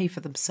can pay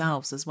for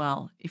themselves as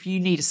well. If you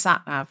need a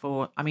sat-nav,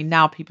 or, I mean,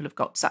 now people have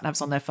got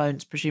sat-navs on their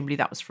phones. Presumably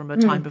that was from a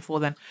time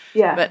before then.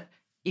 Yeah. But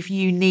if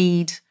you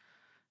need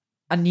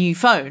a new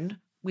phone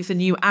with a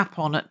new app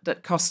on it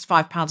that costs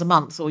 £5 a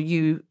month, or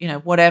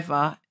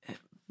whatever,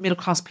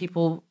 middle-class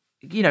people,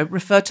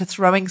 refer to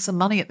throwing some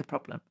money at the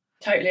problem.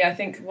 Totally. I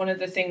think one of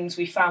the things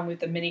we found with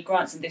the mini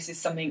grants, and this is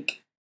something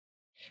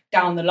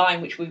down the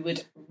line which we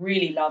would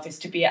really love, is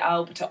to be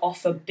able to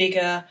offer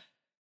bigger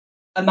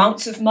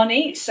amounts of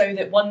money, so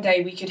that one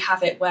day we could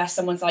have it where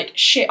someone's like,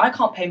 shit, I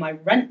can't pay my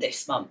rent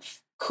this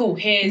month. Cool,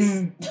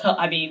 here's,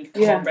 I mean,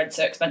 rent's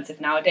so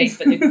expensive nowadays,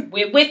 but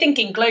we're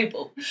thinking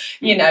global.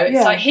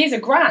 It's like, here's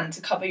 £1,000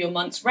 to cover your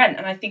month's rent.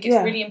 And I think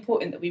it's really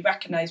important that we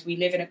recognise we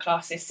live in a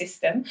classist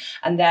system,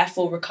 and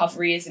therefore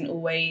recovery isn't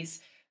always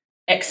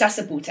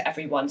accessible to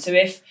everyone. So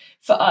if,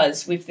 for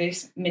us, with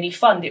this mini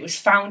fund, it was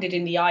founded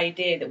in the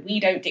idea that we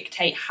don't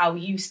dictate how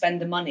you spend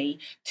the money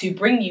to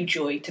bring you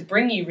joy, to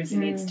bring you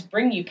resilience, to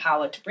bring you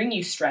power, to bring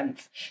you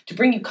strength, to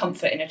bring you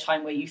comfort in a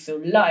time where you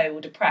feel low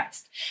or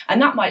depressed.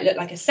 And that might look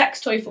like a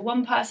sex toy for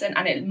one person,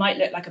 and it might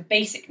look like a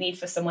basic need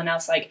for someone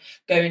else, like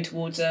going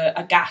towards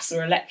a gas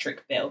or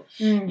electric bill.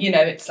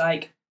 It's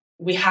like,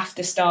 we have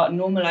to start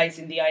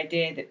normalising the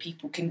idea that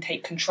people can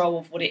take control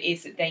of what it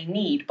is that they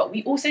need. But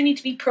we also need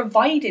to be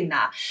providing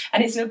that.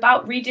 And it's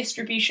about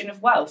redistribution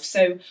of wealth.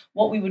 So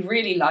what we would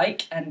really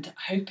like, and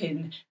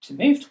hoping to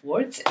move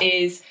towards,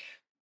 is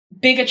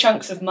bigger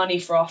chunks of money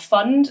for our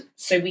fund,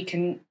 so we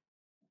can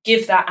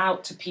give that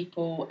out to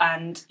people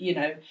and,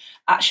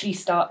 actually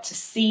start to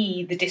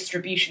see the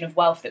distribution of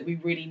wealth that we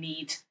really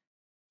need,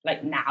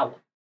 like, now.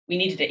 We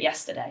needed it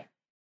yesterday.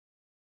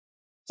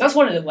 So that's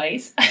one of the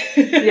ways.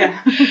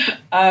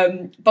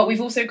 But we've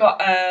also got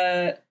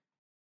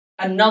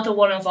another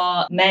one of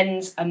our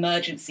men's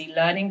emergency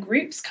learning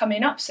groups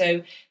coming up.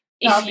 So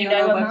if you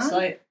know a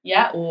man,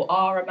 or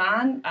are a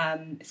man,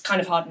 it's kind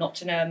of hard not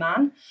to know a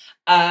man,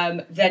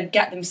 then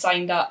get them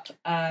signed up.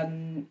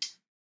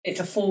 It's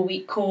a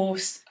 4-week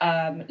course,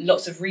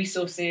 lots of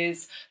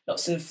resources,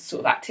 lots of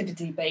sort of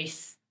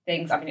activity-based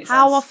things. I mean,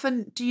 how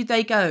often do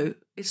they go?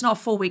 It's not a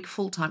 4-week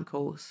full-time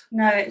course.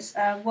 No, it's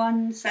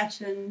one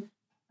session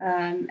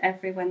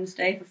every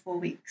Wednesday for 4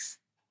 weeks.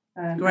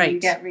 Great. And you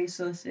get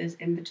resources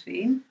in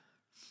between.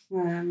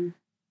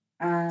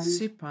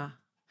 Super.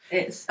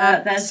 It's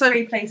there's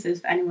 3 places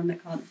for anyone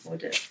that can't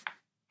afford it.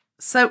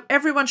 So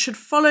everyone should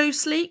follow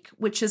Sleek,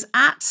 which is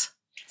at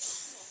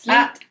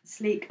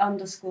Sleek_proj,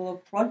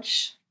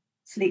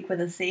 Sleek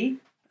with a C.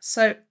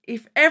 So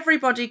if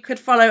everybody could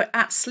follow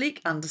at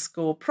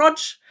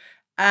Sleek_proj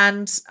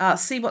and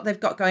see what they've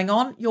got going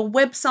on. Your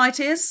website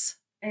is?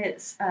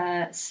 It's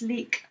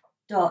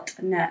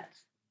sleek.net.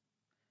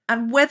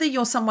 And whether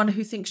you're someone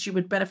who thinks you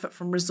would benefit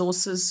from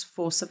resources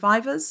for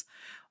survivors,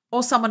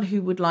 or someone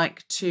who would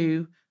like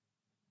to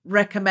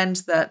recommend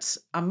that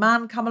a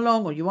man come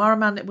along, or you are a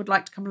man that would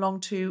like to come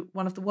along to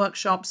one of the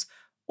workshops,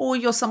 or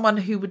you're someone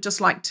who would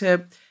just like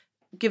to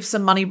give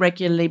some money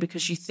regularly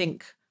because you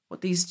think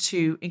what these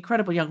 2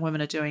 incredible young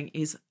women are doing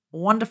is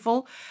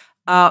wonderful,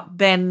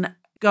 then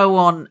go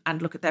on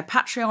and look at their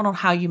Patreon on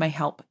how you may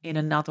help in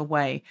another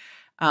way.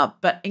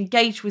 But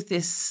engage with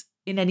this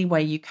in any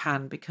way you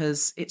can,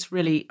 because it's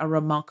really a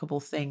remarkable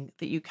thing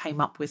that you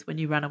came up with when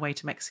you ran away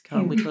to Mexico,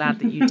 and we're glad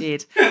that you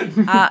did.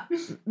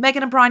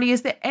 Megan and Bryony,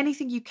 is there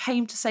anything you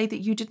came to say that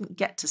you didn't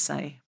get to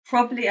say?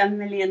 Probably a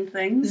million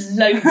things.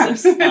 Loads of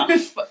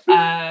stuff.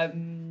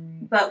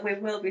 But we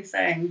will be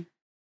saying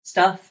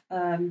stuff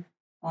on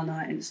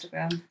our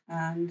Instagram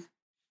and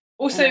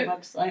also, our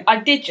website. I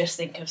did just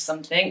think of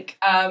something.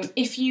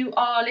 If you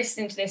are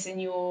listening to this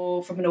and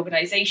you're from an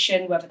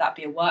organisation, whether that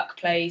be a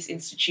workplace,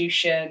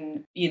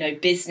 institution,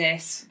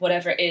 business,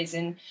 whatever it is,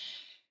 and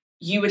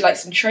you would like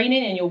some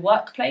training in your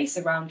workplace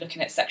around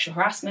looking at sexual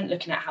harassment,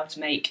 looking at how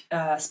to make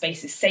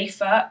spaces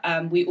safer,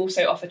 we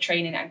also offer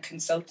training and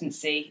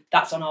consultancy.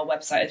 That's on our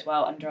website as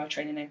well, under our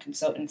training and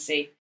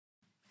consultancy.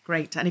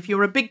 Great. And if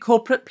you're a big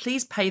corporate,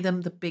 please pay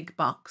them the big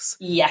bucks.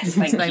 Yes,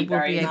 thank they you will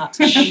very be able much.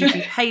 to A,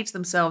 be paid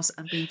themselves,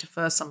 and B,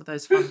 defer some of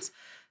those funds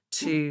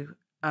to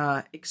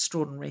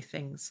extraordinary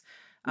things.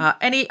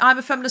 Any I'm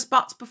a Feminist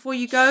buts before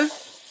you go?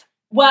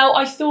 Well,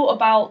 I thought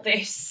about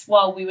this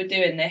while we were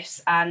doing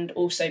this, and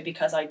also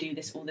because I do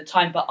this all the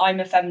time, but I'm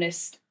a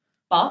feminist,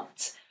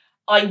 but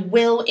I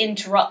will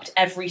interrupt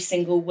every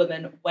single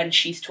woman when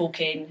she's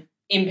talking,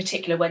 in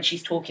particular when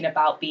she's talking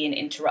about being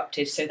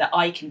interrupted, so that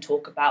I can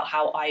talk about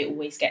how I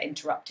always get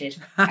interrupted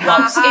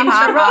whilst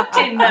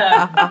interrupting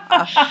them.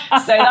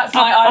 So that's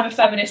my I'm a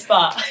feminist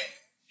but.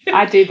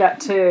 I do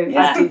that too.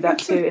 Yeah. I do that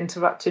too,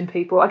 interrupting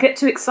people. I get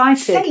too excited.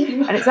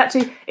 Same. And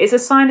it's a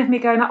sign of me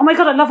going, oh my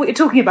God, I love what you're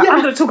talking about.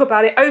 I'm going to talk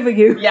about it over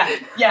you.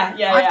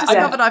 I've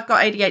discovered I've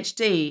got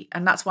ADHD,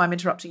 and that's why I'm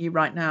interrupting you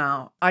right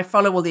now. I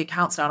follow all the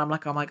accounts now, and I'm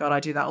like, oh my God, I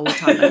do that all the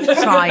time.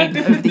 I've tried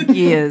over the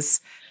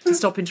years to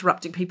stop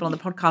interrupting people on the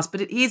podcast,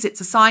 but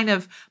it's a sign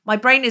of my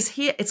brain is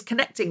here. It's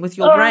connecting with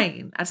your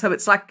brain. And so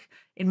it's like,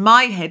 in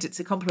my head, it's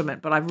a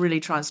compliment, but I really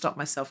try and stop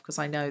myself because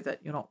I know that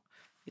you're not,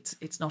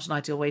 it's not an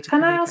ideal way to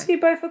communicate. Can I ask you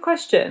both a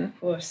question? Of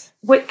course.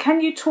 Wait,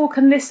 can you talk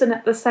and listen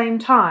at the same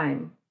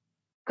time?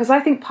 Because I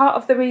think part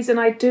of the reason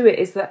I do it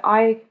is that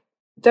I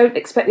don't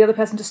expect the other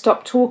person to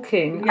stop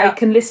talking. Yeah. I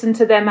can listen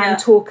to them and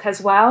talk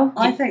as well.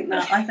 I think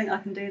I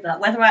can do that,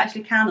 whether I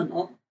actually can or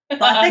not.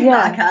 But I think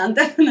that I can,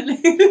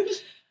 definitely.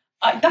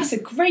 That's a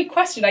great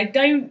question.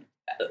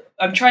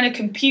 I'm trying to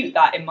compute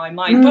that in my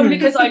mind, probably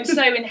because I'm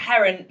so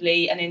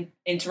inherently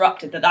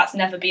interrupted that's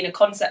never been a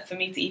concept for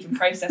me to even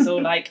process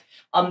or like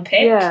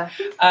unpick.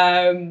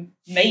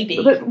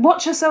 Maybe. But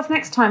watch yourself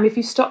next time if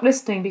you stop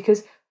listening,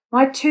 because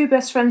my two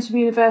best friends from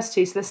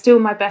university, so they're still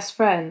my best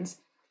friends,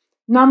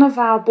 none of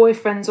our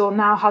boyfriends or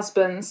now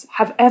husbands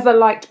have ever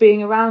liked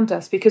being around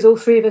us because all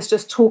three of us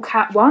just talk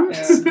at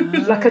once.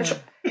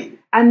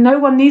 And no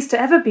one needs to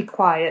ever be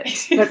quiet,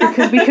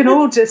 because we can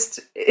all just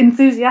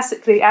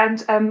enthusiastically,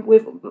 and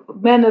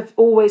men have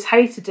always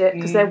hated it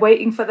because they're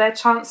waiting for their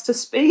chance to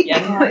speak.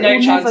 Yeah,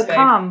 no chance never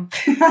come.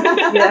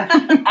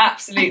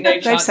 Absolute no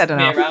chance. They've said to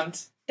enough. be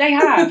around. They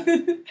have.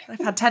 They've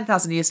had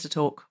 10,000 years to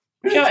talk.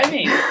 Do you know what I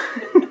mean?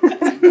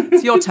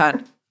 It's your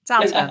turn. It's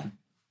our turn.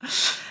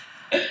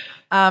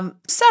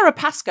 Sara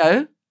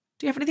Pascoe, do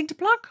you have anything to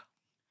plug?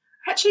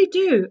 I actually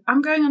do.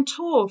 I'm going on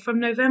tour from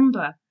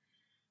November.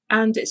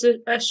 And it's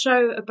a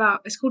show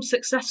it's called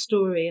Success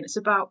Story, and it's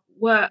about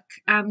work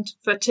and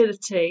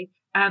fertility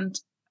and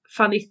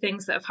funny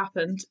things that have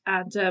happened.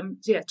 And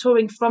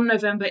touring from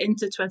November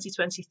into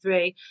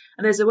 2023.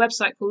 And there's a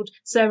website called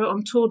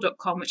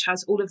saraontour.com, which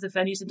has all of the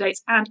venues and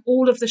dates, and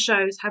all of the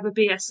shows have a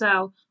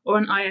BSL or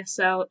an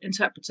ISL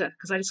interpreter,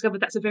 because I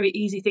discovered that's a very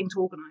easy thing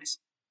to organise.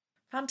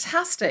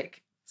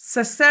 Fantastic.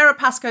 So Sara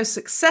Pascoe's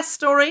Success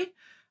Story,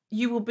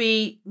 you will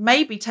be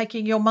maybe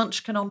taking your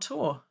Munchkin on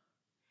tour.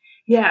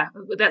 Yeah,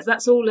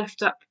 that's all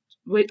left up.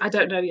 I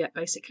don't know yet,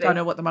 basically. Don't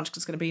know what the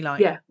Munchkin's going to be like.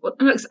 Yeah, well,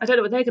 I don't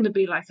know what they're going to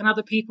be like, and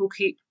other people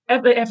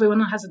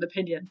everyone has an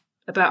opinion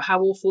about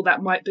how awful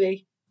that might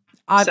be.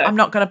 I'm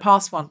not going to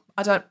pass one.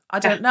 I don't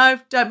know.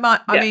 Don't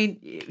mind. I mean,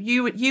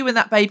 you and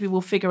that baby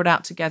will figure it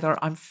out together.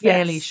 I'm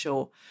fairly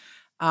sure.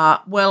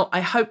 Well,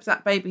 I hope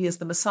that baby is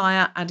the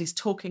Messiah and is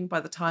talking by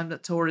the time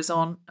that tour is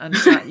on, and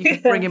you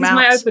can bring him out.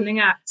 My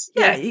opening act.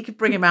 Yeah, you could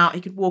bring him out.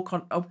 He could walk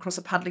across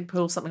a paddling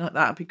pool, something like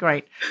that. Would be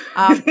great.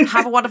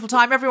 Have a wonderful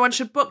time. Everyone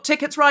should book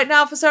tickets right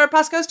now for Sara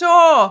Pascoe's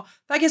tour.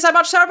 Thank you so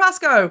much, Sara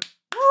Pascoe.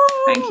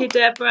 Woo! Thank you,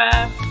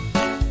 Deborah.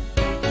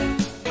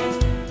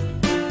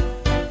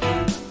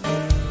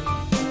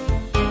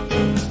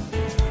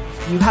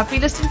 You have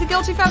been listening to The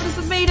Guilty Feminist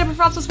with me, Deborah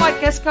Francis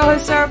White, guest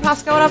co-host Sara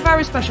Pascoe, and our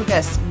very special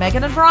guests,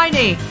 Megan and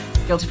Bryony.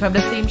 Guilty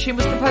Feminist theme tune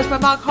was composed by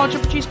Mark Hodge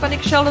and produced by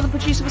Nick Sheldon. The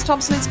producer was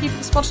Tom Salinsky from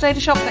the Spontaneity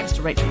Shop. Thanks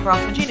to Rachel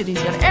Craft and Gina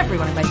Deasy and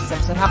everyone who makes this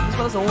episode happen, as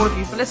well as all of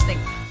you for listening.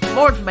 For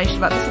more information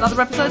about this and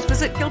other episodes,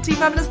 visit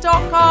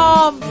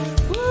guiltyfeminist.com.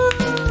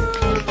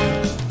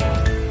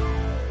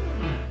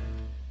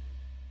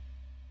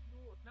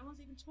 No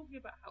one's even talking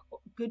about how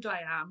good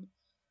I am.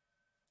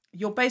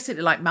 You're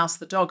basically like Mouse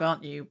the dog,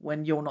 aren't you,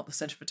 when you're not the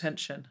centre of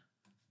attention?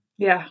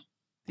 Yeah.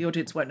 The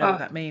audience won't know what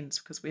that means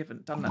because we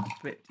haven't done that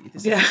bit.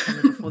 This Yeah. is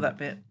coming before that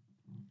bit.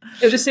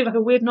 It would just seem like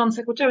a weird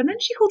non-sequitur joke. And then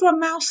she called her a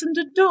mouse and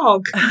a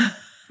dog.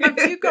 Have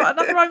you got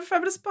another I'm a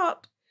feminist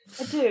part?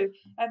 I do.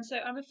 So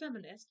I'm a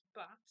feminist,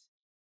 but...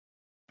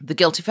 The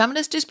Guilty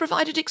Feminist is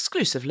provided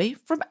exclusively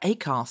from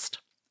Acast.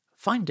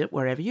 Find it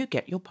wherever you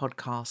get your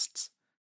podcasts.